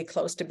 Kelly,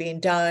 close to being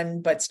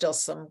done, but still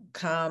some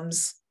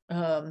comms,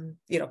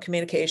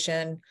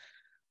 communication.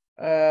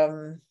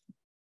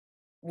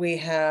 We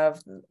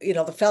have,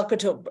 the Falco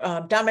tool.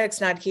 Dominic's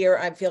not here.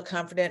 I feel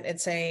confident in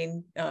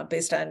saying,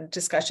 based on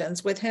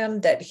discussions with him,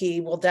 that he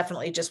will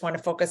definitely just want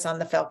to focus on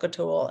the Falco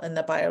tool and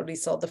the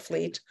biodiesel, the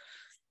fleet.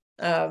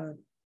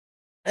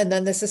 And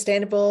then the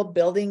sustainable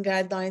building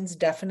guidelines,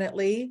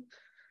 definitely,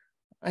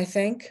 I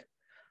think.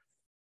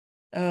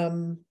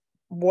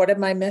 What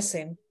am I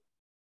missing?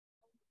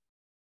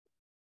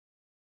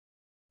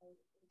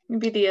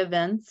 Maybe the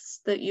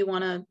events that you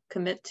want to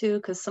commit to,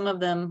 because some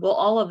of them, well,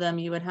 all of them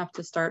you would have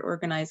to start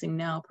organizing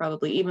now,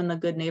 probably, even the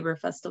Good Neighbor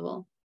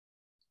Festival.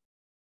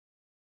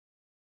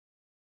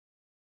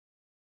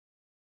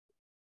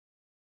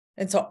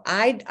 And so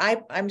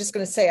I'm just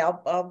going to say,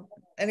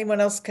 anyone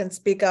else can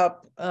speak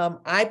up.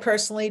 I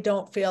personally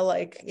don't feel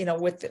like, you know,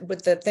 with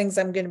the things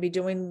I'm going to be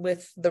doing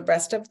with the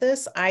rest of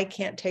this, I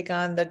can't take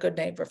on the Good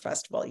Neighbor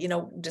Festival, you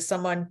know, just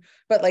someone,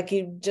 but like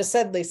you just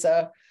said,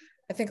 Lisa,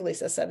 I think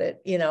Lisa said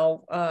it, you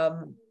know,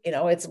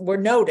 we're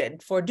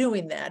noted for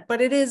doing that,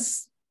 but it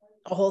is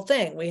a whole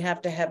thing. We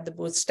have to have the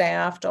booth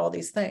staffed, all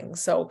these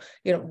things. So,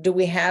 you know,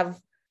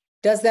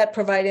 does that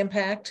provide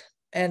impact?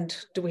 And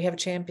do we have a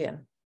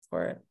champion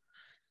for it?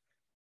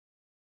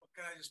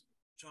 Can I just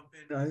jump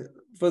in?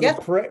 For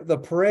the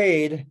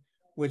parade,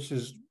 which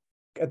is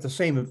at the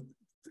same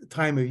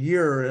time of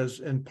year as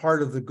and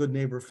part of the Good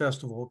Neighbor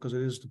Festival, because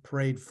it is the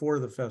parade for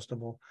the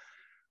festival.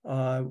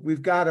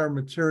 We've got our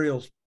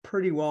materials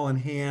pretty well in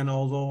hand,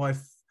 although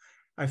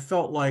I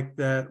felt like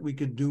that we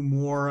could do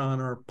more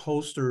on our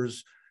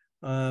posters.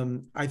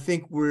 I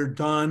think we're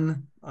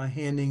done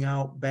handing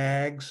out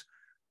bags.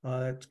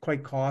 It's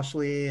quite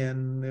costly,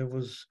 and it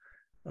was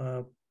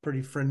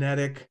pretty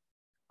frenetic.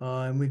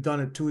 And we've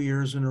done it 2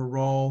 years in a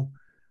row.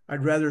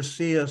 I'd rather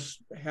see us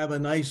have a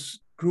nice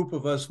group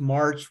of us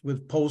march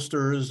with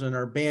posters and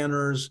our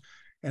banners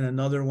and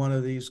another one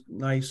of these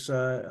nice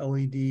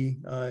LED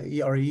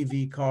or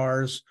EV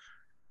cars.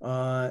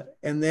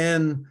 And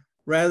then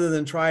rather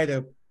than try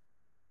to,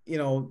 you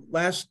know,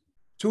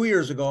 2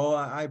 years ago,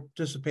 I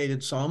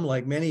participated some,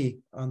 like many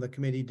on the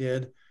committee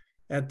did,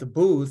 at the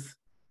booth,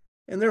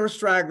 and there were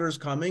stragglers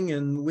coming,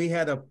 and we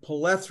had a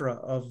plethora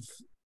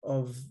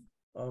of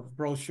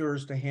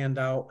brochures to hand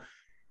out.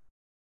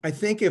 I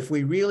think if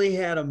we really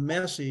had a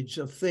message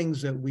of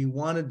things that we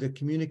wanted to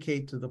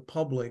communicate to the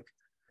public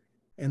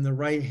and the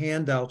right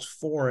handouts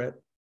for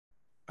it,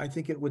 I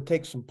think it would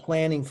take some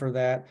planning for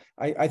that.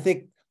 I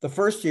think the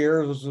first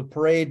year was the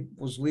parade,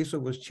 Lisa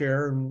was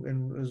chair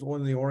and was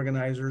one of the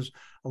organizers.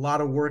 A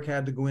lot of work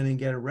had to go in and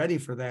get it ready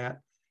for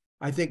that.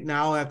 I think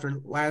now after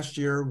last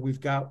year,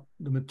 we've got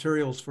the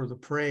materials for the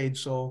parade.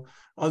 So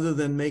other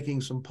than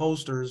making some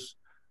posters,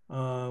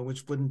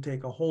 which wouldn't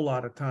take a whole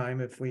lot of time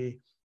if we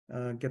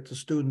get the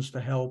students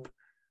to help.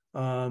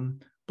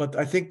 But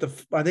I think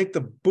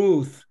the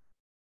booth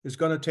is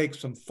going to take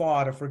some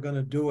thought if we're going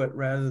to do it,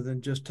 rather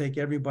than just take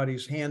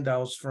everybody's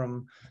handouts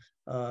from,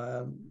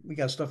 we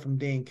got stuff from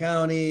Dane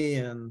County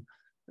and,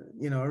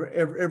 you know,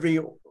 every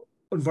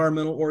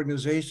environmental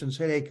organization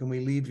said, hey, can we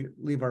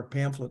leave our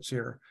pamphlets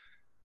here?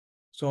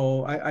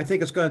 So I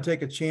think it's going to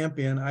take a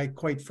champion. I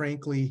quite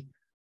frankly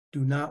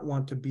do not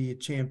want to be a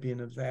champion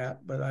of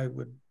that, but I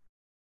would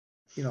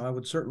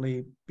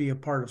certainly be a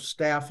part of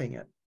staffing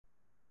it.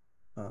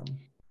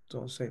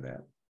 So I'll say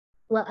that.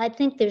 Well, I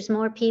think there's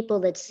more people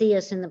that see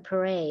us in the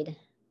parade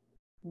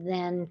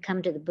than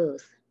come to the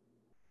booth.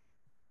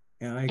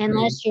 Yeah, I and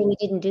agree. last year we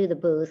didn't do the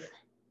booth,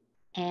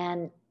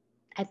 and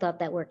I thought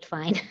that worked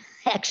fine,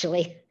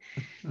 actually.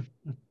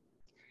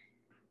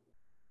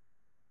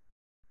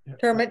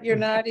 Kermit, you're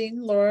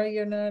nodding. Laura,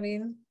 you're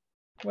nodding.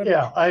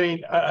 Yeah, I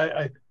mean,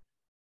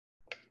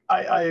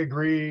 I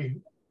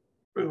agree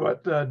with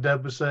what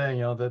Deb was saying,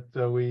 you know,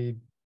 that we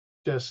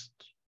just,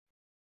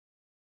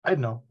 I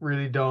don't know,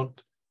 really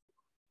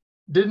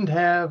didn't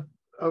have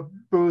a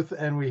booth,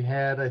 and we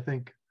had, I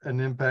think, an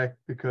impact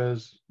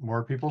because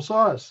more people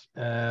saw us.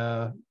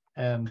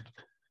 And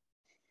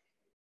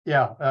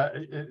yeah,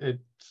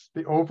 it's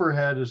the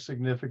overhead is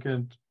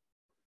significant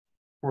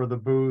for the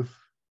booth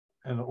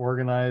and the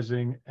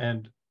organizing,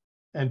 and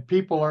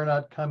people are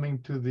not coming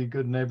to the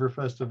Good Neighbor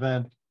Fest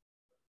event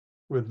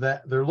with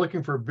that. They're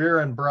looking for beer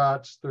and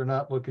brats. They're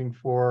not looking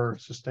for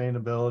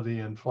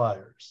sustainability and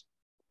flyers.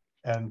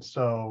 And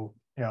so,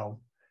 you know,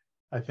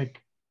 I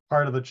think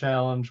part of the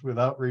challenge with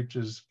outreach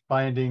is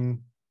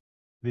finding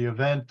the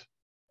event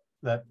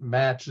that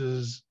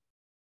matches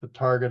the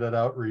targeted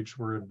outreach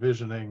we're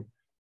envisioning.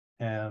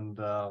 And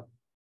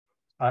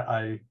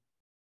I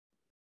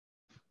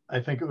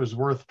think it was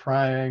worth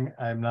trying.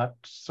 I'm not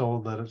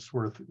sold that it's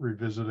worth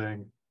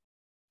revisiting.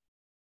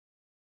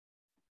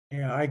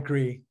 Yeah, I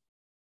agree.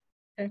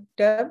 Okay.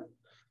 Deb?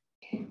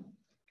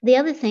 The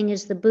other thing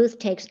is the booth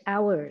takes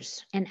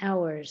hours and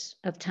hours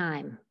of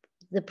time.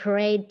 The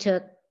parade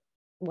took,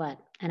 what,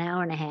 an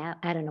hour and a half?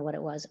 I don't know what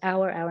it was,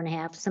 hour and a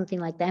half, something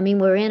like that. I mean,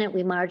 we're in it,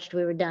 we marched,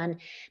 we were done.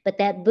 But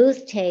that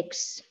booth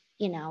takes,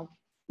 you know,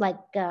 like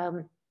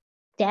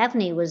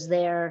Daphne was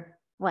there,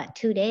 what,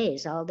 2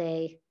 days, all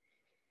day,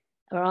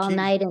 or all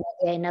night and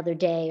another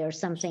day or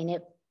something.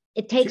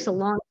 It takes a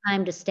long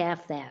time to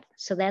staff that.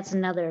 So that's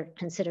another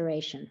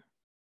consideration.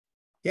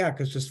 Yeah,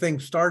 because this thing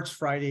starts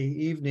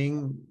Friday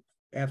evening,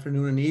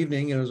 afternoon and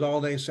evening, and it was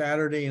all day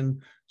Saturday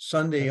and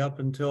Sunday up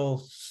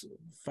until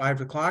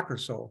 5 o'clock or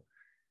so.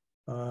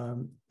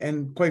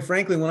 And quite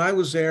frankly, when I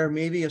was there,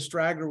 maybe a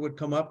straggler would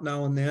come up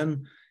now and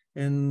then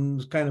and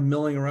was kind of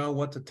milling around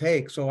what to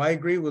take. So I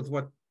agree with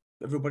what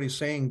everybody's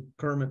saying,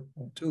 Kermit,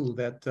 too,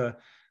 that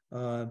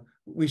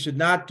we should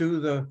not do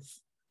the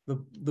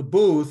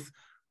booth,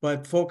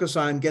 but focus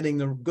on getting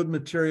the good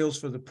materials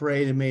for the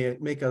parade and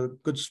make a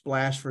good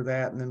splash for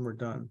that, and then we're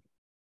done.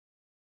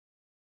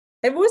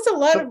 It was a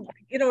lot of,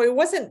 it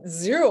wasn't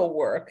zero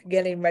work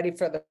getting ready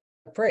for the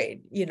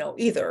parade,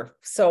 either.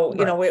 So,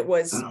 it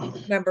was,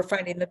 remember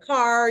finding the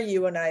car,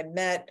 you and I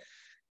met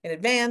in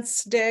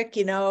advance, Dick,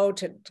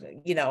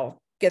 to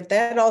get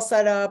that all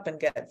set up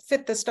and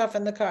fit the stuff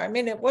in the car. I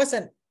mean, it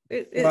wasn't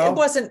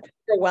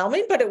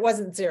overwhelming, but it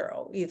wasn't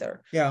zero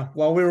either. Yeah,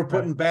 well, we were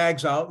putting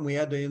bags out and we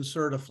had to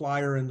insert a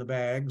flyer in the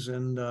bags,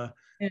 and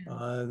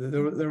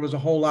there was a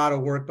whole lot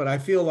of work, but I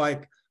feel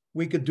like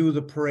we could do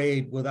the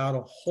parade without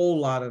a whole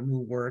lot of new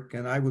work,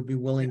 and I would be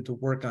willing to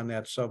work on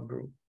that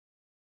subgroup.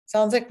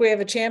 Sounds like we have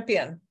a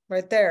champion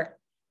right there.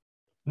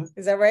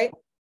 Is that right?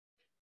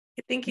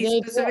 I think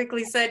he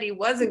specifically said he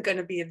wasn't going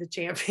to be the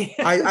champion.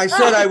 I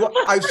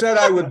said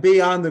I would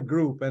be on the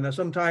group, and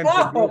sometimes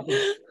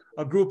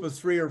a group of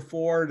 3 or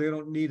 4, they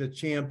don't need a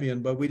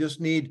champion, but we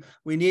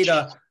need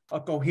a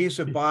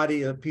cohesive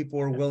body of people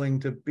who are willing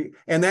to be,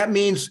 and that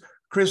means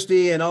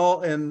Christy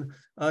and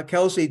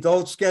Kelsey,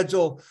 don't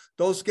schedule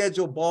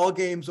ball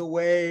games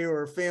away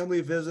or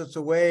family visits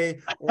away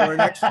or an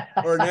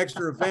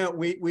extra event.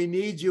 We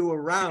need you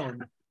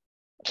around.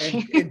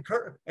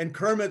 And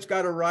Kermit's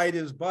got to ride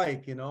his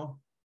bike,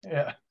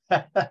 Yeah.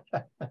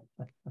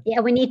 Yeah,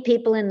 we need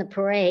people in the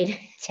parade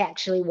to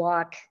actually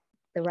walk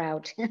the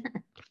route.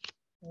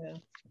 Yeah.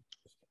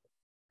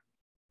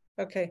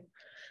 Okay.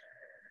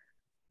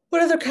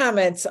 What other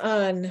comments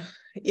on,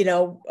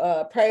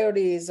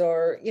 priorities,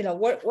 or,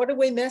 what are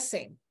we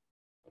missing?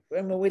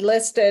 I mean, we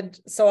listed,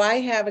 so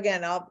I have,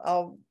 again,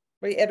 I'll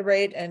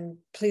reiterate, and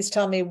please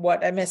tell me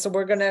what I missed. So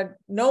we're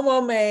no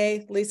mow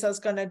May, Lisa's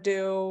gonna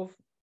do,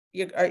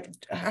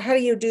 how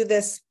do you do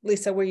this,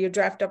 Lisa, where you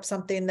draft up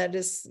something that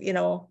is,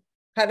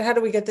 how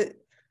do we get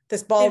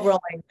this ball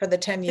rolling for the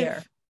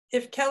 10-year?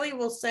 If Kelly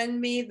will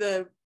send me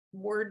the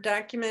Word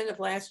document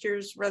of last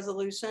year's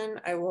resolution,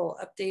 I will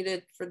update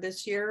it for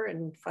this year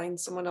and find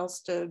someone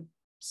else to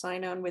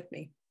sign on with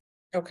me.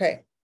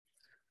 Okay.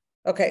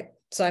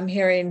 So I'm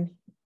hearing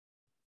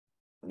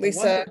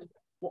Lisa.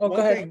 Go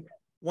ahead.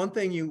 One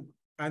thing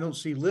I don't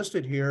see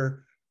listed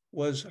here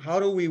was,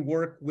 how do we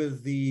work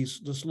with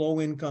this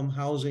low income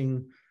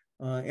housing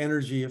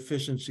energy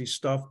efficiency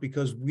stuff?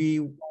 Because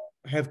we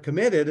have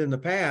committed in the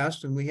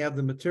past, and we have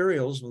the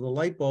materials with the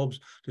light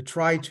bulbs to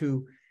try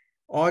to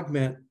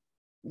augment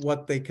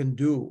what they can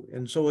do.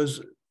 And so as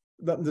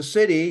the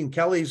city and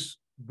Kelly's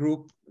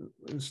group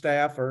and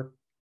staff are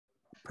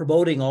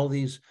promoting all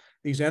these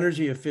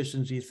energy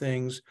efficiency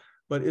things,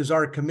 but is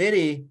our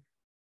committee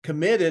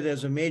committed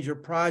as a major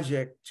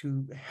project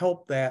to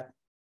help that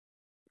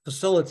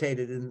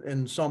facilitated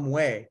in some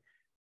way?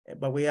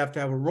 But we have to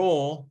have a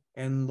role,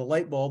 and the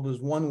light bulb is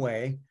one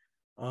way.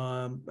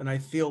 And I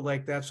feel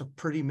like that's a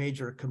pretty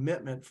major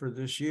commitment for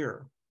this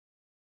year.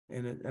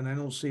 And I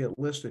don't see it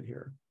listed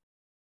here.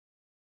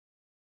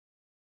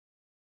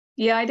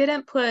 Yeah, I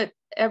didn't put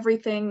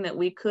everything that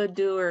we could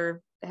do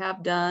or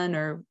have done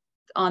or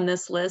on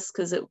this list,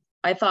 because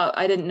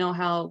I didn't know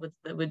how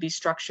it would be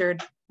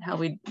structured, how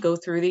we'd go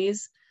through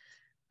these.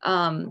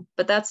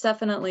 But that's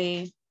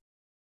definitely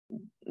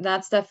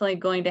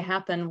going to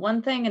happen.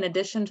 One thing, in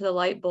addition to the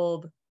light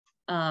bulb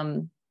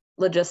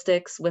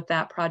logistics with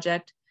that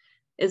project,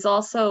 is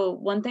also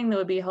one thing that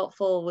would be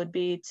helpful would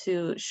be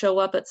to show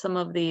up at some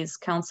of these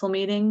council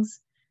meetings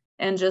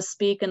and just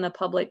speak in the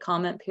public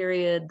comment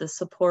period the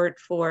support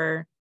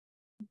for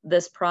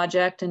this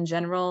project in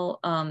general,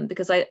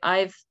 because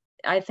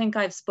I think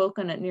I've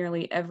spoken at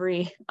nearly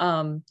every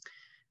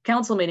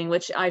council meeting,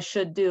 which I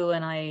should do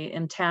and I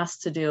am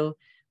tasked to do.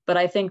 But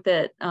I think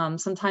that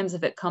sometimes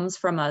if it comes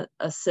from a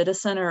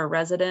citizen or a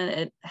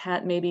resident,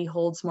 it maybe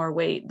holds more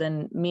weight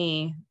than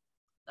me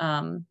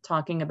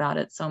talking about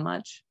it so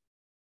much.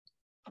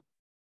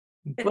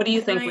 What do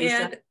you think,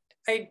 Lisa?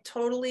 I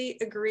totally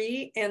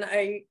agree. And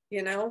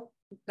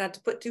not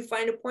to put too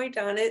fine a point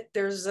on it,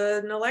 there's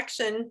an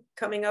election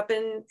coming up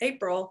in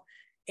April.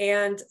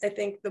 And I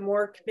think the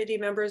more committee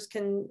members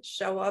can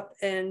show up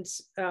and,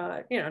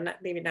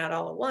 maybe not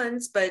all at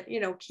once, but,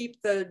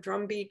 keep the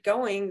drumbeat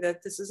going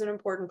that this is an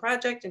important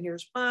project and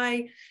here's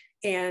why.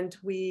 And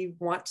we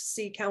want to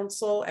see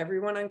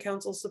everyone on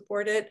council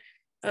support it.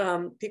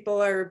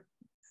 People are,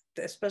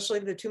 especially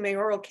the 2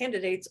 mayoral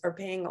candidates, are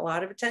paying a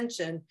lot of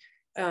attention.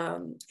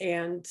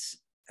 And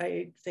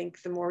I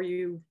think the more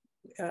you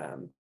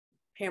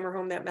hammer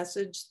home that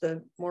message,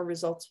 the more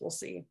results we'll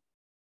see.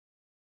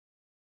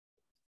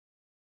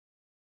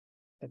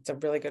 That's a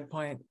really good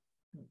point.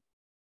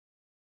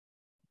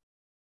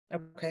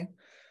 Okay.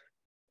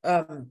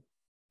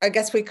 I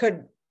guess we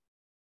could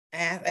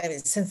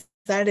add, since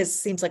that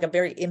seems like a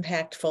very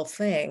impactful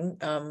thing,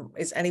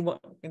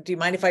 do you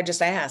mind if I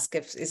just ask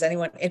is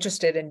anyone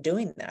interested in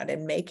doing that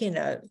and making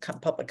a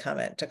public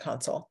comment to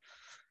council?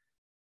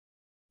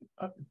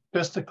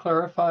 Just to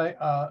clarify,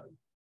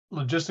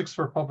 logistics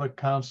for public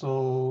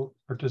council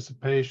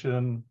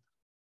participation.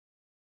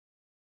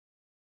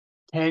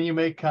 Can you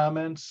make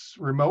comments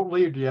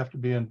remotely, or do you have to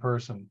be in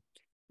person?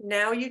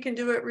 Now you can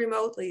do it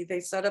remotely. They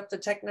set up the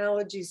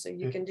technology so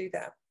you can do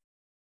that.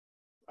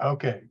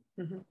 Okay.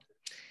 Mhm.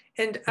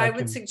 And I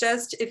would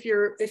suggest if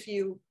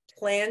you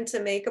plan to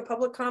make a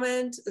public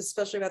comment,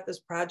 especially about this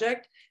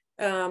project,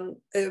 it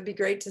would be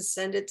great to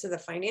send it to the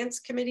finance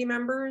committee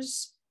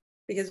members,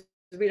 because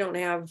we don't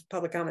have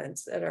public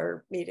comments at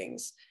our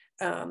meetings.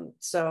 And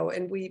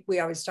we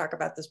always talk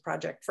about this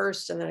project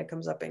first, and then it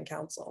comes up in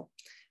council.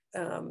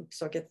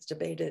 So it gets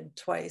debated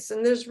twice.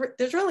 And there's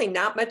really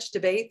not much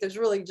debate. There's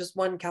really just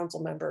one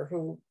council member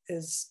who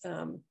is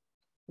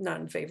not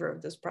in favor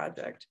of this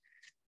project.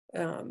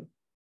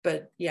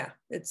 But yeah,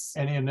 it's.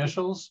 Any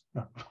initials?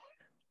 No.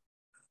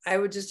 I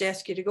would just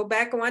ask you to go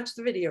back and watch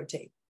the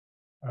videotape.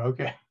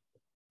 Okay.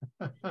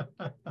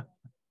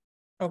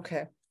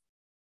 Okay.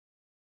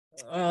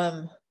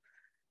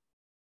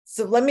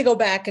 So let me go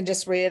back and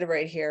just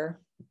reiterate here.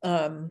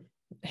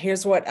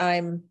 Here's what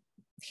I'm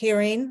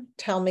hearing.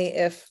 Tell me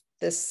if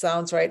this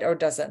sounds right or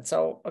doesn't.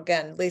 So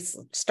again,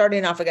 Lisa,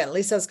 starting off again,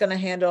 Lisa's going to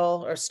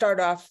handle or start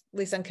off,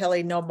 Lisa and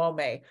Kelly, no mow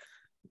May.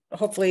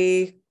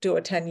 Hopefully do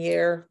a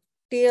 10-year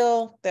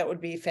deal. That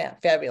would be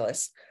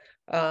fabulous.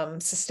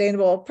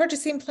 Sustainable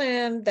purchasing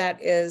plan.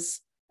 That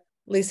is,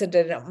 Lisa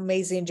did an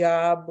amazing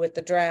job with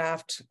the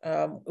draft,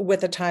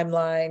 with the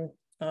timeline,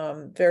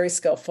 very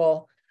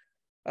skillful.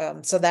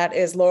 So that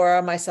is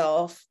Laura,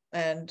 myself,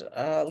 and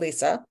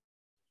Lisa.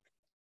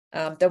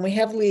 Then we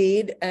have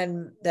lead,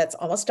 and that's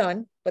almost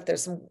done, but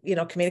there's some,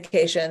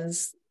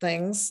 communications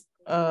things.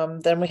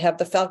 Then we have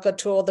the Falco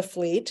tool, the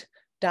fleet.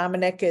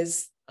 Dominic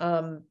is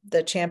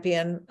the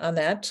champion on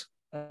that.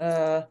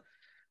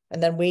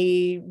 And then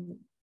we,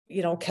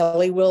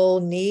 Kelly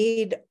will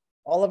need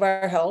all of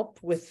our help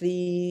with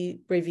the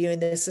reviewing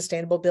the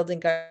sustainable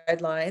building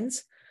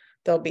guidelines.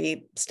 There'll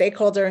be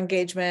stakeholder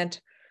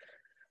engagement,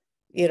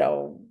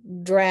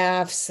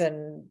 drafts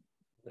and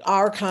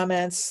our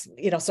comments,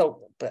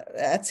 so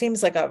that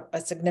seems like a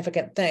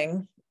significant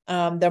thing.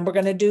 Then we're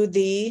going to do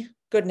the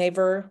Good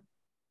Neighbor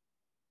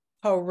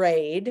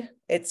Parade.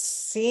 It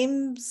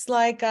seems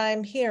like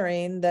I'm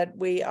hearing that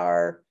we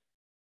are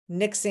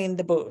nixing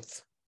the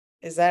booth.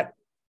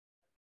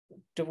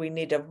 Do we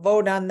need to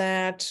vote on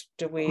that?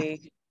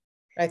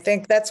 I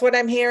think that's what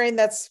I'm hearing.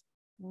 That's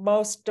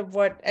most of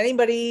what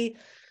anybody,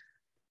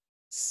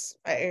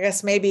 I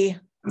guess maybe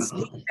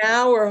speak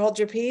now or hold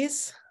your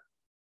peace.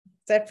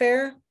 Is that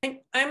fair?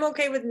 I'm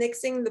okay with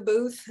nixing the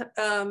booth.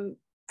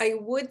 I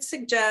would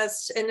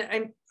suggest, and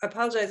I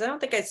apologize, I don't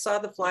think I saw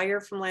the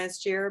flyer from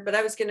last year, but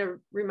I was going to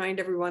remind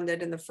everyone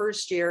that in the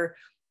first year,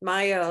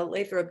 Maya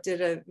Lathrop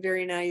did a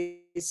very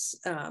nice,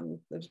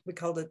 we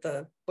called it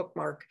the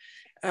bookmark.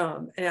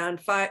 And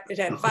it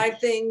had 5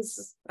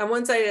 things. On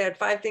one side, it had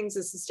 5 things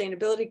the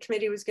sustainability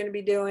committee was going to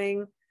be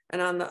doing.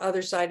 And on the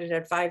other side, it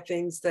had 5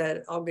 things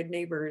that all good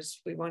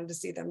neighbors, we wanted to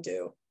see them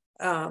do.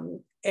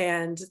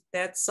 And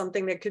that's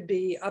something that could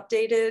be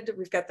updated.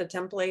 We've got the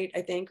template,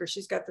 I think, or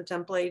she's got the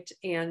template,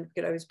 and we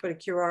could always put a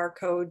QR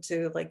code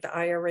to like the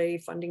IRA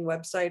funding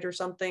website or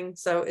something.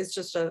 So it's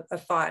just a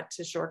thought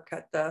to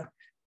shortcut the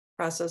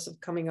process of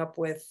coming up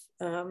with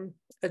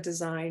a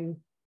design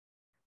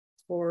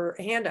for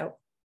a handout.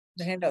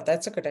 The handout,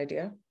 that's a good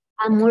idea.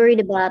 I'm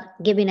worried about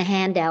giving a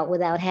handout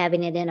without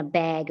having it in a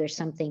bag or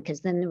something,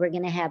 because then we're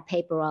going to have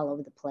paper all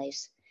over the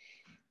place.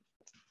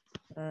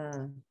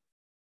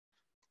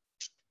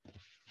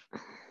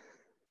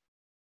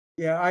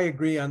 Yeah, I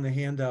agree on the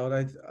handout.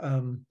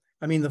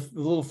 I mean, the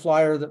little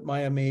flyer that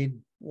Maya made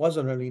was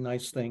a really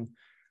nice thing.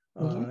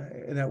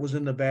 And that was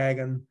in the bag.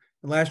 And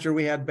last year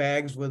we had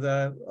bags with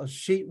a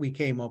sheet we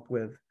came up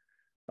with.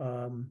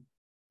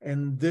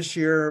 And this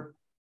year,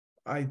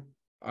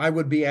 I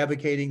would be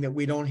advocating that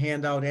we don't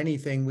hand out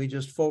anything. We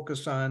just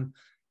focus on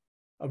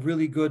a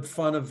really good,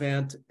 fun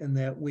event, and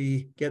that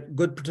we get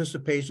good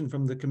participation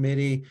from the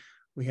committee.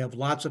 We have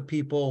lots of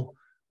people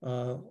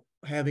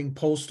having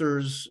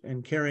posters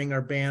and carrying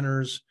our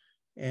banners,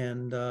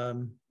 and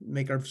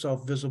make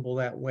ourselves visible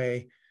that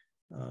way.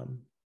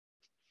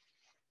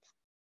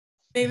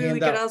 Maybe we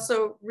could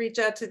also reach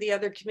out to the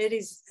other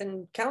committees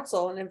and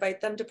council and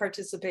invite them to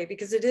participate,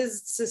 because it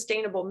is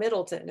Sustainable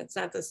Middleton. It's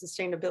not the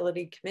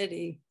Sustainability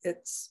Committee.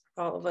 It's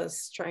all of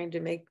us trying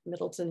to make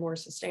Middleton more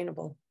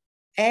sustainable.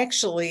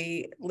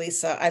 Actually,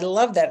 Lisa, I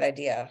love that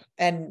idea.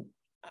 And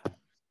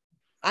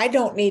I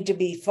don't need to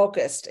be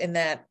focused in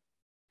that,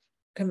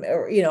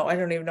 or, I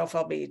don't even know if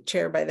I'll be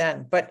chair by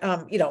then, but,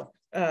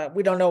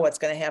 we don't know what's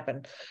going to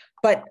happen.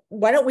 But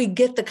why don't we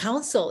get the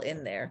council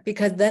in there?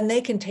 Because then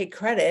they can take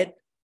credit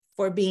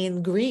for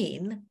being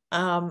green.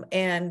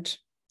 And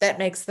that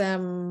makes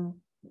them,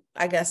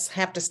 I guess,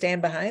 have to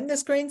stand behind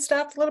this green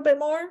stuff a little bit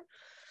more.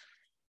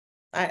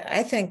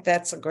 I think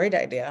that's a great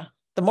idea.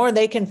 The more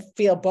they can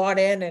feel bought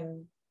in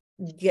and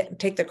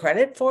take the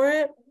credit for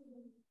it,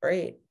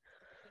 great.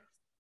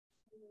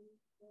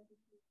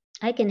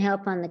 I can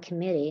help on the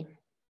committee.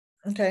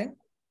 Okay.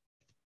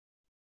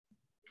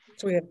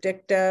 So we have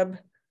Dick, Deb.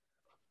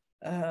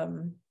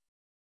 Trying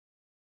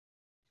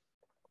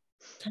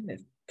to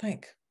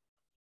think.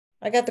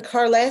 I got the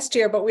car last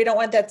year, but we don't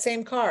want that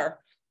same car.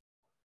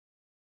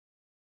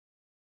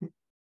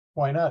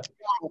 Why not?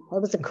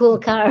 That was a cool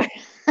car.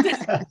 They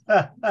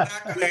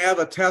have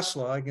a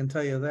Tesla, I can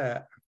tell you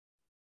that.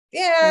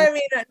 Yeah, I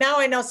mean, now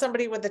I know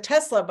somebody with a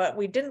Tesla, but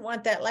we didn't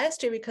want that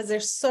last year because they're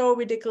so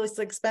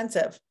ridiculously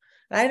expensive.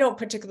 I don't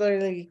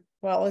particularly,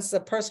 well, this is a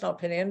personal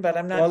opinion, but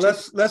I'm not. Well,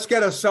 let's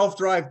get a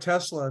self-drive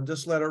Tesla and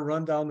just let it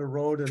run down the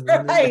road and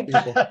run Right.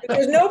 into people.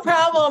 There's no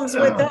problems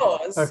with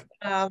those.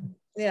 Okay.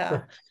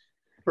 Yeah.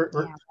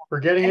 We're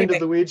getting Anyway. into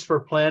the weeds for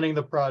planning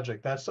the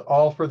project. That's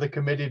all for the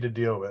committee to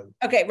deal with.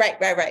 Okay, right.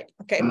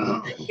 Okay.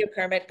 Thank you,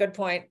 Kermit. Good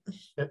point.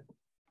 Yep.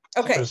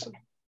 Okay.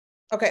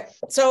 Okay.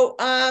 So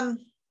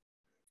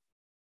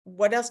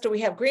what else do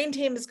we have? Green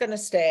team is going to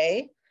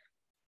stay.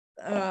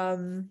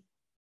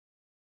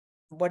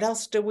 What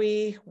else do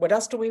we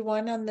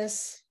want on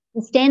this?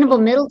 Sustainable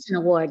Middleton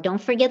Award.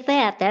 Don't forget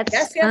that. That's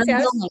Yes.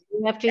 ongoing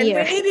year after And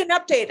year. we need an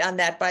update on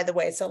that, by the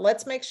way. So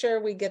let's make sure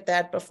we get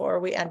that before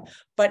we end.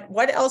 But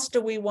what else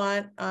do we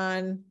want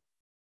on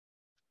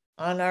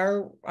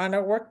our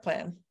work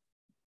plan?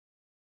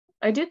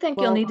 I do think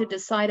Well, you'll need to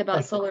decide about I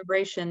think-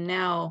 celebration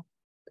now,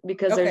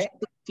 because Okay. there's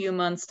a few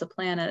months to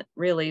plan it,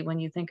 really, when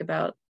you think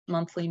about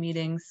monthly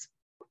meetings.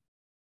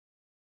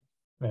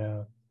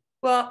 Yeah.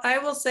 Well, I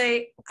will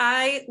say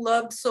I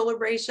loved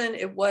Celebration.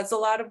 It was a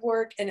lot of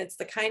work, and it's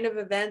the kind of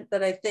event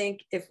that I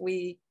think if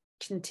we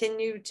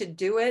continue to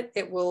do it,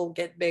 it will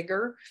get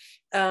bigger.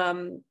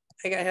 I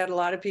had a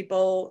lot of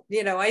people,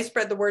 I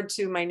spread the word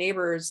to my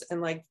neighbors, and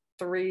like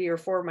 3 or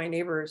 4 of my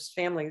neighbors'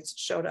 families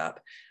showed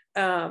up.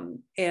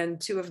 And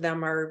 2 of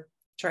them are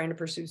trying to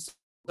pursue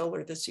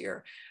solar this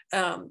year.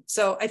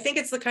 So I think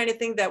it's the kind of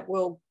thing that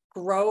will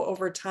grow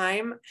over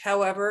time.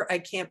 However, I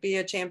can't be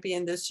a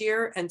champion this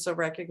year. And so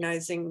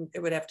recognizing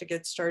it would have to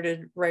get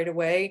started right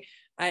away,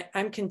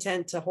 I'm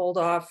content to hold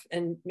off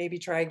and maybe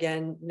try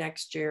again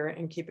next year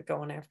and keep it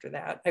going after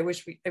that. I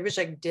wish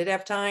I did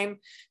have time,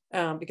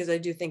 because I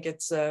do think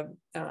it's a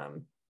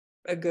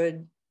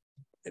good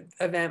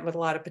event with a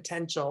lot of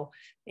potential.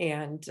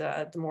 And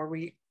the more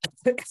we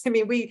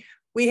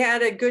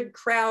had a good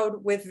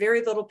crowd with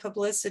very little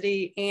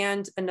publicity,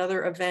 and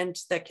another event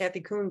that Kathy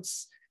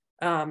Kuntz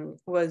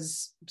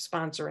was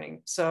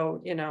sponsoring.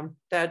 So,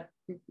 that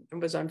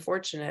was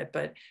unfortunate,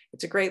 but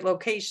it's a great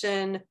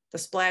location. The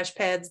splash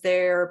pad's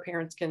there,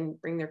 parents can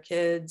bring their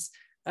kids.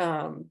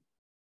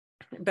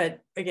 But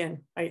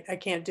again, I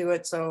can't do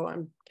it, so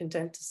I'm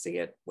content to see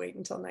it wait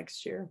until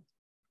next year.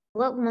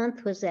 What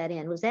month was that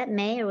in? Was that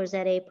May or was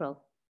that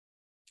April?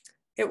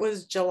 It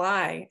was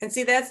July. And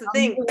see, that's the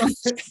thing.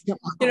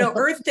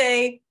 Earth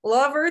Day,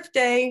 love Earth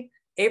Day.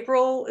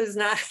 April is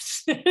not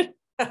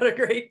not a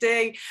great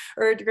day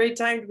or a great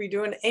time to be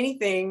doing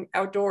anything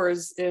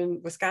outdoors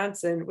in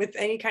Wisconsin with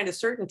any kind of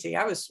certainty.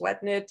 I was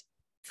sweating it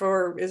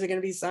for, is it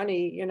going to be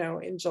sunny,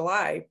 in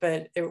July,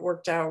 but it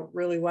worked out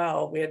really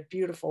well. We had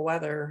beautiful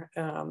weather,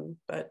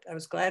 but I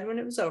was glad when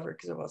it was over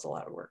because it was a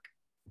lot of work.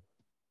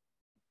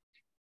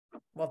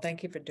 Well,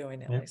 thank you for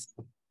doing it, Yeah.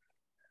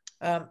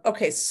 Lisa.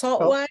 Okay,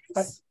 salt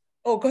wise.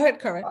 Oh, go ahead,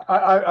 Kermit.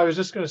 I was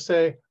just going to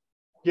say,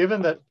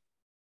 given that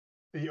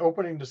the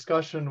opening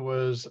discussion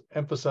was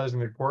emphasizing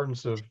the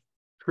importance of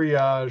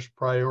triage,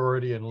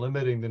 priority, and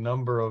limiting the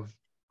number of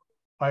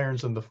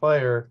irons in the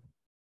fire,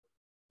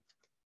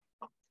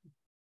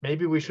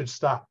 maybe we should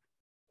stop.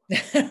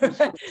 That's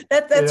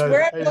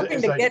where I'm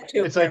hoping to get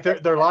to. It's like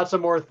there are lots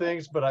of more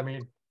things, but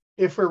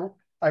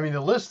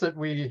the list that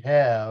we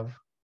have: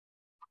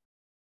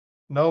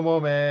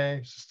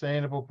 NOMOME,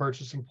 Sustainable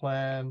Purchasing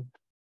Plan,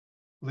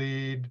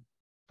 LEAD,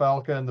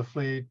 FALCA and the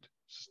Fleet,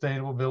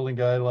 Sustainable Building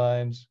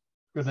Guidelines,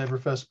 Good Neighbor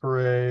Fest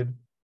Parade,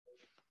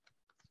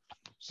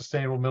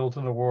 Sustainable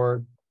Middleton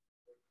Award.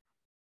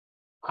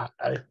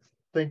 I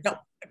think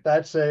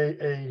that's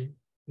a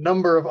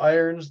number of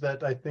irons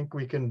that I think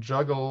we can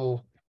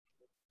juggle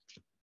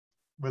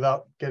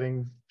without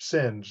getting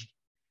singed.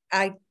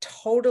 I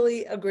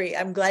totally agree.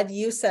 I'm glad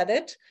you said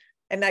it.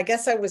 And I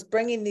guess I was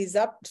bringing these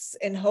up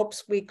in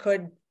hopes we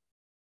could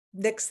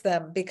nix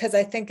them, because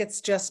I think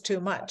it's just too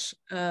much.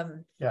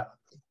 Yeah.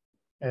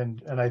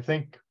 And I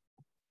think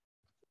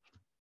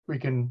we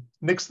can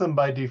nix them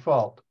by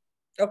default.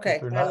 Okay.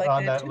 If they're I not like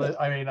on that that too. list.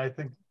 I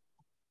think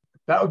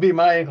that would be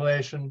my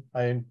inclination.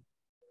 I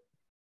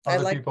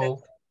Other like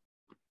people,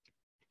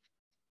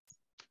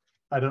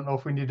 I don't know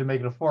if we need to make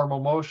it a formal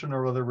motion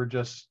or whether we're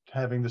just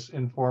having this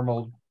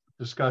informal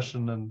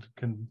discussion and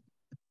can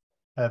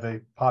have a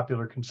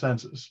popular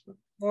consensus.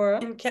 Laura?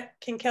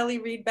 Can Kelly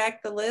read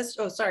back the list?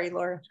 Oh, sorry,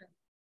 Laura.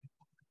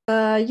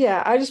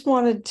 Yeah, I just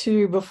wanted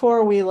to,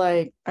 before we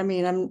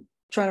I'm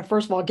trying to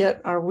first of all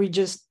are we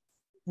just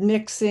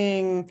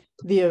nixing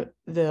the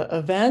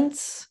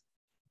events,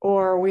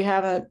 or we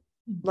haven't,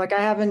 I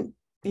haven't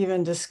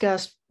even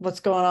discussed what's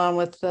going on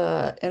with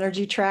the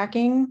energy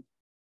tracking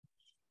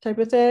type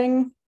of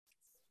thing.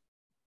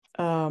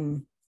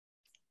 So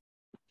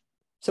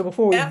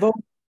before we vote,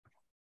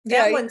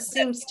 That one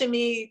seems to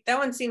me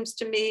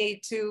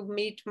to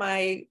meet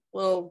my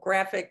little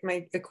graphic,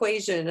 my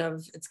equation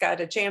of it's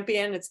got a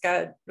champion, it's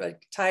got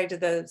like tied to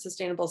the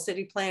sustainable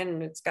city plan,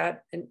 and it's got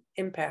an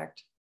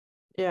impact.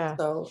 Yeah.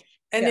 So,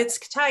 and it's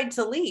tied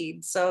to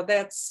lead. So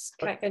that's,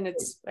 and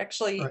it's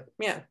actually, Right.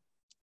 yeah.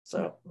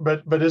 So,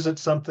 but is it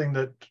something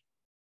that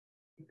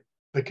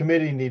the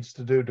committee needs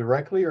to do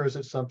directly, or is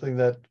it something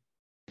that,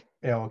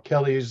 you know,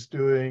 Kelly's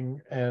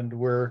doing and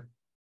we're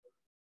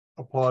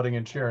applauding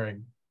and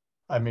cheering?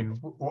 I mean,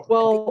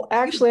 Well,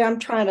 actually, I'm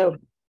trying to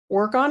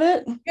work on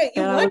it. Yeah, you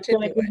and I want was to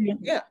gonna do give it. you-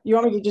 Yeah. You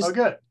want me to oh, just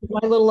good. give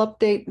my little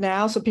update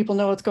now so people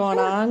know what's going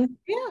on?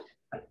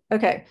 Yeah.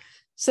 Okay.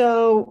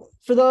 So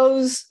for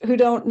those who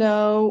don't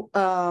know,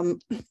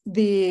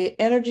 the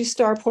Energy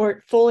Star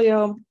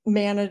Portfolio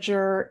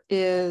Manager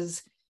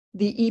is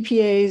the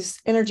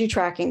EPA's energy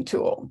tracking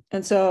tool.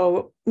 And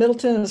so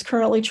Middleton is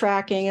currently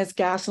tracking its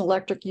gas and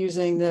electric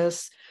using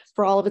this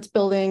for all of its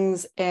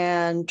buildings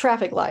and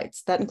traffic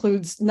lights. That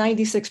includes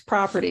 96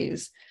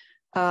 properties.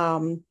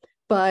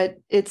 But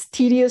it's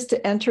tedious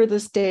to enter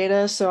this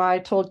data. So I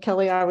told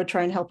Kelly I would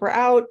try and help her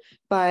out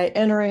by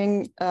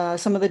entering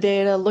some of the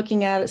data,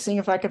 looking at it, seeing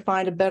if I could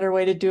find a better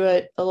way to do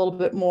it a little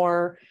bit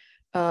more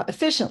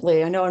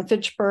efficiently. I know in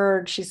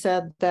Fitchburg, she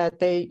said that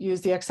they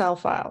use the Excel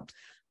file.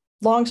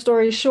 Long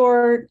story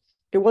short,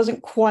 it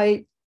wasn't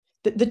quite,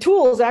 the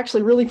tool is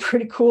actually really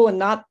pretty cool and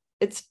not,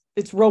 it's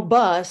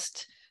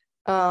robust.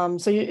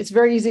 It's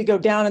very easy to go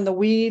down in the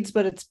weeds,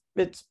 but it's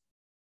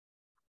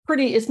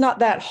not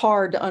that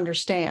hard to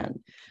understand.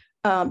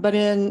 But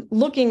in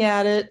looking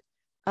at it,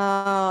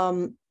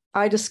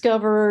 I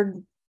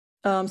discovered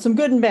some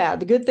good and bad.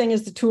 The good thing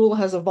is the tool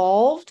has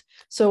evolved.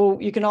 So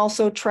you can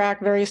also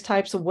track various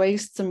types of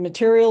wastes and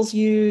materials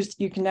used.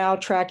 You can now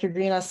track your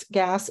greenhouse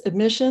gas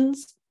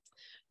emissions,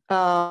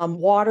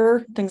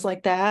 water, things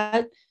like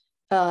that.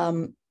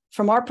 From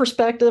our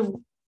perspective,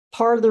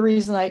 part of the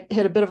reason I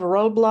hit a bit of a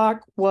roadblock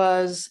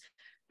was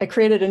I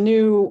created a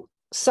new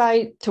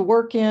site to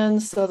work in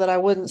so that I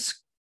wouldn't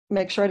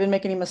make sure I didn't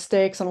make any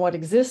mistakes on what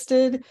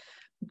existed,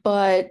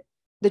 but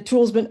the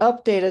tool's been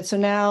updated. So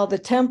now the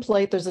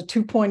template, there's a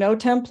 2.0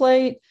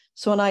 template.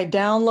 So when I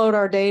download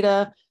our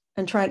data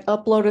and try and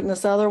upload it in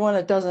this other one,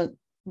 it doesn't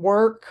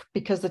work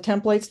because the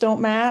templates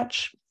don't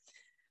match.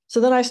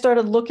 So then I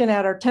started looking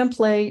at our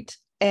template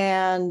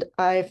and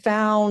I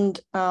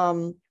found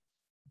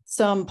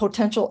some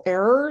potential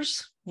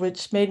errors,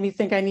 which made me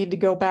think I need to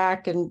go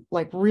back and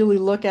like really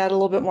look at it a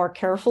little bit more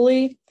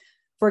carefully.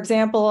 For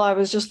example, I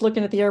was just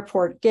looking at the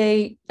airport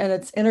gate and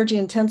its energy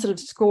intensive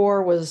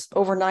score was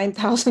over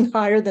 9,000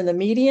 higher than the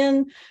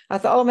median. I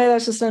thought, oh, maybe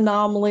that's just an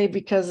anomaly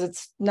because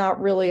it's not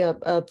really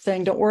a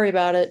thing. Don't worry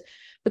about it.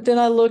 But then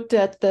I looked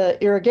at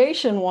the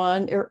irrigation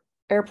one,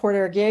 airport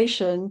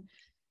irrigation,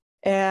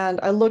 and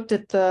I looked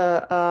at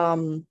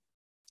the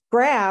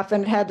graph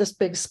and it had this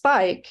big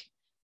spike.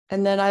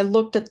 And then I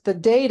looked at the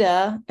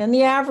data and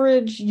the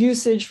average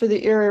usage for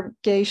the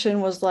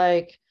irrigation was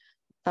like,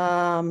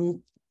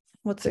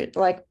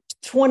 like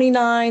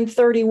 29,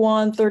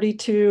 31,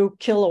 32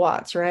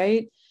 kilowatts,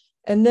 right?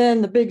 And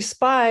then the big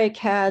spike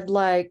had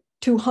like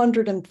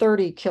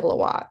 230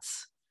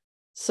 kilowatts.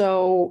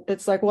 So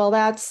it's like, well,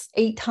 that's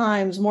 8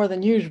 times more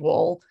than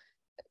usual.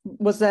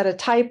 Was that a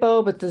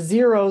typo? But the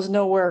zero's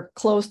nowhere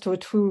close to a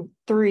 2,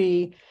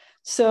 3.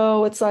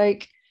 So it's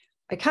like,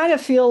 I kind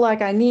of feel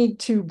like I need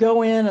to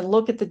go in and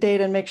look at the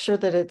data and make sure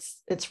that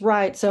it's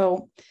right.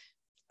 So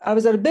I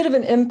was at a bit of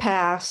an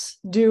impasse.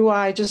 Do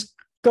I just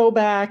go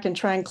back and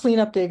try and clean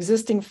up the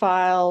existing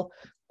file,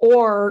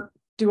 or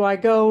do I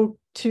go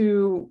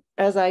to,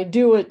 as I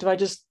do it, do I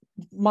just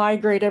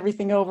migrate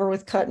everything over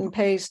with cut and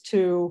paste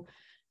to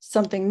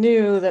something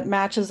new that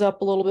matches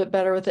up a little bit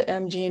better with the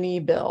MG&E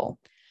bill?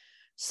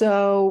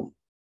 So,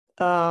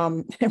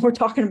 and we're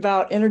talking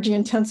about energy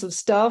intensive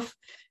stuff.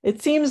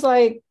 It seems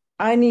like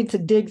I need to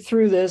dig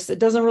through this. It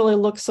doesn't really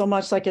look so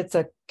much like it's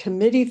a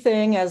committee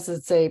thing as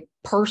it's a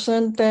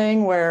person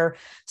thing where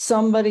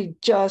somebody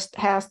just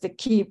has to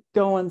keep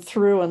going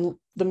through and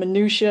the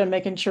minutia and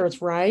making sure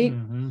it's right,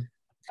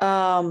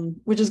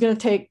 which is going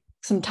to take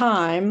some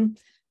time.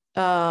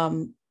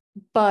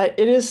 But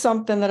it is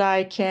something that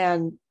I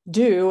can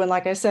do. And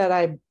like I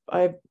said,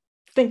 I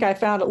think I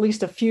found at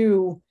least a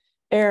few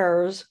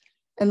errors.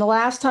 And the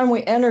last time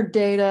we entered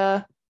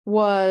data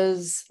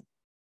was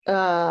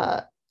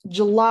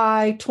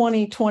July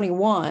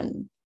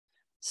 2021.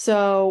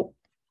 So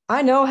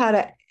I know how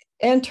to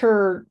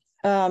enter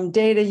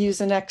data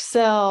using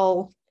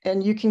Excel,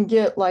 and you can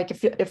get like,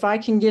 if I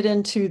can get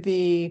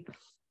into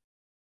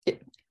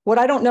what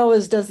I don't know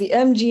is, does the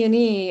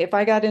MG&E, if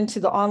I got into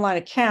the online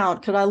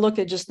account, could I look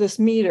at just this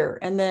meter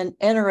and then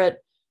enter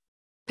it,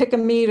 pick a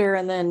meter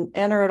and then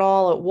enter it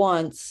all at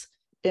once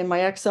in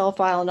my Excel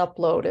file and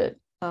upload it?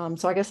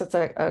 So I guess that's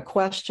a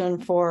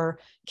question for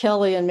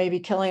Kelly, and maybe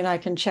Kelly and I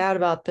can chat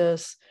about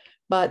this.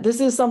 But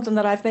this is something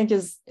that I think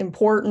is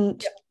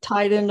important,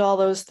 tied into all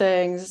those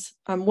things.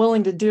 I'm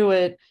willing to do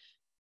it.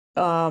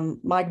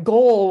 my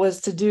goal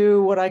was to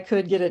do what I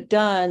could, get it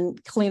done,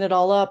 clean it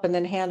all up, and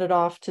then hand it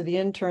off to the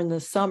intern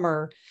this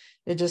summer.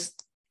 It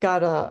just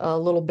got a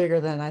little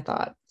bigger than I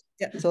thought.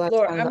 Yeah, So that's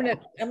Laura, kind of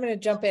I'm gonna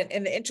jump in.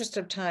 In the interest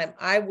of time,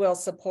 I will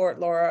support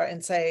Laura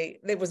and say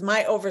it was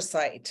my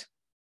oversight,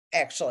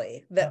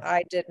 actually, that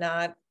I did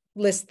not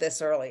list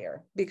this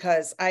earlier,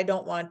 because I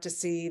don't want to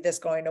see this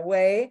going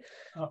away.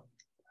 Oh.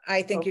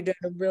 I think you're doing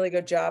a really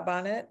good job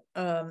on it.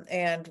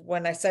 And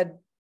when I said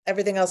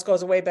everything else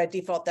goes away by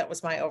default, that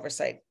was my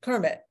oversight.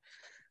 Kermit.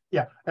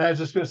 Yeah, and I was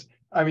just gonna,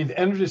 I mean, the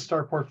Energy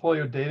Star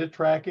portfolio data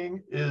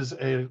tracking is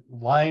a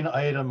line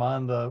item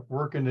on the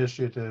work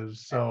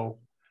initiatives. So,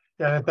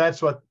 yeah, if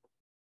that's what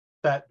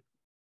that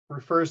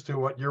refers to,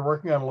 what you're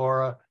working on,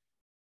 Laura,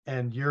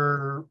 and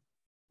you're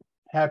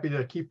happy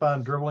to keep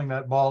on dribbling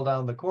that ball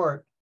down the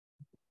court,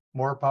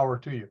 more power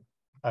to you.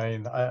 I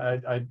mean, I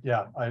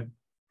don't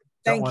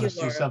Thank want you, to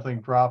see Laura. something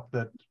drop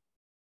that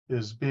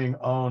is being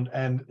owned,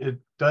 and it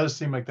does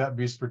seem like that'd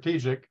be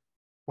strategic.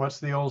 What's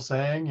the old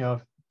saying? You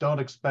know, don't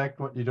expect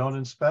what you don't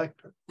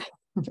inspect.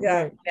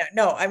 Yeah, right. yeah,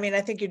 no, I mean,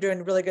 I think you're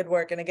doing really good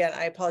work. And again,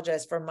 I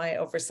apologize for my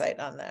oversight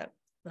on that.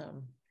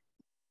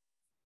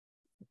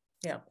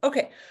 Yeah,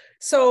 okay.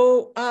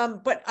 So,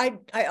 but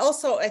I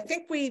also, I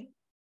think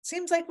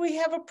seems like we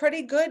have a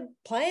pretty good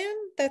plan.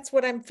 That's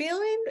what I'm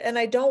feeling. And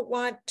I don't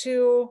want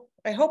to,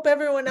 I hope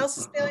everyone else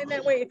is feeling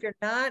that way. If you're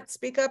not,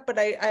 speak up. But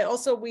I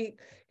also,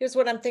 here's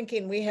what I'm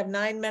thinking. We have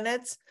 9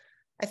 minutes.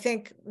 I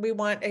think we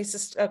want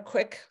a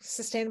quick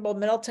Sustainable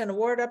Middleton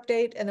Award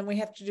update, and then we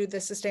have to do the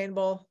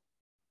sustainable,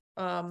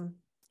 or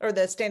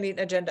the standing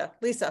agenda.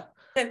 Lisa.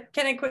 Can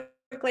I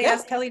quickly Yeah.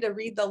 ask Kelly to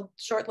read the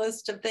short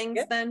list of things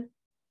then?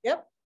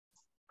 Yep.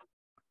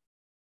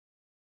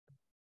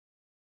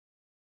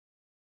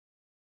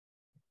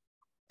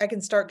 I can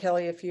start,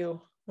 Kelly, if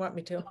you want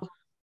me to.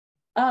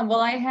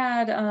 Well, I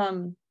had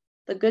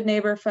the Good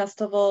Neighbor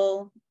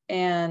Festival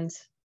and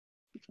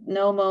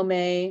No Mo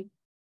May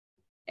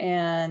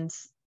and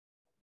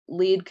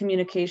lead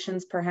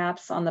communications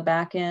perhaps on the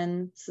back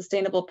end,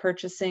 sustainable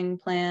purchasing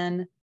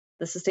plan,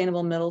 the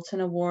Sustainable Middleton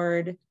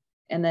Award,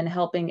 and then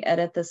helping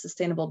edit the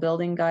sustainable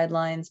building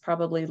guidelines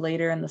probably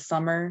later in the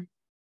summer.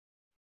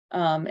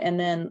 And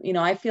then, you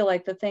know, I feel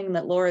like the thing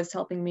that Laura is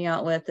helping me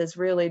out with is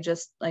really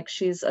just like,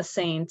 she's a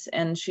saint,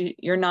 and she's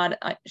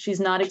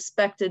not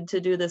expected to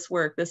do this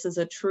work. This is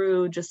a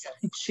true, just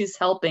she's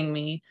helping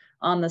me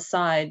on the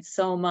side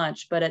so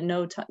much, but at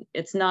no time,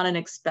 it's not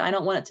I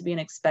don't want it to be an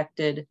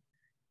expected,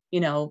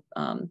 you know,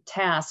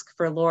 task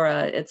for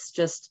Laura. It's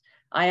just,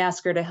 I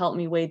ask her to help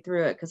me wade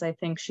through it because I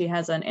think she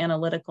has an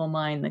analytical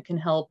mind that can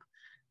help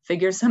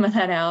figure some of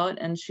that out,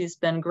 and she's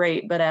been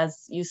great. But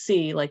as you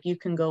see, like, you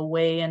can go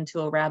way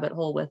into a rabbit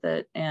hole with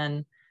it,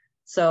 and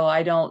so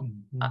I don't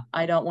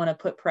want to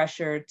put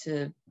pressure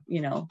to,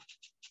 you know,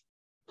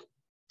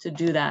 to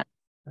do that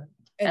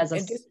as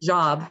a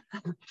job.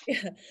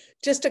 Yeah.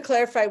 Just to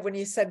clarify, when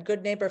you said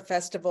Good Neighbor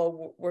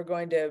Festival, we're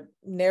going to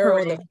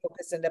narrow Parade. the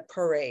focus into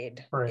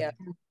parade. Parade.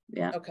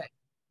 Yeah. Okay.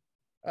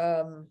 I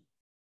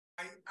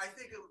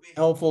think it would be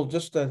helpful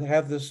just to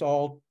have this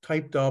all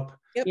typed up.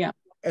 Yep. Yeah.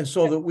 And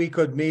so that we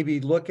could maybe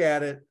look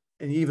at it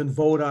and even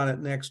vote on it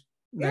next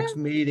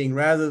meeting,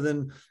 rather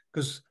than,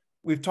 because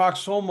we've talked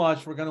so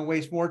much, we're going to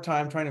waste more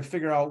time trying to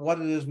figure out what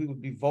it is we would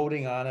be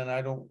voting on. And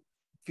I don't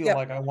feel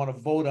like I want to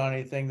vote on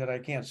anything that I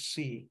can't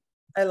see.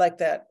 I like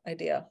that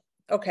idea.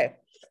 Okay.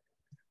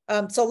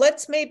 So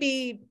let's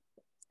maybe,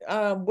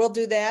 we'll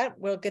do that.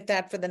 We'll get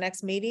that for the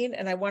next meeting.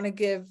 And I want to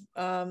give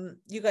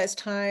you guys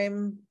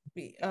time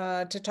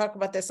to talk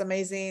about this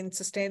amazing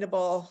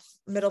Sustainable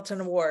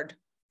Middleton Award.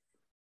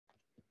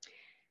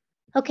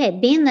 Okay,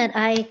 being that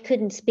I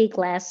couldn't speak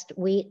last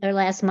week or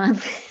last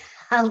month,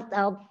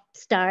 I'll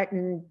start,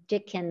 and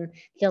Dick can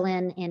fill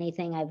in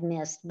anything I've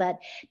missed. But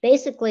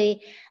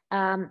basically,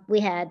 we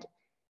had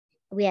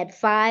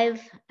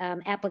 5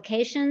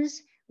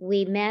 applications.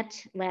 We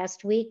met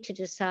last week to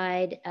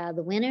decide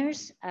the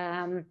winners.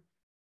 Can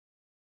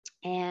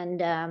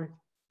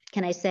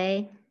I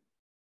say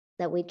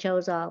that we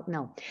chose all?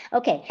 No.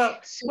 Okay.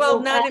 Well,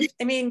 not if,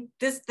 I mean,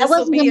 this I will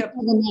wasn't be going to say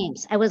the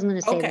names. I wasn't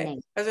going to say the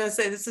names. I was going to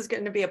say, this is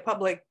going to be a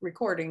public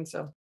recording,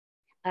 so.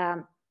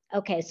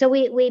 Okay, so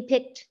we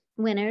picked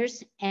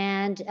winners,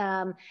 and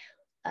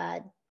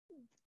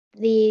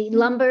the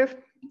lumber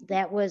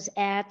that was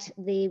at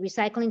the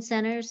recycling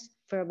centers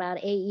for about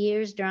 8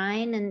 years,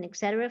 drying and et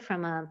cetera,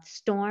 from a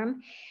storm.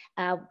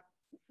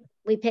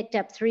 We picked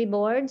up 3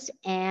 boards,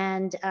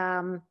 and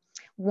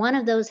one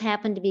of those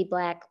happened to be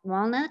black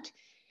walnut,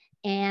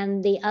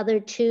 and the other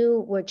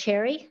 2 were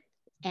cherry.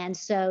 And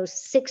so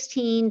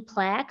 16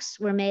 plaques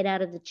were made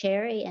out of the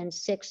cherry and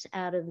 6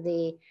 out of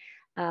the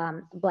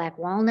black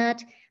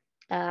walnut.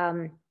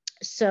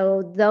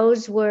 So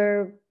those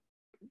were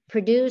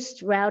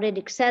produced, routed,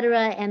 et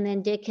cetera. And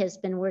then Dick has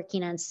been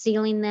working on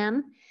sealing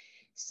them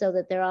so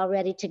that they're all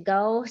ready to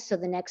go. So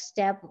the next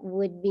step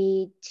would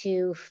be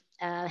to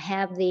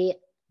have the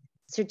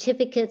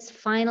certificates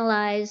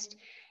finalized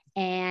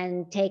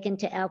and taken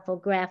to Alpha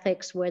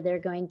Graphics, where they're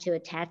going to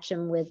attach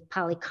them with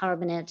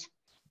polycarbonate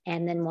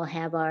And then we'll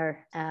have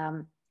our,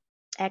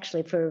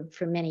 actually for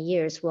many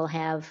years, we'll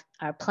have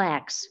our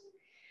plaques.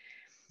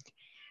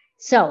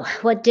 So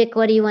Dick,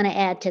 what do you want to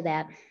add to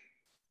that?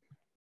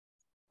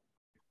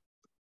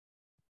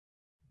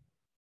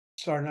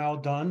 Are now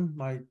done.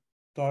 My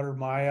daughter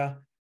Maya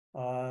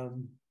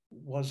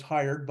was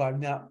hired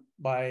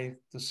by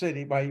the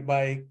city,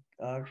 by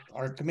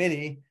our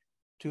committee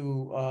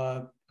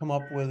to come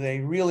up with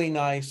a really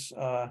nice,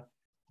 well,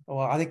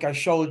 I think I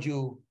showed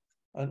you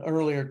an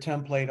earlier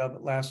template of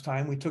it last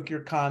time. We took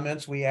your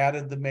comments, we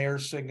added the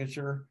mayor's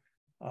signature.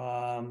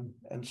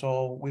 And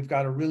so we've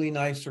got a really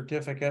nice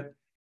certificate.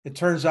 It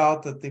turns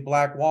out that the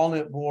Black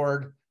Walnut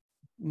Board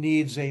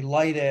needs a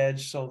light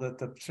edge so that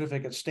the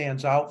certificate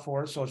stands out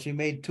for us. So she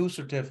made 2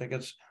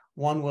 certificates,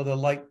 one with a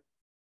light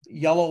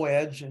yellow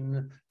edge,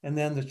 and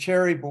then the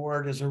cherry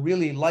board is a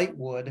really light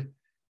wood.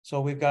 So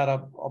we've got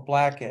a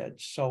black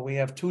edge. So we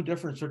have 2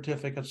 different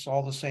certificates,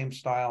 all the same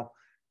style,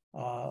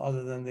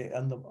 other than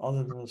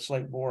the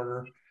slate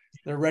border.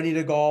 They're ready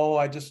to go.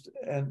 I just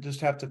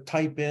have to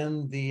type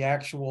in the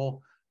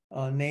actual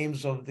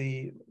names of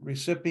the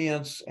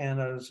recipients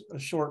and a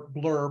short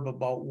blurb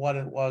about what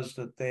it was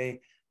that they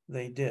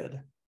did.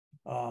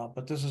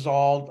 But this is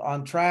all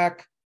on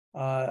track.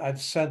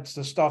 I've sent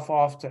the stuff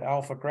off to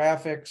Alpha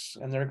Graphics,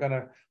 and they're going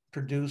to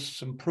produce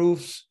some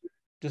proofs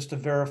just to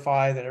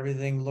verify that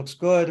everything looks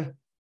good.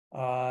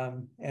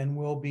 And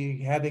we'll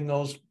be having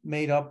those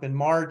made up in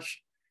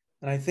March.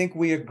 And I think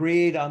we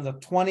agreed on the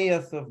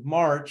 20th of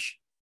March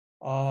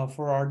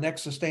for our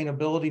next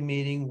sustainability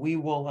meeting, we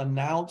will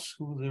announce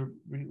who the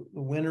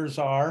winners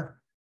are.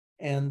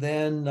 And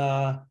then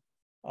there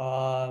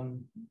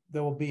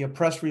will be a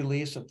press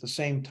release at the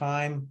same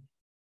time.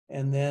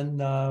 And then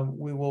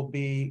we will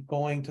be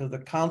going to the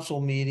council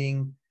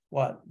meeting,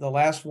 the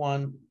last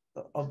one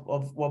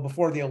well,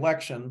 before the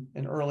election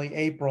in early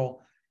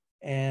April,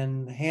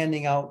 and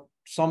handing out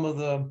some of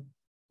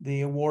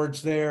the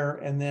awards there.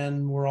 And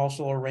then we're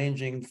also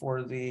arranging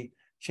for the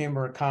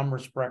Chamber of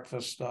Commerce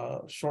breakfast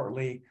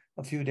shortly,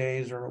 a few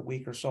days or a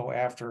week or so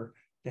after,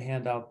 to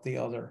hand out the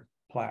other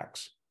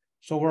plaques.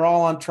 So we're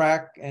all on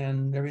track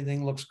and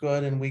everything looks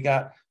good. And we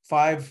got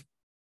five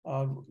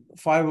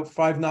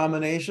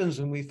nominations,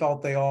 and we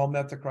felt they all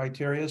met the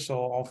criteria. So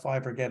all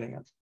 5 are getting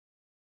it.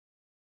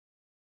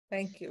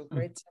 Thank you.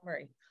 Great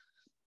summary.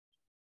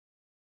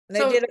 And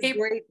they did a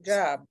great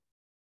job.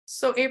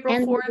 So April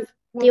 4th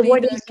will the be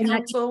award the is not-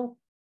 council.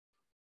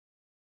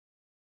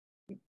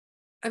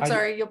 I'm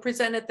sorry, you'll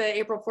present at the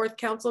April 4th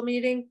council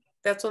meeting.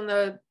 That's on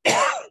the.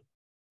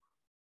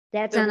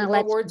 That's the on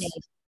election awards.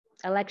 day.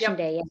 Election Yep.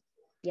 day,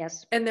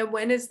 yes. And then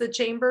when is the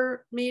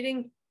chamber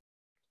meeting?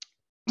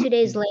 2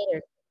 days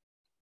later.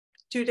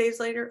 2 days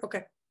later?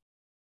 Okay.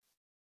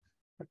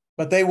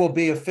 But they will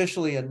be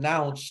officially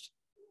announced,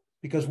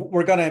 because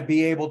we're going to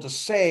be able to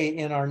say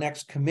in our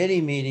next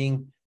committee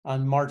meeting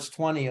on March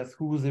 20th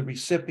who the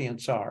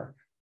recipients are.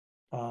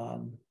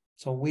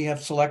 So we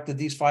have selected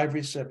these 5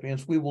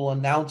 recipients. We will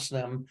announce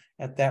them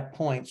at that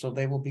point, so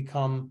they will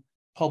become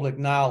public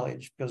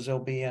knowledge because they'll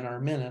be in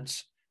our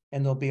minutes,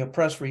 and there'll be a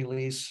press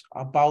release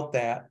about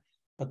that.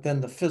 But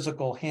then the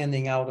physical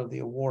handing out of the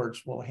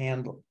awards will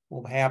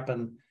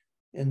happen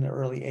in the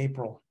early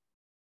April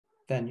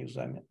venues.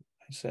 I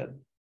said.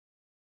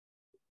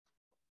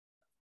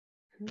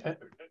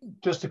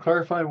 Just to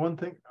clarify one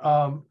thing,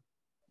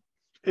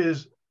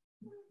 is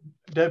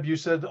Deb, you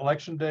said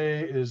election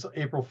day is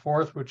April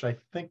 4th, which I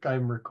think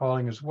I'm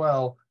recalling as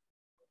well.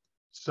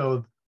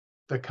 So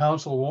the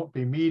council won't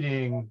be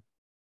meeting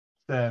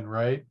then,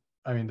 right?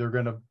 I mean, they're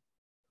going to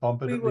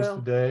bump it at least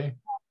a day.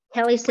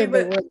 Kelly said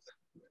they would.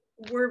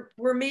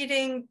 We're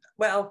meeting,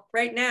 well,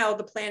 right now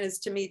the plan is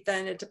to meet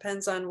then. It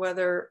depends on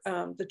whether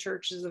the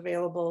church is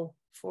available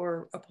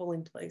for a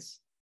polling place.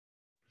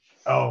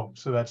 Oh,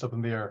 so that's up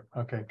in the air.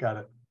 Okay, got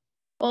it.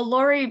 Well,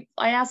 Lori,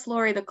 I asked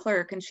Lori, the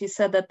clerk, and she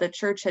said that the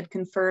church had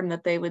confirmed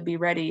that they would be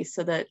ready,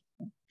 so that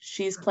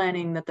she's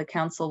planning that the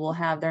council will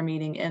have their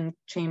meeting in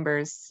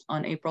chambers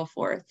on April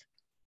 4th.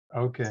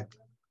 Okay.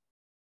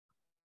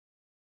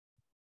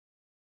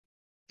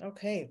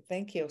 Okay,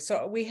 thank you.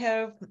 So we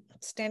have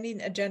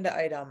standing agenda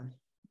item.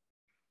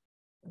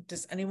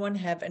 Does anyone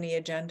have any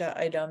agenda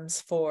items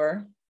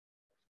for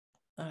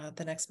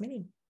the next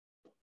meeting?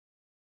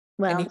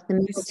 Well,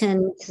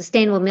 the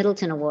Sustainable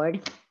Middleton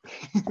Award.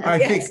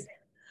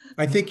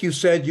 I think you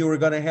said you were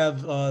going to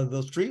have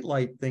the street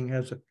light thing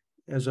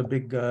as a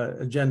big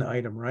agenda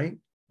item, right?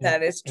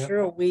 That is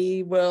true. Yep.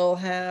 We will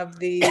have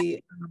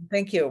the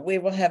thank you. We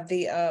will have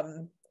the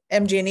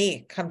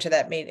MG&E come to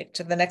that meeting,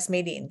 to the next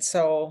meeting.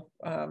 So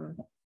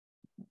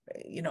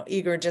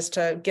eager just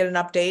to get an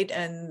update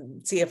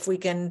and see if we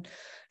can,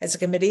 as a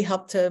committee,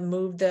 help to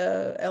move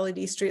the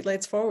LED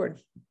streetlights forward.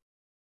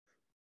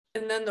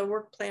 And then the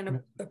work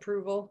plan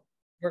approval.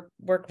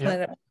 Work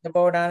plan, the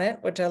vote on it,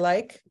 which I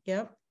like.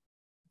 Yep.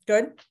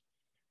 Good.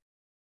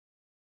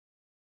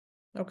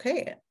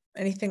 Okay.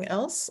 Anything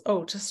else?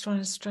 Oh, just want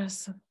to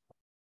stress.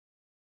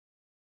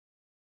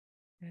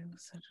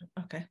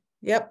 Okay.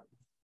 Yep.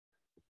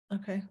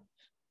 Okay.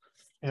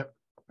 Yep.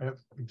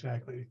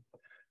 Exactly.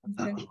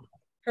 Okay.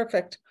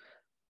 Perfect.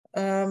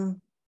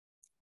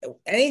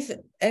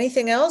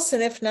 Anything else?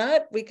 And if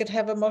not, we could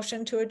have a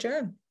motion to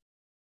adjourn.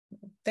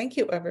 Thank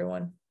you,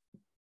 everyone.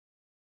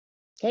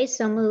 Okay,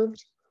 so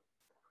moved.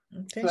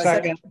 Okay,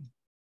 Second.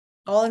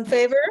 all in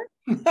favor?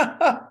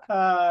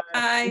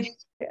 Aye.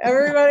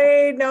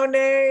 Everybody, no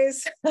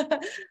nays.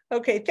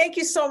 Okay, thank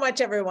you so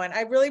much, everyone.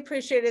 I really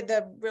appreciated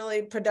the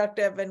really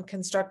productive and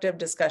constructive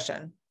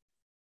discussion.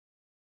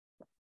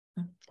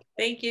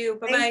 Thank you.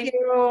 Thank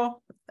you.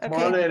 More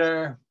Okay.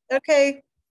 later. Okay.